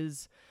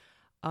is,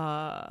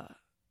 I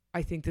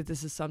think that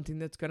this is something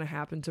that's going to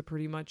happen to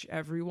pretty much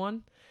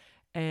everyone.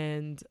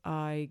 And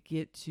I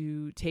get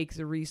to take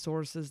the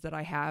resources that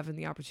I have and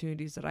the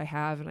opportunities that I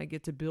have, and I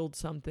get to building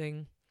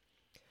something,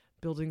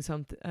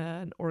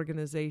 an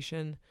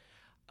organization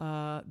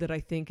that I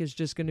think is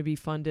just going to be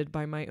funded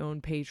by my own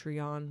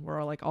Patreon,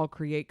 where I'll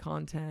create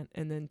content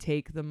and then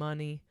take the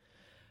money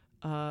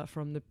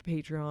from the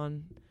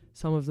Patreon,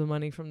 some of the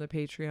money from the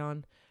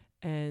Patreon,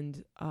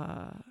 and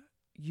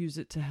use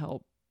it to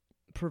help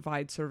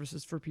provide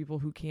services for people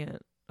who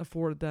can't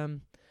afford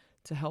them,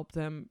 to help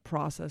them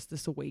process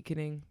this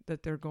awakening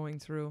that they're going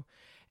through.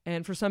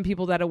 And for some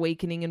people, that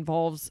awakening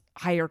involves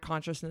higher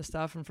consciousness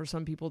stuff. And for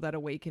some people, that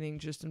awakening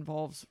just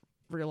involves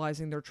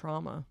realizing their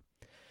trauma.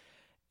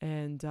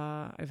 And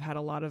I've had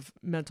a lot of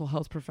mental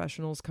health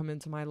professionals come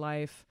into my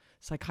life,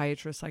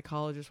 psychiatrists,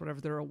 psychologists,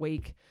 whatever. They're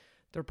awake.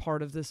 They're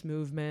part of this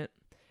movement.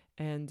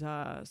 And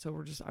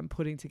so I'm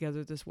putting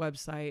together this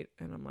website,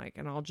 and I'm like,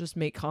 and I'll just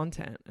make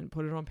content and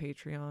put it on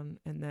Patreon,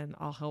 and then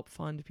I'll help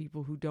fund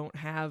people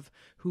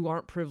who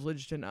aren't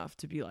privileged enough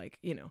to be like,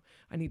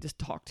 I need to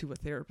talk to a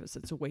therapist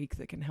that's awake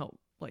that can help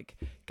like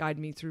guide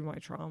me through my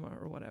trauma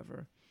or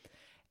whatever.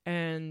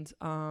 And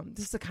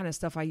this is the kind of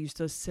stuff I used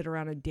to sit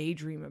around and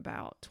daydream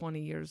about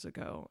 20 years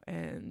ago.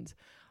 And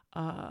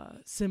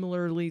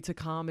similarly to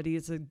comedy,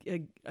 it's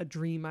a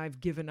dream I've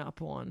given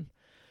up on.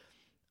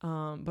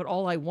 But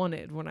all I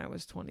wanted when I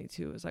was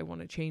 22 is I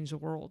want to change the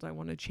world. I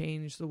want to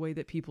change the way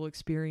that people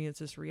experience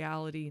this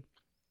reality.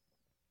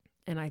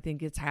 And I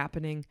think it's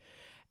happening.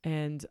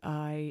 And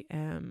I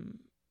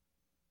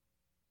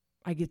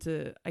get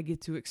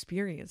to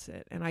experience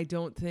it. And I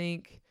don't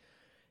think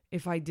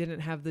if I didn't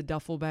have the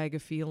duffel bag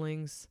of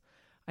feelings,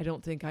 I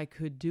don't think I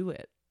could do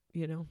it.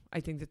 I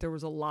think that there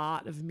was a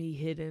lot of me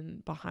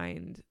hidden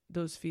behind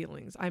those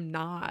feelings. I'm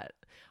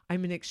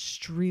an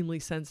extremely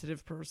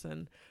sensitive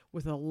person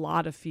with a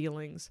lot of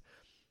feelings,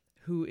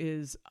 who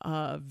is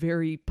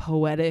very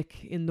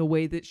poetic in the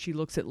way that she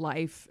looks at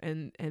life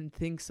and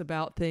thinks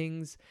about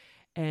things.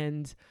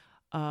 And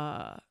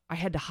I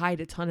had to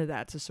hide a ton of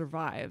that to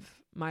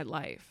survive my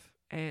life.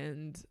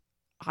 And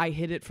I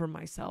hid it from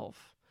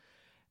myself.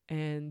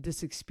 And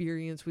this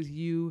experience with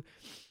you,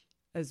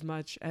 as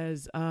much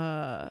as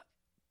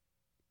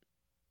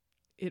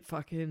it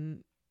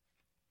fucking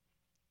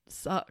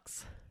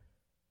sucks.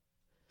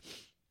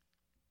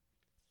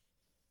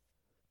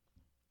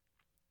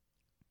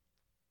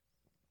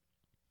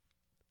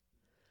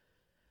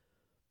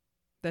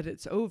 That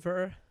it's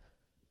over.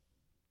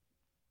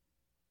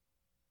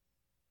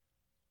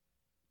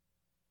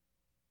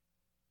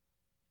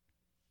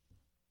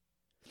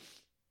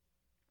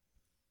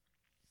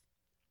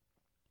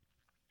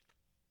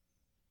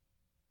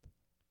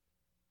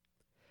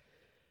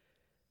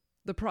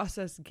 The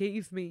process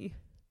gave me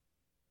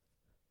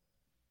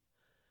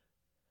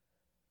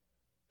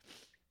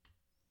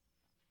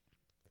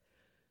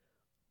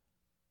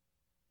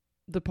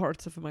the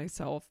parts of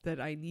myself that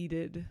I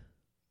needed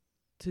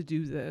to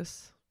do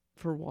this,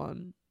 for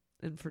one.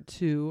 And for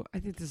two, I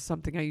think this is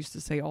something I used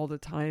to say all the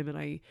time, and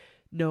I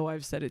know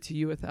I've said it to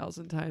you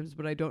 1,000 times,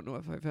 but I don't know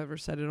if I've ever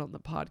said it on the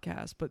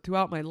podcast. But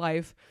throughout my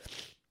life,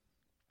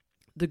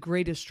 the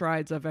greatest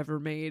strides I've ever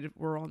made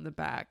were on the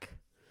back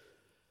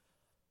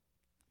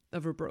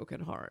of a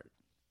broken heart.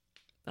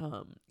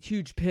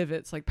 Huge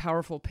pivots, like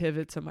powerful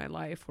pivots in my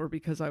life, were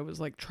because I was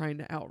like trying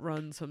to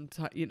outrun some,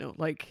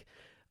 like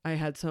I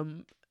had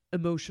some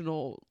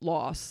emotional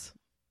loss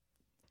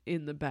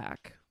in the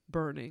back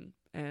burning.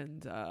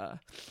 And I've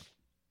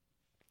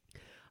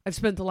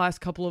spent the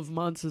last couple of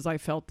months as I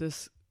felt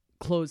this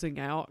closing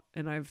out,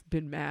 and I've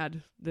been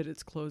mad that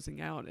it's closing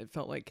out. It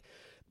felt like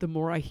the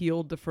more I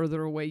healed, the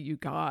further away you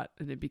got,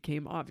 and it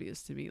became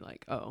obvious to me,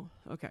 like, oh,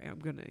 okay, I'm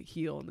gonna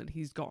heal, and then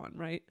he's gone,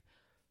 right?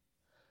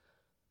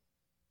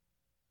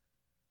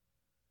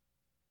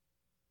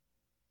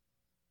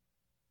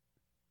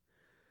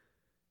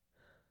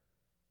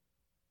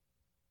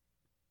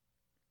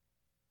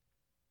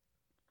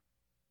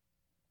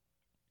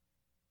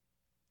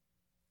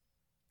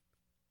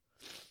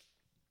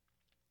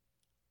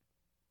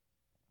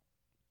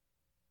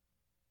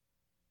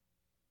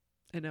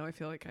 And now I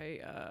feel like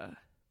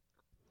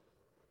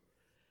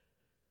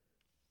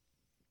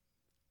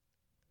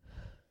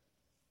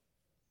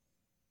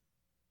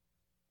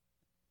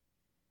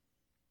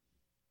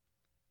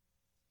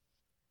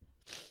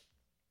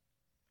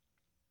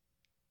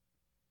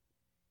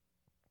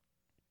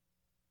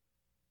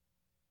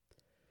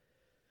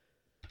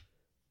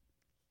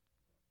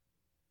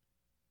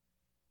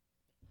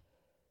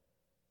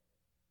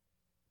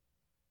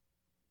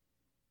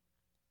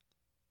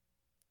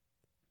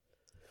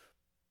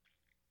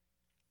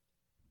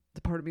the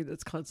part of me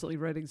that's constantly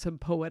writing some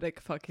poetic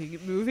fucking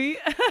movie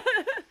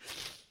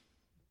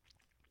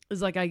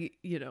is like, I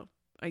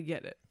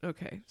get it.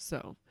 Okay.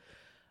 So,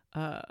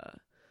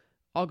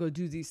 I'll go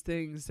do these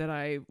things that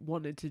I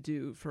wanted to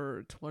do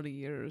for 20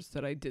 years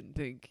that I didn't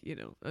think,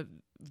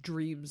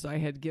 dreams I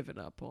had given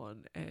up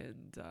on.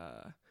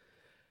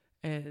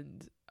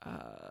 And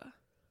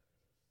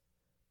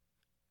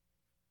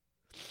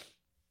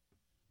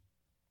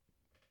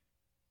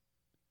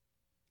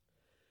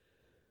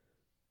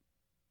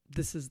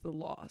this is the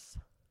loss.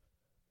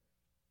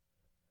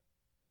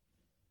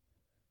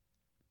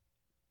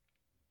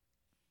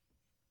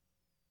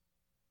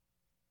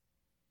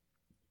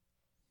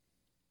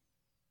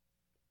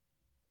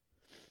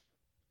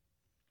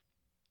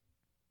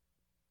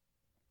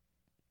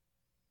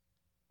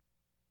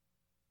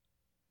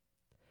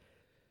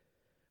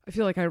 I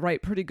feel like I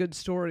write pretty good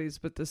stories,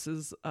 but this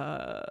is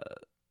a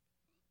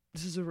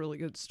really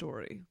good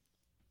story.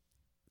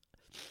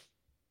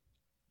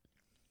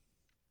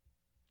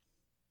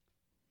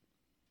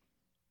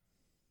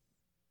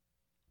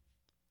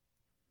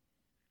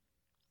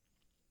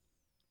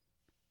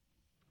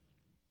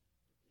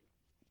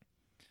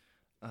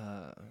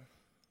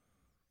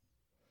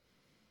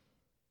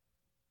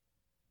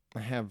 I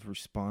have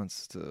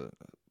response to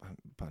a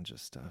bunch of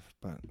stuff,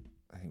 but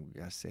I think we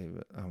gotta save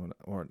it.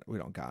 Or we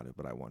don't got it,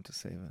 but I want to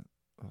save it.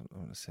 I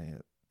want to say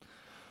it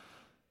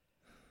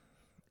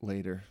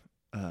later.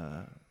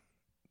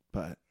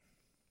 But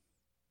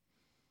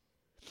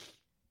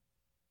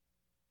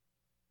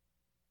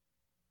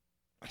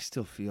I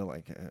still feel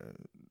like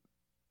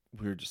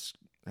we're just,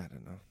 I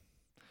don't know,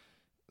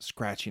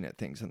 scratching at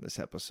things in this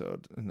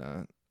episode, and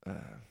I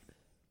don't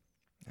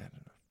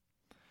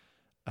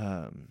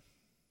know.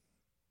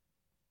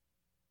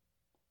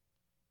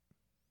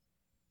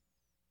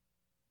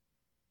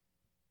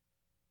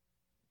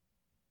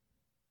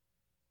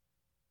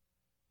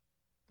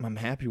 I'm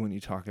happy when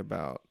you talk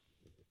about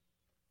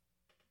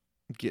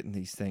getting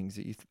these things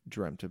that you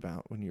dreamt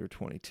about when you were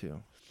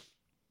 22.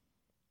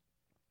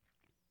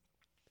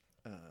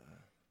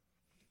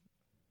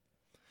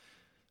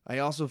 I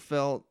also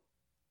felt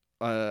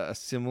a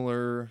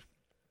similar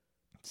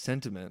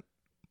sentiment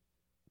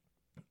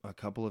a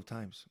couple of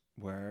times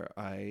where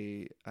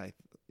I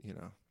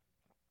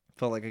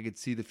felt like I could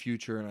see the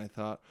future, and I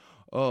thought,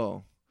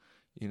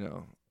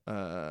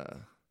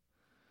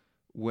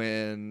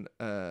 when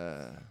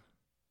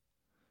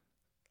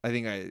I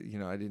think I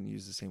didn't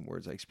use the same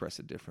words. I expressed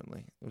it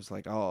differently. It was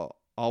like, I'll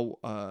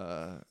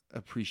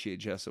appreciate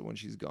Jessa when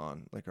she's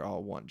gone. Like, or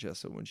I'll want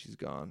Jessa when she's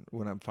gone.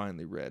 When I'm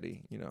finally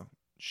ready,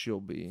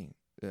 she'll be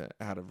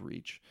out of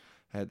reach.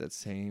 I had that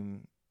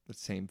same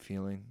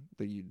feeling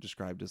that you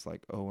described as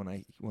like, oh,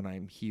 when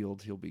I'm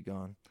healed, he'll be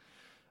gone.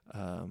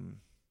 The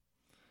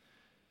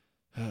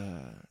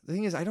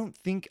thing is, I don't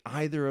think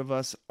either of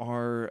us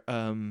are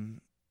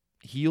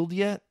healed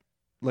yet.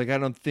 Like, I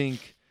don't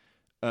think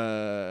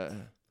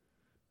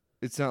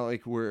it's not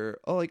like we're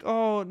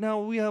now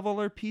we have all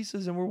our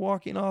pieces and we're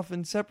walking off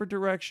in separate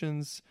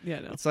directions. Yeah,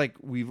 no. It's like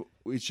we've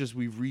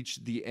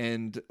reached the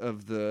end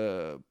of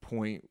the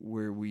point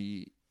where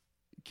we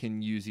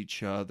can use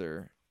each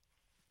other,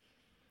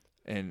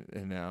 and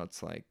now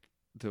it's like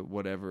the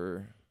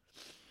whatever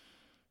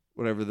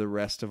the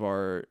rest of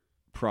our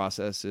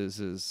process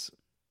is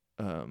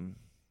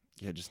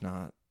just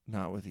not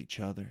with each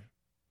other,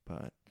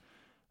 but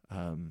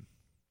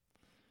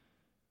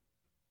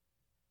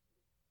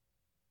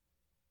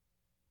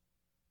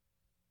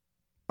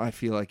I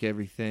feel like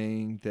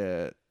everything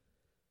that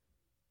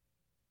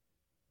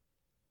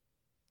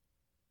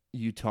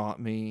you taught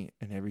me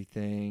and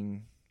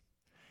everything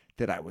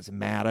that I was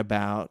mad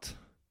about,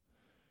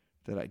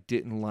 that I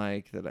didn't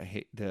like, that I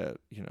hate, that,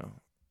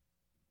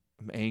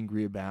 I'm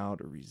angry about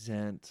or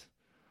resent,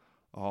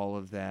 all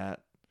of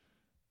that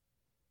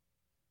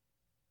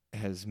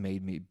has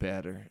made me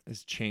better,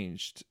 has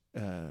changed,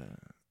 and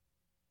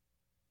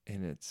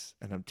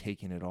I'm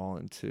taking it all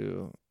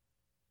into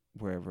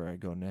wherever I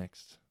go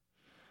next.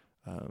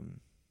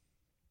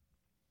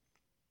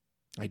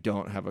 I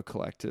don't have a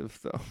collective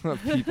though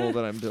of people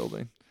that I'm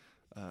building.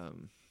 I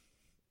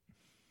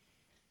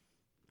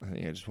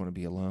think I just want to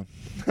be alone.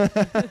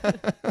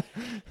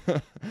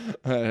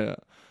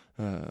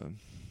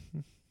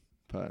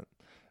 But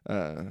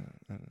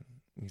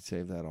we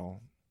save that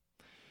all.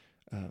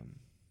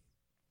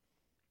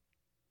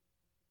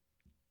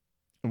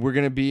 We're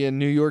gonna be in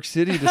New York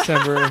City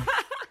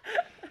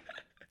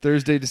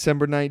Thursday,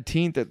 December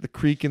 19th at the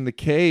Creek in the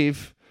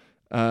Cave.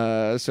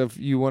 So if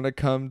you want to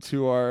come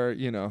to our,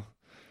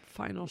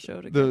 final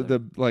show together, the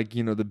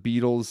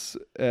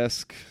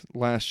Beatles-esque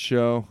last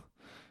show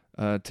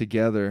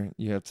together,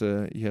 you have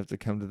to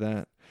come to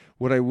that.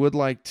 What I would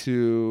like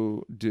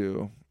to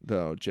do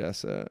though,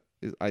 Jessa,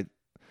 is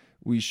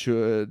we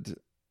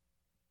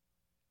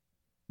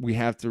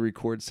have to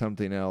record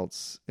something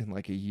else in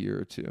like a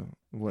year or two,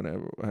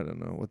 whatever. I don't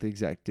know what the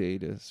exact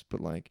date is,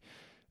 but like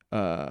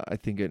I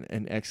think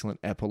an excellent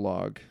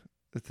epilogue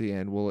at the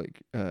end will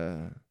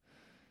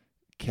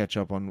catch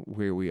up on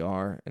where we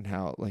are and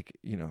how, like,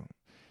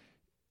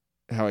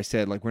 how I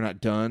said, like, we're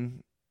not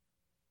done.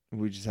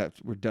 We're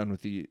done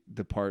with the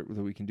part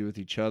that we can do with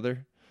each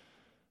other.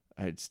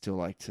 I'd still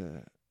like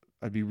to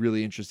I'd be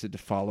really interested to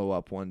follow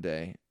up one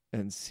day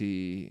and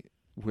see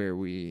where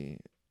we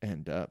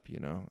end up, you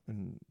know,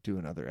 and do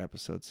another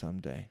episode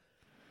someday.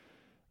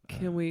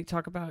 Can we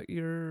talk about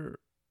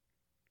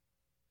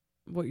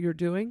what you're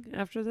doing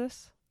after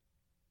this?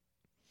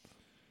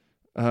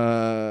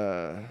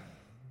 Jessa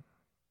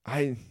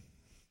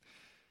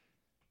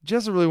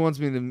really wants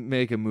me to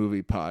make a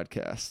movie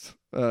podcast.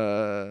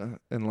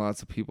 And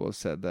lots of people have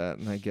said that,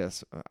 and I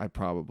guess I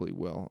probably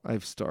will.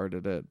 I've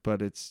started it,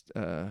 but it's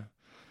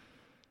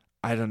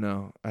I don't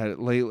know.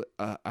 Lately,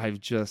 I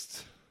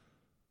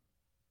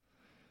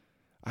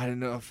don't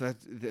know if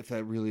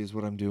that really is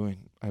what I'm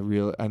doing. I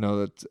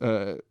know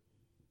that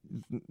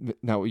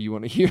not what you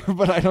want to hear,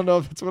 but I don't know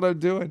if that's what I'm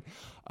doing.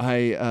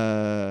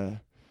 I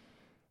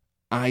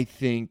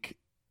think.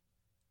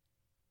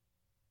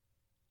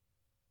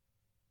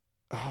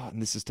 Oh,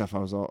 and this is stuff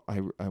I'll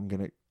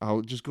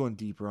just go in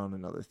deeper on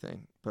another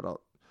thing, but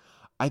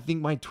I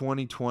think my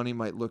 2020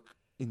 might look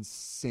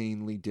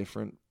insanely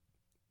different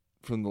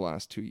from the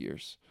last 2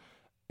 years.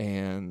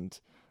 And,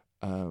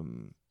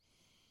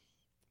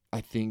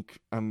 I think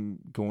I'm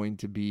going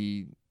to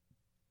be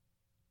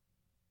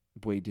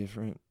way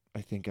different.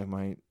 I think I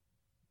might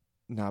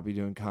not be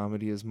doing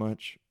comedy as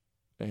much,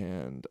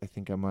 and I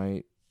think I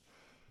might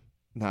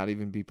not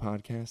even be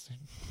podcasting.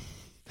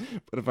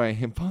 But if I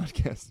am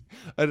podcasting,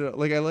 I don't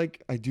know.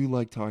 I do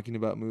like talking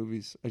about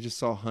movies. I just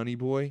saw Honey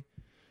Boy.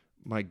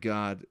 My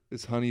God,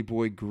 is Honey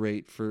Boy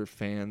great for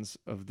fans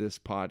of this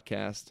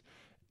podcast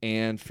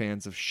and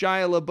fans of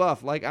Shia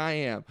LaBeouf, like I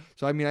am.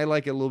 So, I mean, I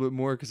like it a little bit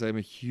more because I'm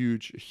a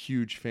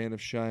huge fan of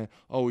Shia.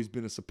 Always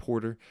been a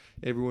supporter.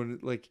 Everyone,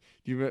 I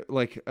don't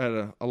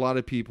know, a lot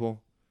of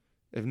people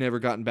have never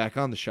gotten back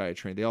on the Shia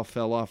train. They all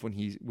fell off when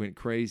he went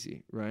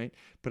crazy, right?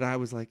 But I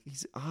was like,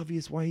 it's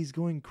obvious why he's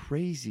going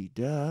crazy,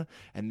 duh.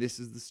 And this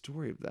is the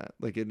story of that.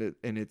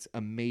 And it's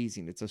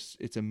amazing.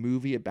 It's a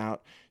movie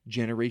about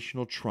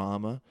generational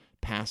trauma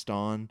passed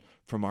on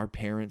from our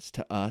parents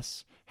to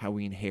us, how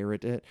we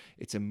inherit it.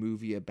 It's a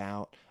movie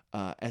about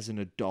as an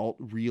adult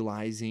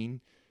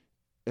realizing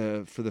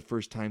for the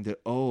first time that,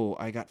 oh,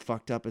 I got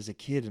fucked up as a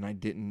kid and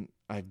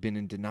I've been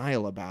in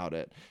denial about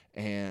it.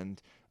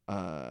 And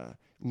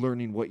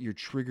learning what your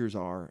triggers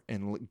are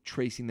and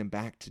tracing them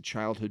back to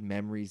childhood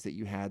memories that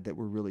you had that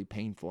were really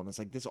painful. And it's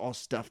like, this all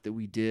stuff that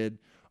we did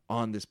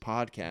on this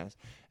podcast.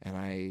 And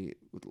I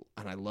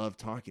love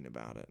talking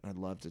about it. I'd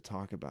love to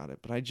talk about it,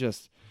 but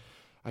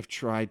I've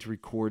tried to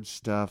record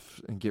stuff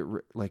and get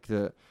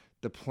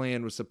the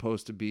plan was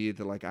supposed to be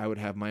that I would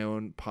have my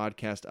own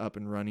podcast up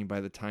and running by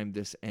the time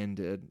this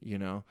ended, you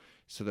know,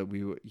 so that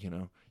we would, you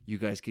know, you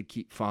guys could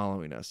keep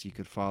following us. You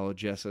could follow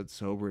Jess at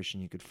Soberish,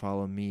 and you could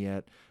follow me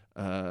at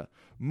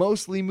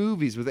Mostly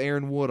Movies with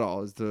Aaron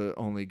Woodall is the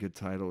only good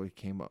title we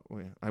came up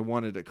with. I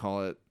wanted to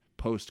call it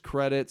Post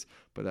Credits,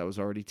 but that was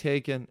already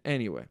taken.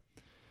 Anyway,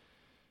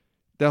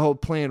 the whole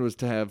plan was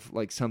to have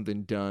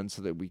something done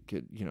so that we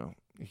could, you know,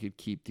 we could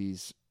keep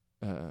these,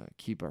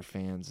 keep our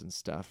fans and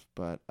stuff.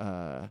 But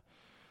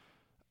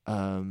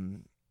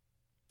I'm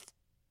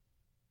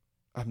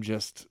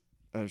just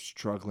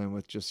struggling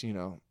with just, you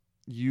know,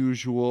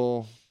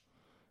 usual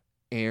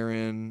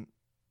Aaron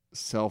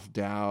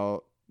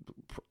self-doubt,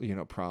 you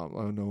know,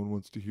 problem. Oh, no one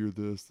wants to hear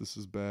this. This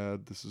is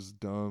bad. This is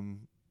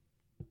dumb.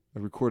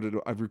 I've recorded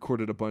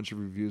a bunch of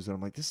reviews and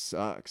I'm like, this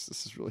sucks.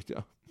 This is really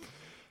dumb.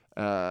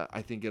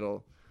 I think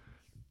it'll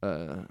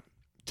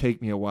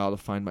take me a while to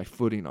find my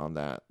footing on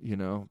that, you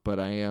know, but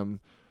I am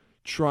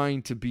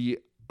trying to be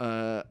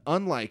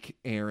unlike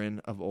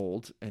Aaron of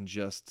old and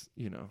just,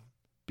 you know,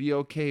 be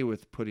okay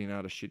with putting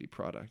out a shitty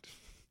product.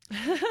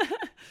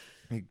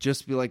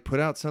 Just be put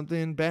out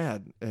something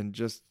bad and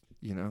just,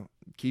 you know,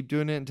 keep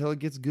doing it until it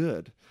gets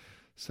good.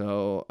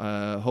 So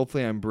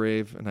hopefully I'm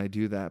brave and I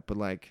do that. But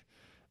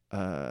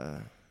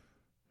I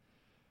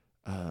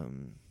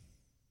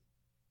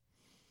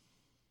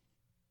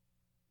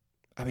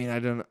mean, I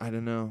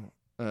don't know.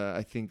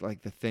 I think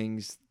the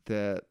things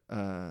that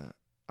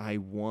I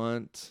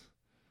want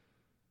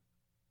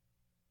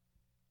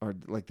are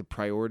the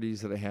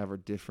priorities that I have are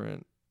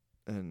different,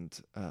 and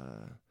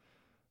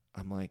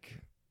I'm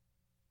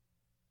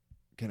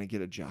gonna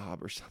get a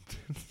job or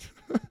something.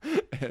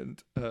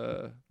 And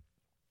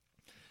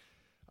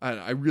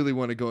I really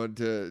want to go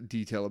into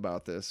detail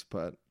about this,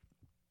 but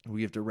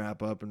we have to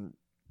wrap up and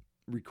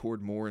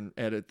record more and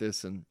edit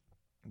this and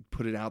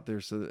put it out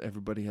there so that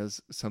everybody has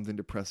something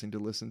depressing to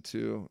listen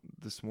to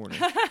this morning.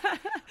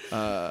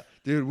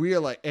 Dude, we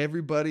are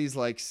everybody's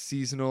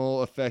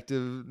seasonal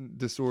affective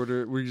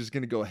disorder. We're just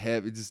going to go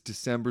heavy.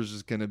 December's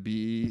just going to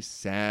be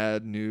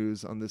sad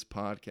news on this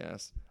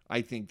podcast.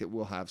 I think that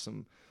we'll have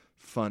some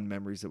fun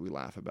memories that we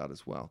laugh about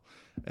as well.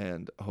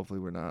 And hopefully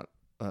we're not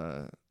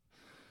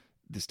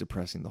this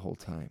depressing the whole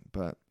time.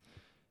 But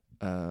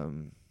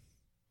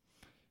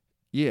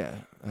yeah,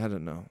 I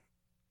don't know.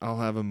 I'll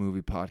have a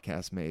movie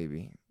podcast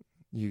maybe.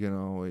 You can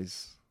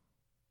always,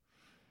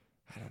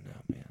 I don't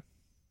know, man.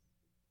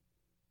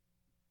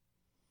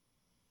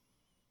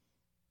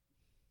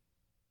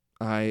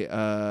 I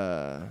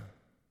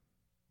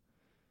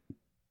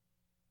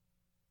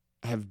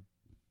have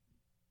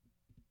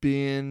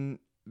been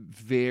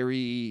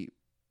very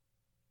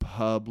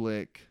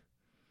public,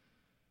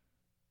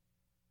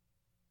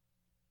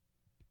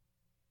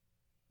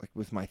 like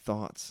with my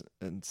thoughts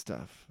and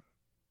stuff.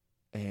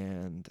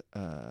 And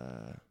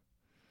I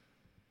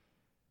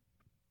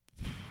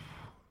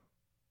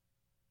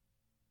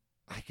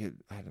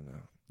don't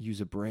know,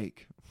 use a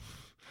break.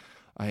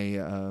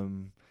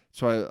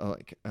 So I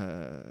like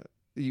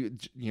you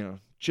know,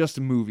 just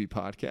a movie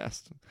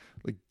podcast.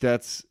 Like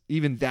that's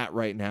even that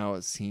right now,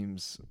 it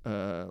seems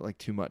like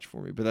too much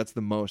for me, but that's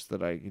the most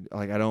that I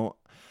like. I don't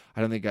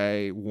think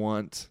I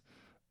want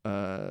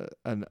a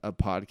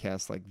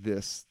podcast like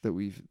this that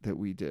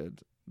we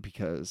did,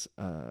 because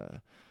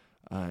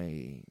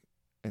I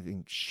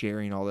think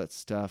sharing all that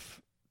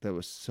stuff that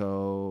was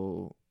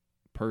so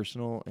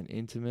personal and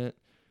intimate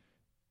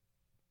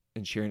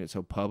and sharing it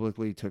so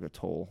publicly took a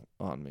toll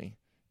on me.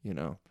 You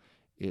know,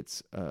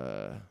 it's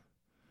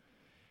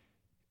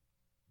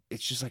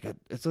just like a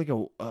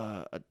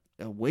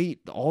weight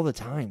all the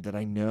time that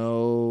I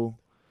know.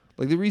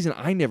 Like the reason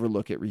I never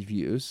look at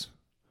reviews,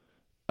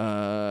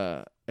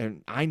 and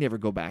I never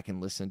go back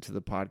and listen to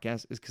the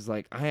podcast is because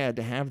like I had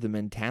to have the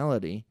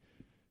mentality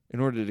in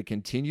order to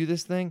continue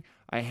this thing.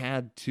 I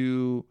had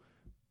to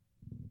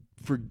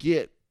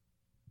forget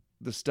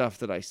the stuff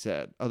that I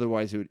said.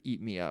 Otherwise it would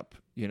eat me up,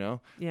 you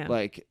know? Yeah.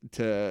 Like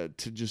to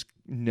just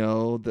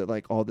know that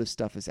like all this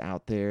stuff is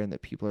out there and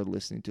that people are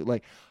listening to.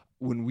 Like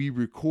when we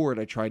record,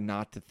 I try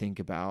not to think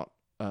about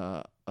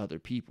other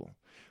people,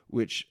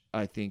 which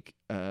I think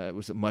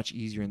was much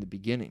easier in the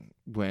beginning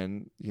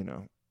when, you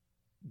know,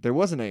 there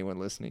wasn't anyone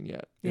listening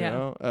yet. You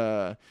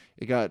know?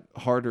 It got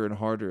harder and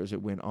harder as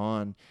it went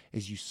on,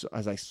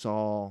 as I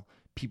saw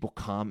people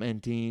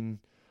commenting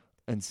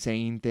and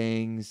saying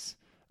things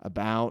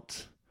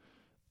about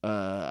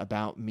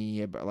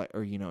me, about like,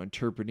 or, you know,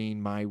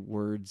 interpreting my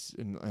words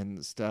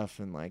and stuff,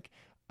 and like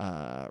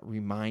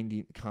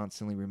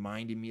constantly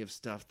reminding me of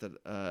stuff that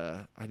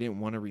I didn't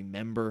want to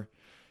remember.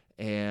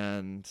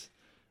 And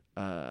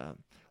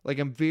like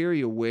I'm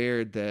very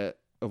aware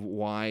of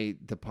why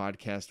the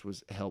podcast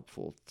was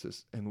helpful to,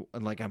 and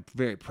like I'm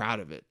very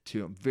proud of it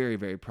too. I'm very,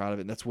 very proud of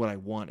it. And that's what I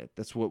wanted.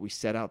 That's what we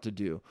set out to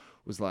do,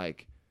 was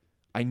like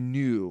I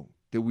knew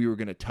that we were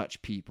going to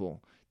touch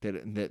people,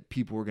 that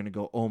people were going to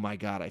go, oh my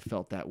God, I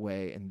felt that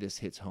way, and this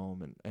hits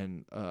home,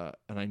 and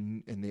I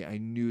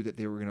knew that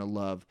they were going to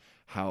love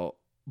how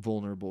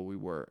vulnerable we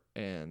were,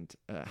 and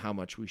how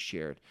much we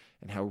shared,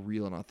 and how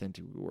real and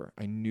authentic we were.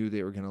 I knew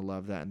they were going to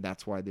love that, and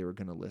that's why they were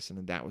going to listen,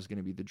 and that was going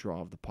to be the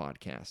draw of the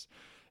podcast.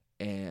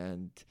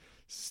 And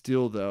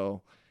still,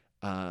 though,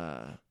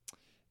 I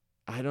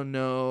don't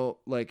know.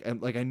 Like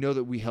I know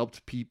that we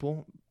helped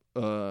people.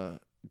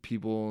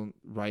 People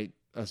write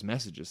us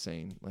messages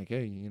saying like,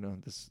 "Hey, you know,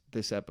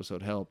 this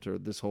episode helped," or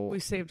this whole. We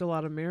saved a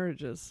lot of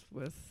marriages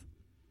with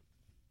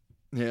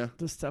the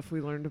stuff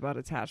we learned about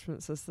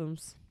attachment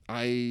systems.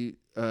 My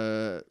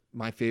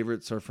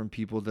favorites are from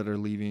people that are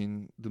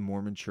leaving the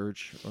Mormon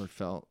church, or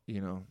felt, you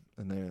know,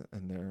 and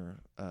they're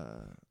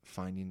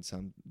finding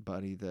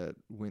somebody that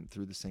went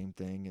through the same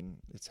thing, and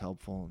it's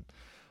helpful. And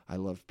I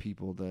love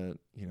people that,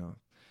 you know,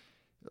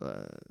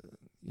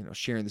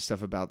 sharing the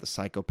stuff about the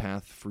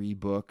Psychopath Free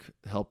book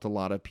helped a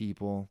lot of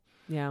people.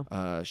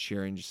 Yeah.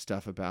 Sharing just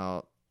stuff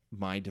about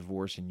my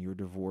divorce and your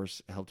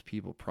divorce helped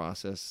people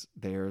process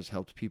theirs,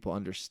 helped people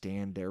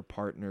understand their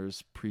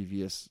partner's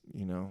previous,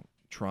 you know,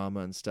 trauma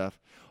and stuff.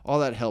 All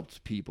that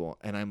helped people,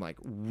 and I'm like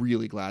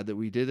really glad that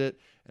we did it,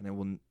 and I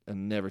will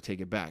never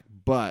take it back.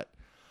 But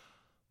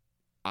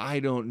I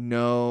don't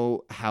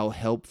know how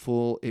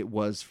helpful it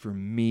was for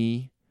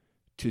me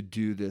to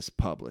do this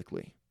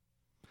publicly.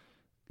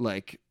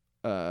 Like,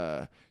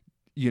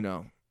 you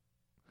know,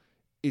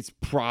 it's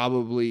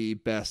probably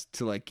best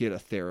to like get a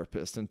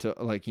therapist and to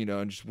like, you know,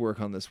 and just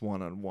work on this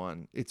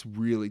one-on-one. It's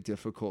really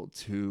difficult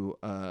to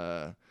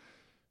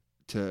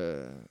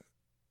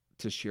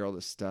share all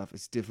this stuff.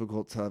 It's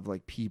difficult to have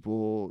like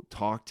people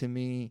talk to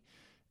me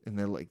and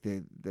they're like,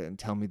 they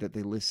tell me that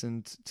they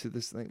listened to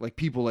this thing. Like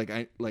people,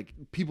 like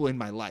people in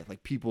my life,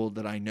 like people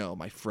that I know,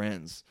 my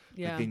friends,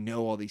 like they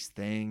know all these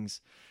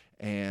things.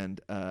 And,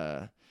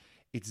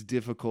 it's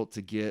difficult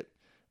to get,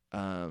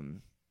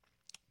 you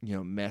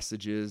know,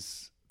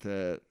 messages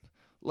that,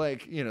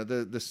 like, you know,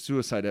 the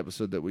suicide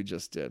episode that we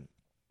just did.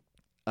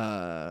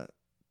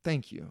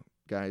 Thank you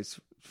guys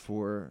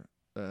for,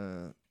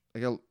 I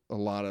got a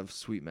lot of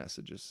sweet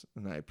messages,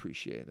 and I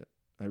appreciate it.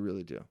 I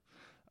really do.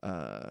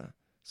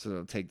 So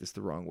don't take this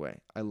the wrong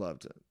way. I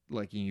loved it.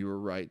 Like, you were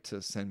right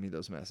to send me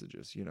those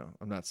messages. You know,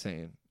 I'm not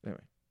saying,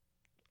 anyway,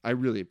 I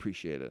really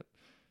appreciate it.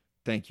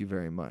 Thank you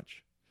very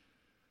much.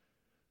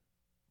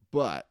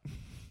 But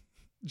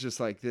just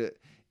like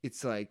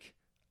it's like,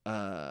 you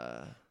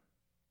know,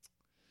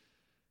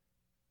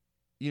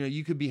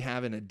 you could be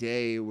having a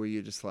day where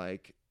you're just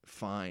like,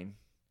 fine.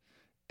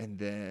 And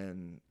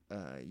then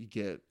you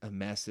get a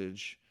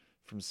message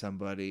from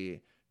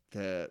somebody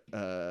that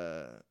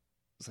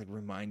is like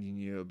reminding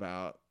you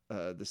about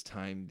this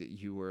time that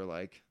you were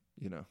like,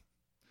 you know,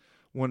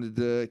 wanted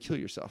to kill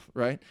yourself,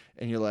 right?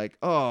 And you're like,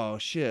 oh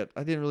shit,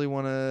 I didn't really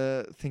want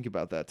to think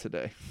about that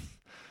today.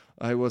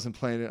 I wasn't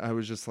planning. I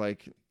was just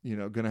like,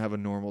 gonna have a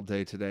normal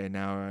day today.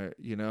 Now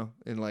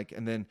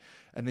and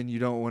then you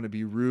don't want to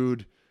be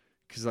rude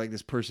because like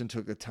this person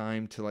took the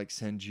time to like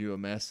send you a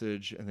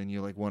message, and then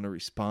you like want to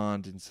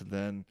respond, and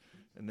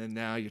then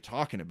now you're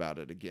talking about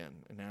it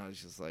again, and now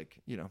it's just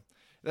like,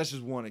 that's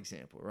just one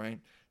example, right?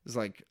 It's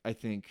like, I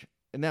think,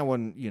 and that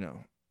one,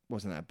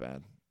 wasn't that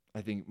bad.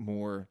 I think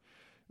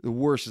the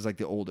worst is like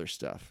the older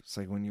stuff. It's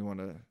like when you want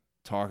to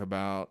talk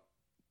about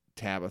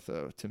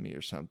Tabitha to me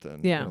or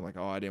something. Yeah. I'm like,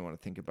 oh, I didn't want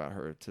to think about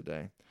her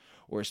today.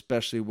 Or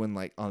especially when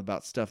like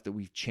about stuff that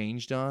we've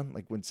changed on,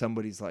 like when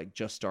somebody's like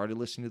just started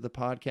listening to the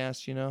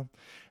podcast,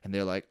 and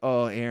they're like,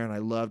 oh, Aaron, I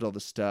loved all the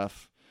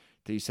stuff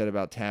that you said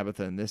about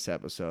Tabitha in this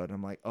episode. And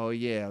I'm like, oh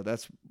yeah,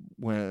 that's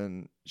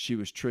when she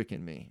was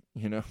tricking me,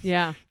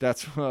 Yeah.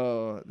 that's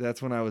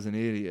when I was an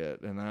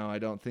idiot, and now I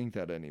don't think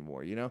that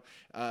anymore.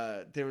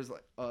 There was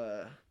like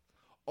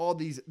all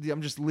these.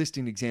 I'm just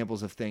listing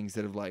examples of things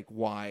that have like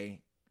why,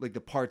 like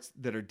the parts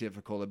that are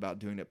difficult about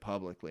doing it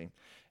publicly,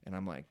 and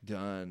I'm like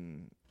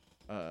done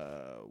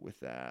with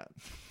that.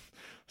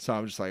 So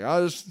I'm just like,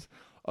 I'll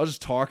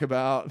just talk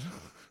about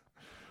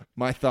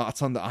my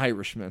thoughts on The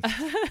Irishman.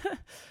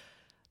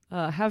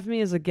 Have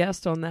me as a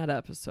guest on that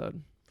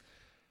episode.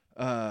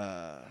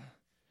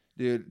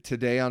 Dude,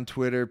 today on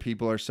Twitter,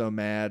 people are so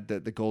mad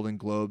that the Golden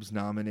Globes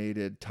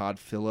nominated Todd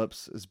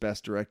Phillips as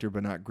Best Director,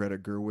 but not Greta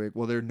Gerwig.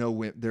 Well, there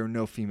are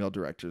no female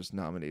directors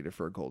nominated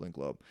for a Golden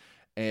Globe,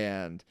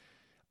 and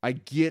I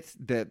get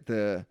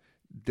that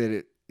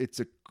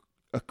it's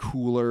a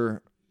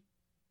cooler.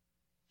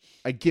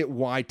 I get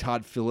why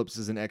Todd Phillips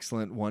is an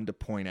excellent one to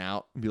point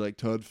out and be like,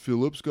 Todd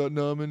Phillips got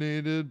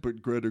nominated,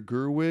 but Greta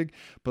Gerwig.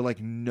 But like,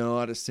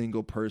 not a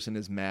single person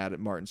is mad at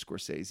Martin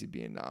Scorsese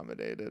being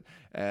nominated,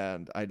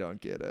 and I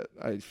don't get it.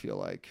 I feel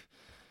like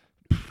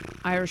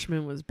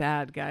Irishman was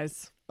bad,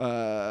 guys.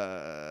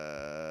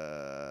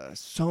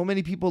 So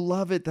many people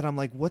love it that I'm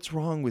like, what's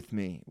wrong with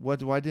me?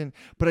 Why didn't?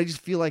 But I just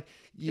feel like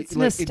it's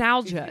like,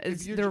 nostalgia.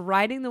 if They're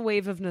riding the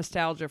wave of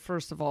nostalgia.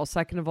 First of all,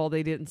 second of all,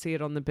 they didn't see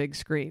it on the big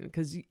screen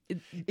because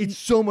it's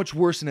so much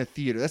worse in a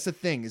theater. That's the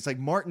thing. It's like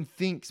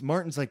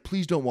Martin's like,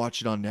 please don't watch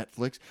it on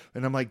Netflix,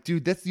 and I'm like,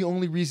 dude, that's the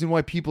only reason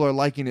why people are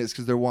liking it is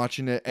because they're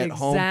watching it at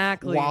home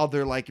while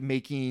they're like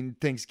making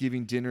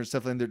Thanksgiving dinner and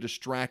stuff, and they're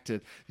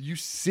distracted. You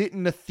sit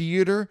in a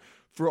theater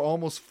for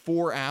almost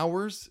 4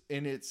 hours,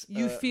 and it's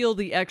you feel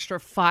the extra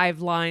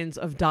 5 lines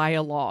of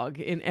dialogue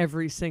in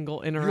every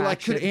single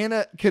interaction. You're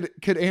like,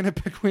 could Anna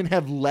Paquin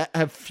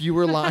have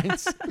fewer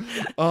lines?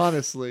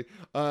 Honestly,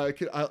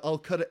 I'll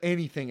cut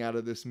anything out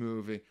of this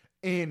movie,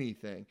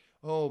 anything.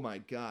 Oh my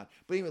god!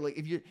 But anyway, like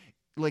if you're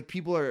like,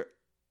 people are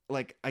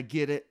like, I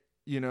get it,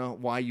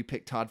 why you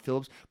picked Todd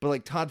Phillips, but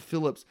like Todd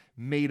Phillips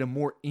made a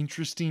more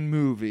interesting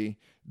movie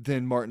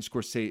than Martin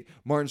Scorsese.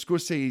 Martin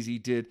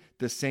Scorsese did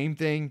the same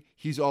thing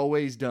he's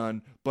always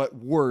done, but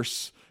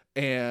worse.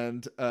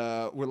 And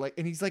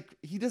he's like,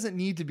 he doesn't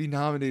need to be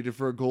nominated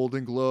for a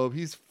Golden Globe.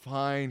 He's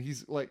fine.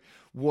 He's like,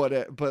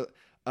 what? But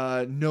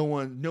no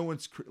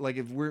one's like,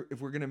 if we're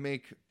gonna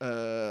make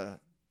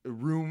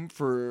room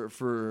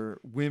for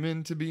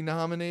women to be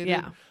nominated,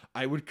 yeah,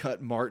 I would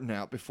cut Martin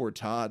out before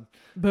Todd.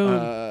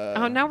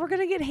 Boom. Now we're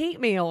gonna get hate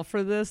mail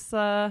for this.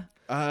 They're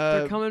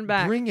coming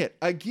back. Bring it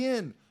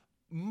again.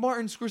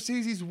 Martin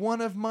Scorsese's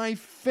one of my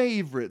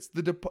favorites.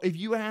 If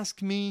you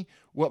ask me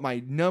what my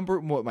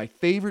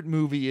favorite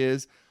movie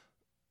is,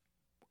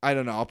 I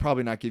don't know. I'll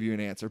probably not give you an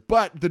answer.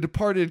 But The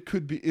Departed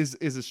is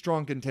a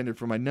strong contender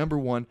for my number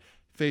one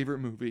favorite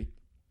movie.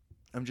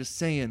 I'm just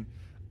saying,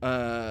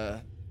 the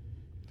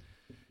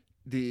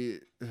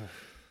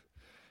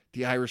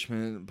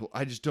Irishman.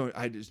 I just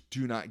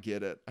do not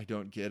get it. I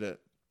don't get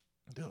it.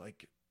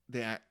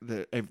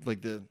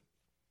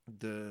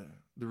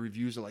 The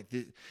reviews are like,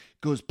 this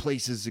goes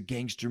places a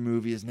gangster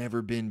movie has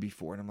never been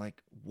before, and I'm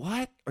like,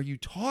 what are you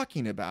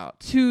talking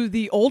about? To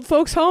the old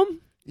folks'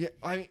 home? Yeah,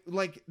 I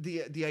like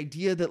the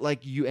idea that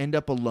like you end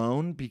up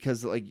alone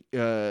because like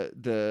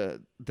because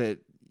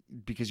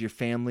your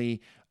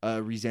family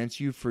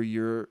resents you for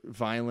your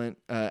violent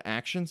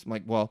actions. I'm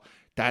like, well,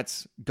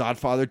 that's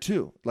Godfather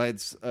 2. Like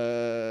it's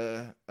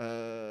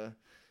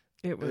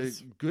it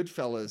was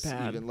Goodfellas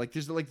bad. even. Like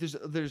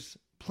there's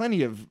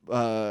plenty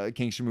of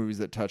gangster movies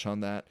that touch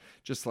on that.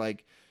 Just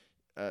like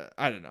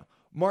I don't know.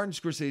 Martin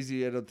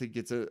Scorsese, I don't think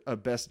gets a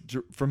best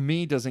for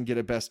me. Doesn't get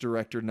a best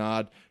director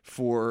nod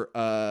for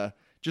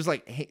just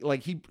like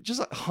he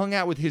just hung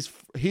out with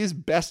his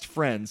best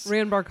friends.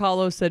 Rand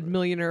Barcalo said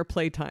millionaire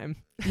playtime.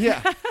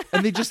 Yeah,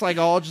 and they just like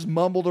all just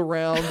mumbled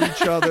around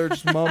each other,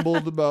 just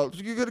mumbled about,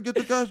 you gotta get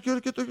the guys, you gotta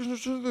get the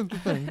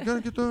thing, you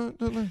gotta get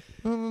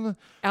the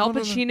Al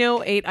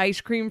Pacino ate ice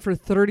cream for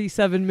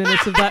 37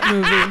 minutes of that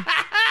movie.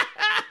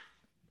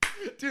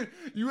 Dude,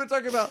 you want to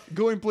talk about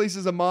going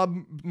places a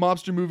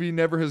mobster movie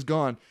never has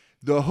gone?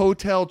 The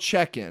hotel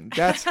check-in.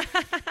 That's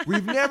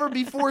we've never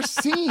before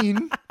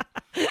seen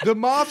the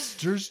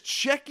mobsters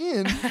check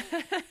in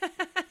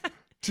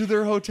to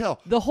their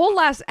hotel. The whole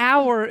last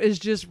hour is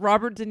just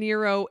Robert De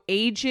Niro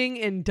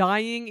aging and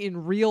dying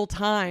in real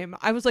time.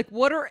 I was like,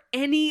 what are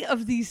any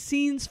of these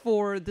scenes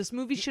for? This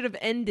movie should have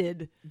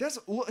ended.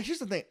 Here's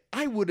the thing.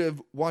 I would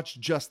have watched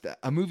just that.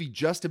 A movie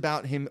just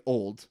about him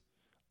old.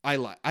 I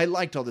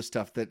liked all the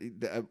stuff that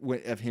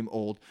of him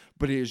old,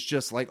 but it was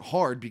just like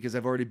hard because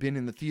I've already been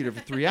in the theater for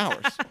 3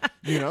 hours.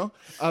 You know,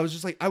 I was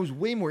just like, I was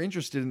way more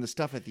interested in the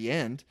stuff at the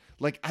end.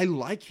 Like, I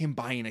like him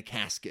buying a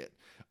casket.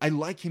 I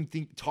like him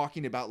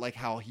talking about like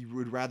how he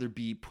would rather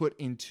be put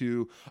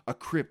into a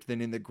crypt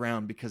than in the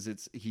ground because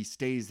he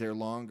stays there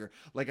longer.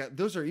 Like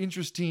those are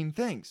interesting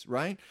things,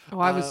 right? Oh,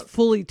 I was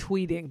fully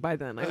tweeting by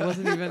then. I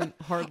wasn't even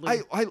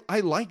hardly. I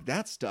like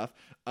that stuff.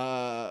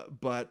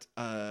 But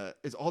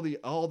it's all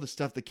the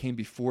stuff that came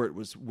before it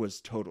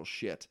was total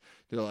shit.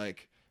 They're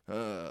like,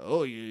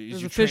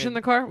 there's a fish in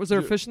the car. Was there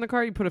a fish in the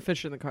car? You put a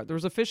fish in the car. There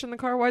was a fish in the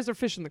car. Why is there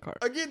fish in the car?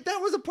 Again,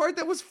 that was a part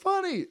that was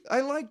funny.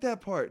 I liked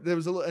that part. There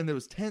was and there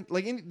was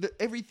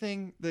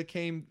everything that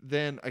came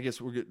then. I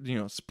guess we're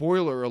good.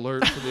 Spoiler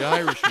alert for The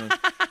Irishman.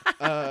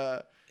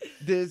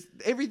 There's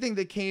everything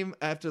that came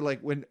after, like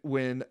when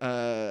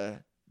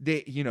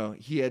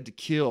he had to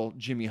kill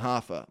Jimmy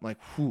Hoffa. I'm like,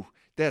 whew,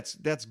 that's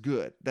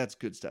good. That's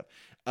good stuff.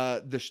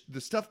 The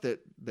stuff that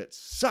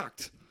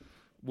sucked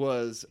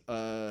was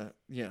the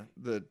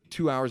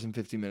 2 hours and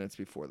 50 minutes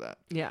before that.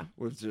 Yeah.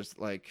 Was just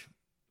like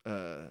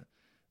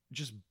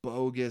just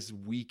bogus,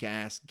 weak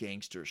ass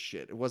gangster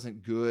shit. It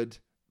wasn't good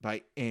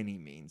by any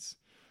means.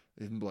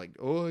 Like,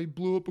 oh, he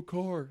blew up a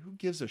car. Who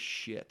gives a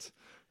shit?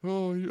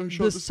 Oh, I shot the this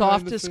guy in the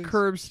softest face.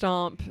 curb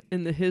stomp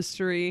in the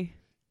history.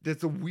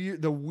 That's the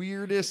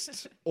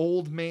weirdest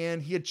old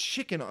man. He had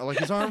chicken, like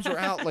his arms were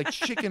out like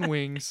chicken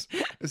wings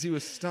as he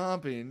was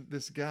stomping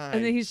this guy.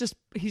 And then he's just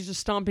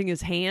stomping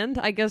his hand,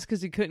 I guess,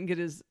 because he couldn't get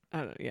his. I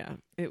don't know. Yeah,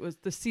 it was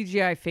the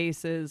CGI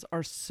faces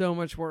are so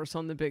much worse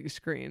on the big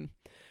screen.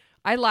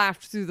 I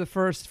laughed through the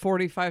first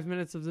 45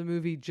 minutes of the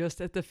movie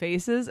just at the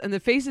faces, and the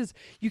faces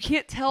you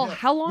can't tell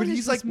how long. When is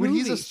he's this like, movie? when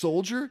he's a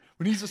soldier,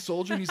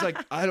 and he's like,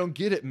 I don't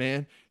get it,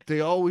 man.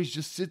 They always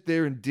just sit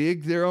there and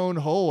dig their own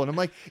hole, and I'm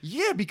like,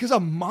 yeah, because a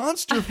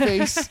monster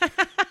face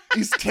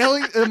is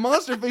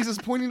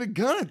pointing a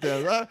gun at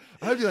them.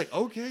 I'd be like,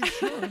 okay,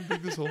 sure, I'll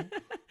dig this hole.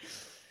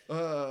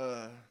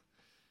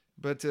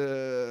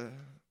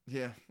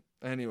 Yeah.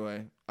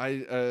 Anyway,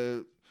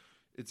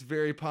 it's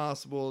very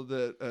possible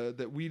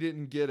that we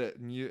didn't get it,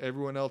 and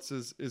everyone else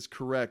is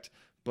correct.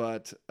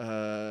 But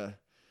I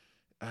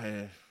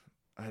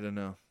don't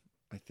know.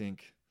 I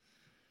think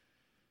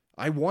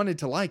I wanted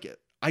to like it.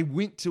 I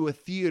went to a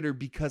theater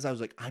because I was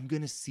like, I'm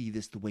going to see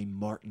this the way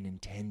Martin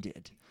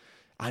intended.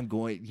 I'm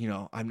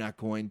not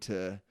going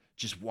to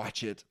just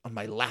watch it on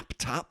my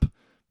laptop. I'm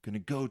going to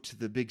go to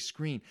the big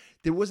screen.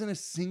 There wasn't a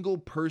single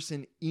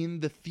person in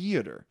the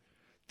theater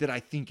that I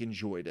think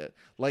enjoyed it.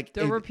 Like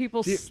there were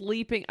people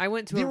sleeping. I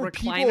went to a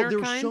recliner. There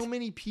were so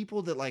many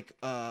people that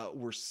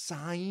were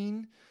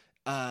sighing.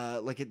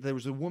 There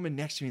was a woman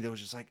next to me that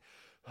was just like,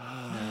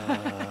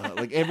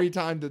 like every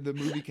time that the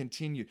movie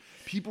continued,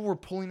 people were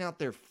pulling out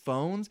their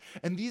phones.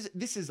 And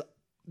this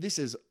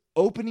is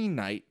opening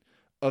night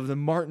of the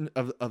Martin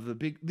of the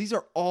big. These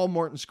are all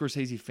Martin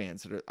Scorsese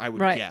fans that I would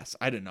guess.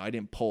 I don't know. I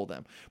didn't poll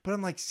them, but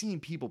I'm like seeing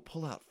people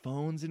pull out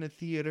phones in a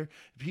theater.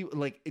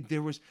 People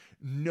there was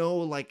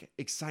no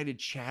excited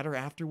chatter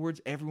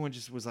afterwards. Everyone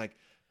just was like,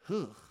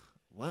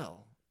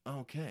 well,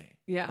 okay,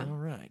 yeah, all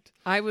right.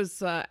 I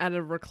was at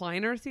a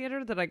recliner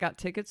theater that I got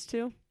tickets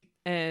to,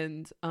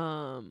 and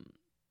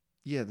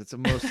yeah, that's the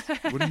most.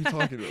 What are you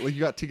talking about? Like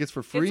you got tickets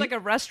for free? It's like a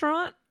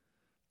restaurant.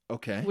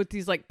 Okay. With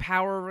these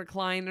power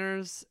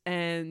recliners,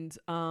 and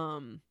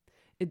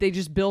they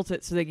just built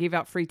it so they gave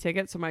out free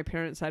tickets. So my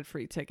parents had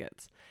free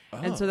tickets,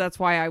 and so that's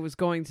why I was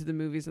going to the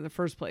movies in the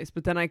first place.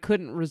 But then I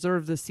couldn't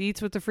reserve the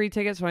seats with the free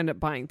tickets, so I ended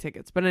up buying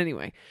tickets. But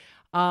anyway,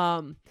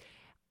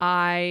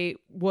 I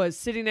was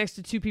sitting next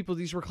to two people.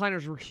 These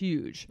recliners were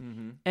huge.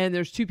 Mm-hmm. And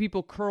there's two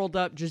people curled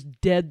up, just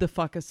dead the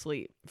fuck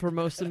asleep for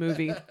most of the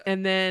movie.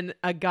 And then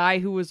a guy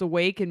who was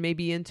awake and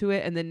maybe into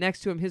it. And then next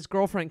to him, his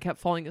girlfriend kept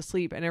falling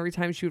asleep. And every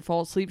time she would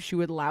fall asleep, she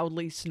would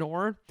loudly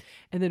snore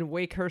and then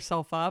wake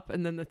herself up.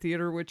 And then the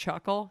theater would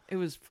chuckle. It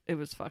was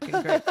fucking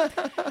great.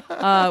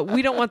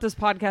 We don't want this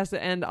podcast to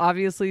end,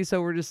 obviously.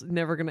 So we're just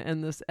never going to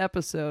end this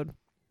episode.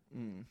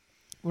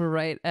 We're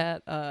right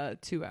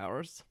at 2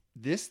 hours.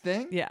 This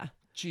thing? Yeah.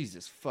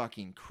 Jesus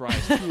fucking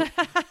Christ.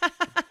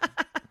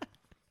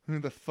 Who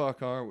the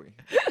fuck are we?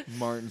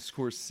 Martin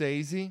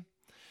Scorsese?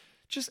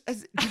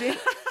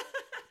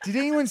 Did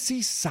anyone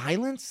see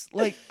Silence?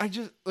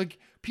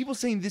 People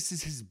saying this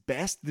is his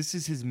best, this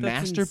is his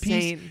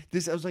masterpiece.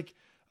 Insane. I was like,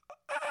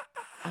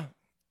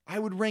 I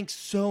would rank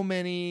so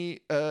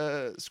many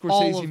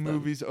Scorsese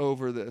movies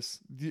over this.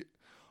 The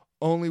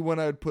only one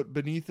I would put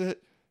beneath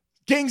it,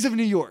 Gangs of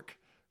New York.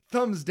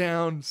 Thumbs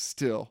down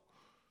still.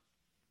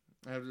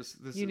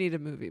 You need a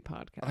movie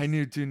podcast. I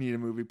do need a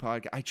movie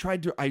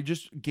podcast. I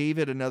just gave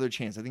it another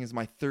chance. I think it's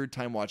my third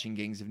time watching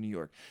Gangs of New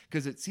York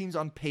because it seems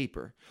on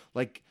paper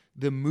like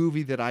the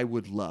movie that I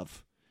would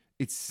love.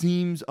 It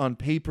seems on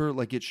paper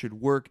like it should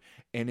work,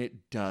 and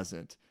it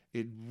doesn't.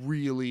 It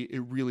really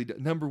does.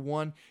 Number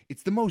one,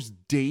 it's the most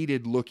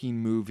dated looking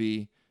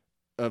movie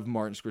of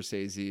Martin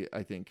Scorsese,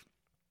 I think.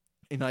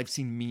 And I've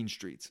seen Mean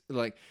Streets.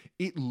 Like,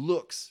 it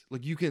looks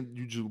like you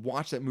just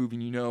watch that movie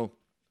and you know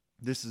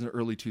this is in the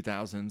early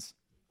 2000s.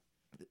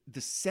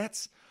 The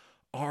sets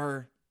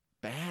are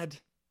bad.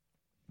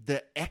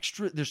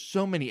 There's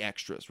so many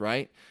extras,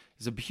 right?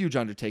 It's a huge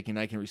undertaking.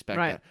 I can respect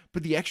that.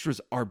 But the extras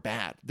are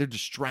bad. They're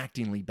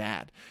distractingly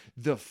bad.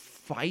 The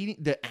fighting,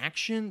 the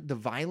action, the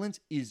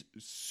violence is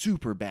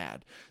super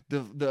bad.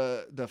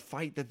 The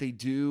fight that they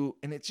do,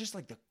 and it's just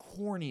like the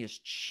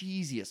corniest,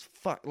 cheesiest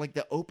fuck. Like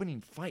the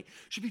opening fight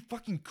should be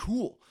fucking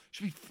cool.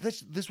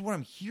 This is what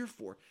I'm here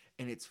for.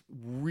 And it's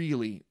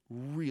really,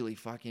 really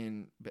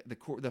fucking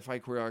the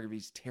fight choreography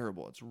is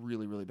terrible. It's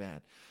really, really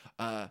bad.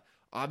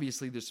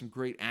 Obviously, there's some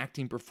great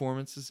acting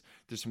performances.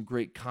 There's some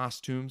great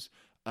costumes.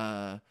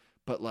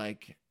 But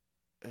like,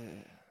 I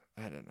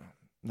don't know.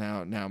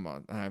 Now I'm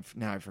on.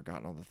 I've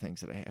forgotten all the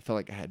things that I felt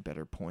like I had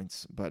better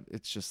points, but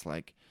it's just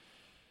like,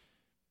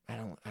 I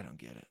don't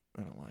get it.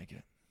 I don't like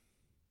it.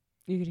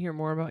 You can hear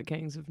more about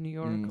Gangs of New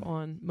York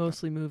on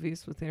Mostly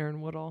Movies with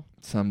Aaron Woodall.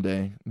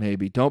 Someday,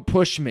 maybe. Don't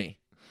push me.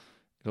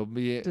 It'll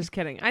be Just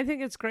kidding. I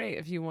think it's great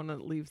if you want to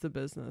leave the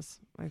business.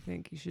 I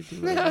think you should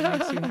do whatever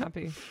makes you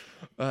happy.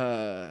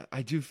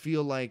 I do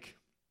feel like,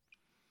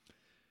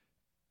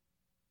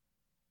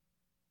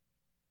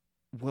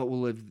 what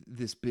will have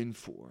this been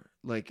for?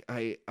 Like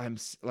I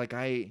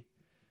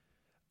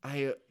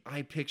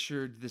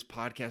pictured this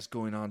podcast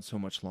going on so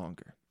much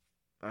longer.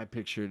 I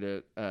pictured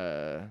it,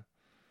 and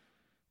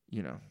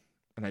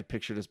I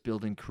pictured us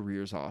building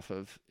careers off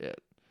of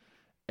it.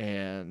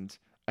 And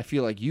I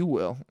feel like you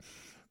will.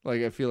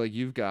 Like, I feel like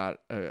you've got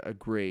a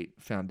great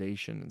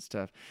foundation and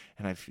stuff.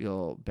 And I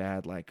feel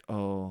bad, like,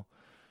 like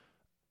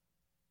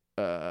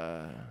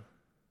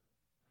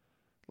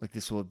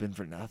this will have been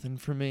for nothing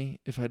for me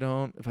if I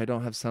don't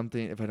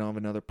have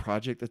another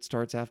project that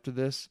starts after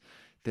this.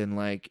 Then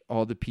like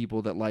all the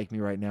people that like me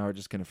right now are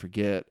just gonna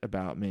forget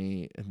about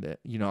me, and that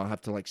I'll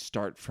have to like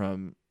start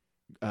from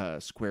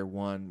square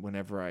one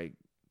whenever I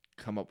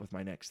come up with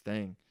my next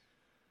thing.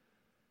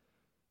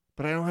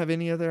 But I don't have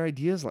any other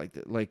ideas like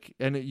that. Like,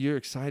 and you're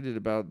excited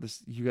about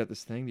this. You got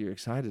this thing that you're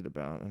excited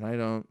about, and I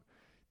don't.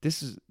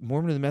 This is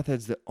Mormon and the Meth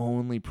Head's the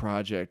only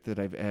project that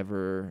I've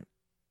ever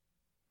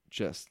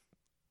just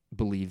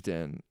believed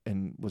in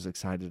and was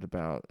excited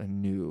about and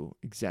knew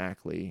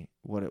exactly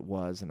what it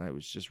was, and I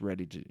was just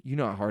ready to. You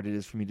know how hard it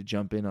is for me to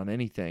jump in on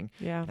anything.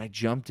 Yeah. And I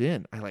jumped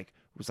in. I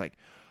was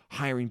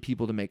hiring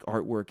people to make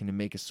artwork and to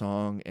make a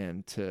song,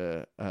 and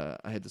to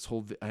I had this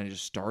whole. I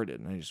just started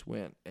and I just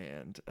went,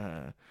 and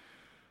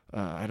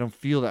I don't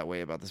feel that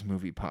way about this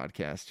movie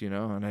podcast,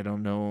 and I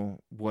don't know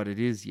what it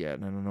is yet,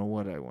 and I don't know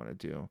what I want to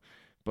do,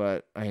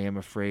 but I am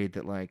afraid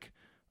that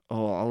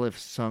I'll have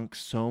sunk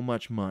so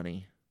much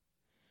money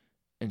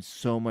and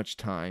so much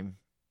time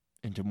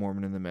into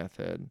Mormon and the Meth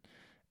Head,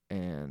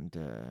 and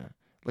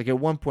at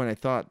one point I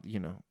thought,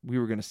 we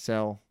were gonna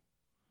sell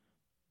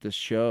this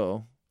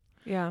show,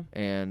 yeah,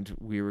 and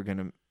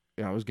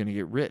I was gonna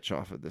get rich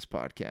off of this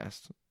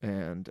podcast,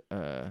 and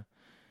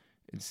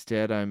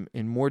instead, I'm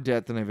in more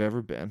debt than I've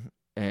ever been,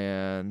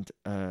 and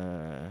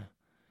I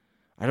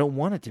don't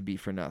want it to be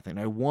for nothing.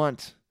 I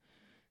want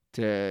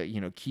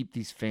to, keep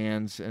these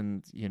fans,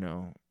 and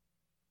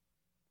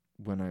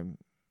when I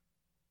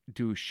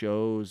do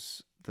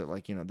shows that I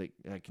can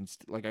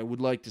I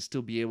would like to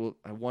still be able.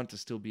 I want to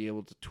still be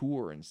able to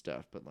tour and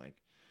stuff, but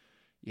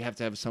you have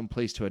to have some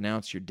place to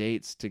announce your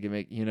dates to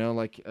make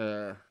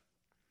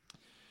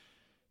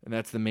and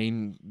that's the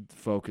main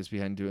focus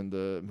behind doing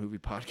the movie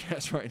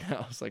podcast right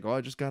now. It's like, I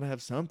just gotta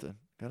have something.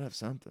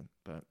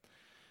 But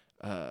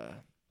I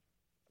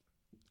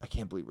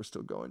can't believe we're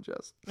still going,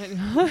 Jess.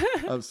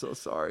 I'm so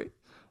sorry.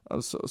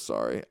 I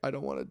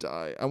don't want to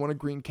die. I want a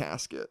green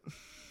casket.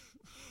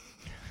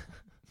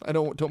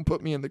 Don't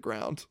put me in the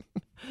ground.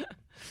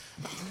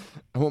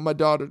 I want my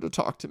daughter to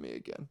talk to me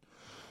again.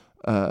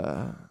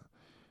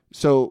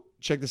 So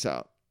check this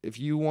out. If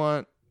you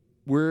want,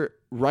 we're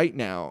right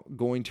now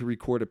going to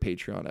record a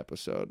Patreon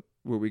episode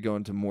where we go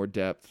into more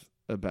depth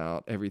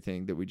about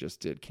everything that we just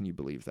did. Can you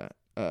believe that?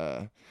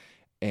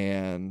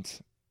 And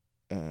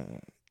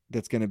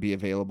that's going to be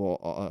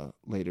available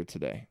later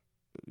today,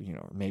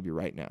 or maybe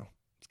right now.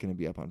 It's going to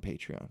be up on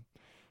Patreon.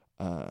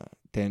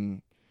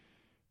 Then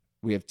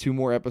we have 2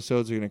 more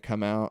episodes that are going to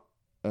come out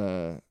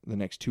the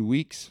next 2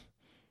 weeks.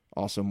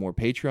 Also more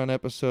Patreon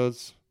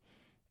episodes.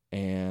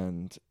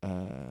 And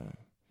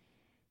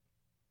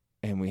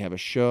we have a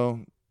show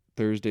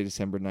Thursday,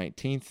 December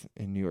 19th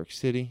in New York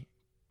City,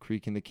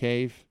 Creek in the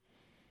Cave.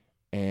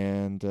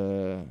 And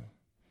I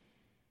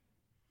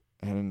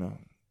don't know.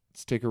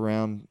 Stick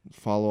around,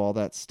 follow all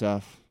that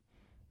stuff.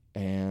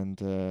 And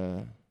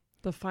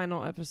the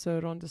final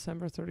episode on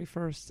December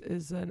 31st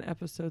is an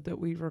episode that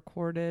we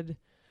recorded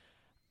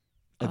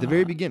at the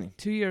very beginning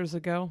 2 years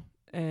ago.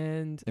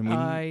 And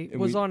I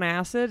was on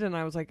acid, and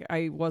I was like,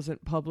 I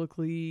wasn't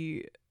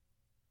publicly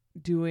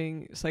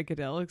doing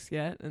psychedelics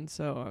yet, and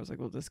so I was like,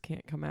 well, this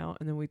can't come out.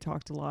 And then we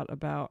talked a lot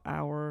about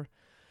our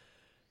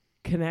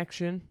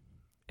connection,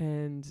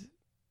 and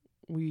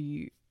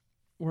we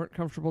weren't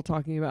comfortable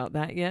talking about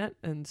that yet,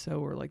 and so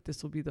we're like,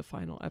 this will be the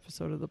final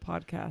episode of the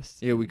podcast.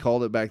 Yeah, we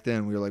called it back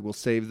then. We were like, we'll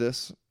save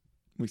this.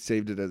 We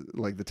saved it as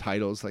like the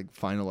title's like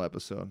final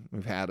episode.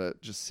 We've had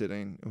it just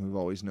sitting, and we've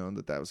always known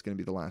that was going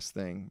to be the last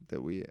thing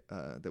that we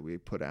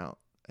put out.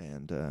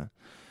 And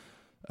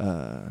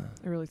I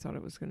really thought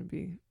it was going to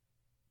be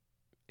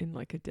in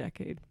like a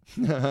decade.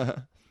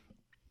 But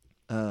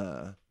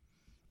I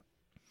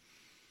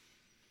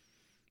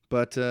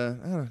don't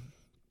know,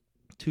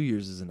 2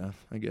 years is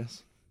enough, I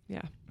guess.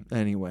 Yeah,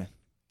 Anyway.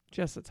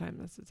 just the time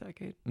that's a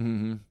decade.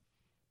 Mm-hmm.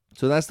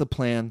 So that's the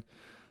plan.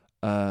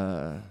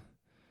 And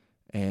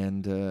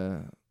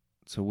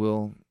so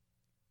we'll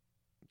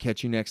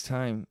catch you next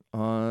time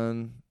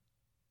on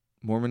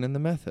Mormon and the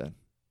Meth Head.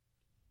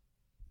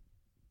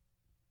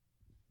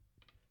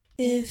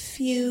 If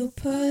you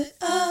put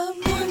a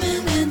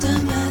Mormon and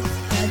a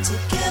meth head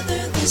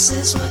together, this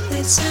is what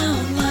they'd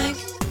sound like.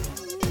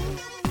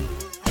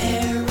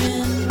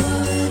 Aaron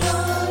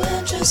Woodall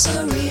and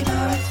Jessa Reed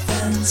are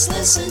friends.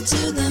 Listen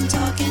to them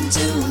talking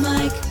to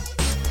Mike.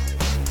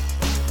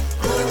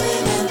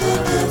 Mormon and the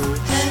meth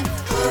head,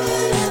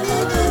 Mormon and the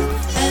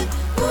meth head,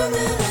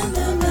 Mormon and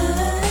the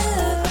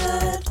meth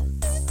head.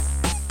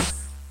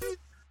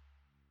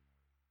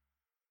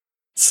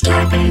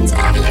 Starburns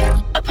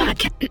Audio,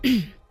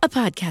 a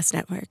podcast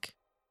network.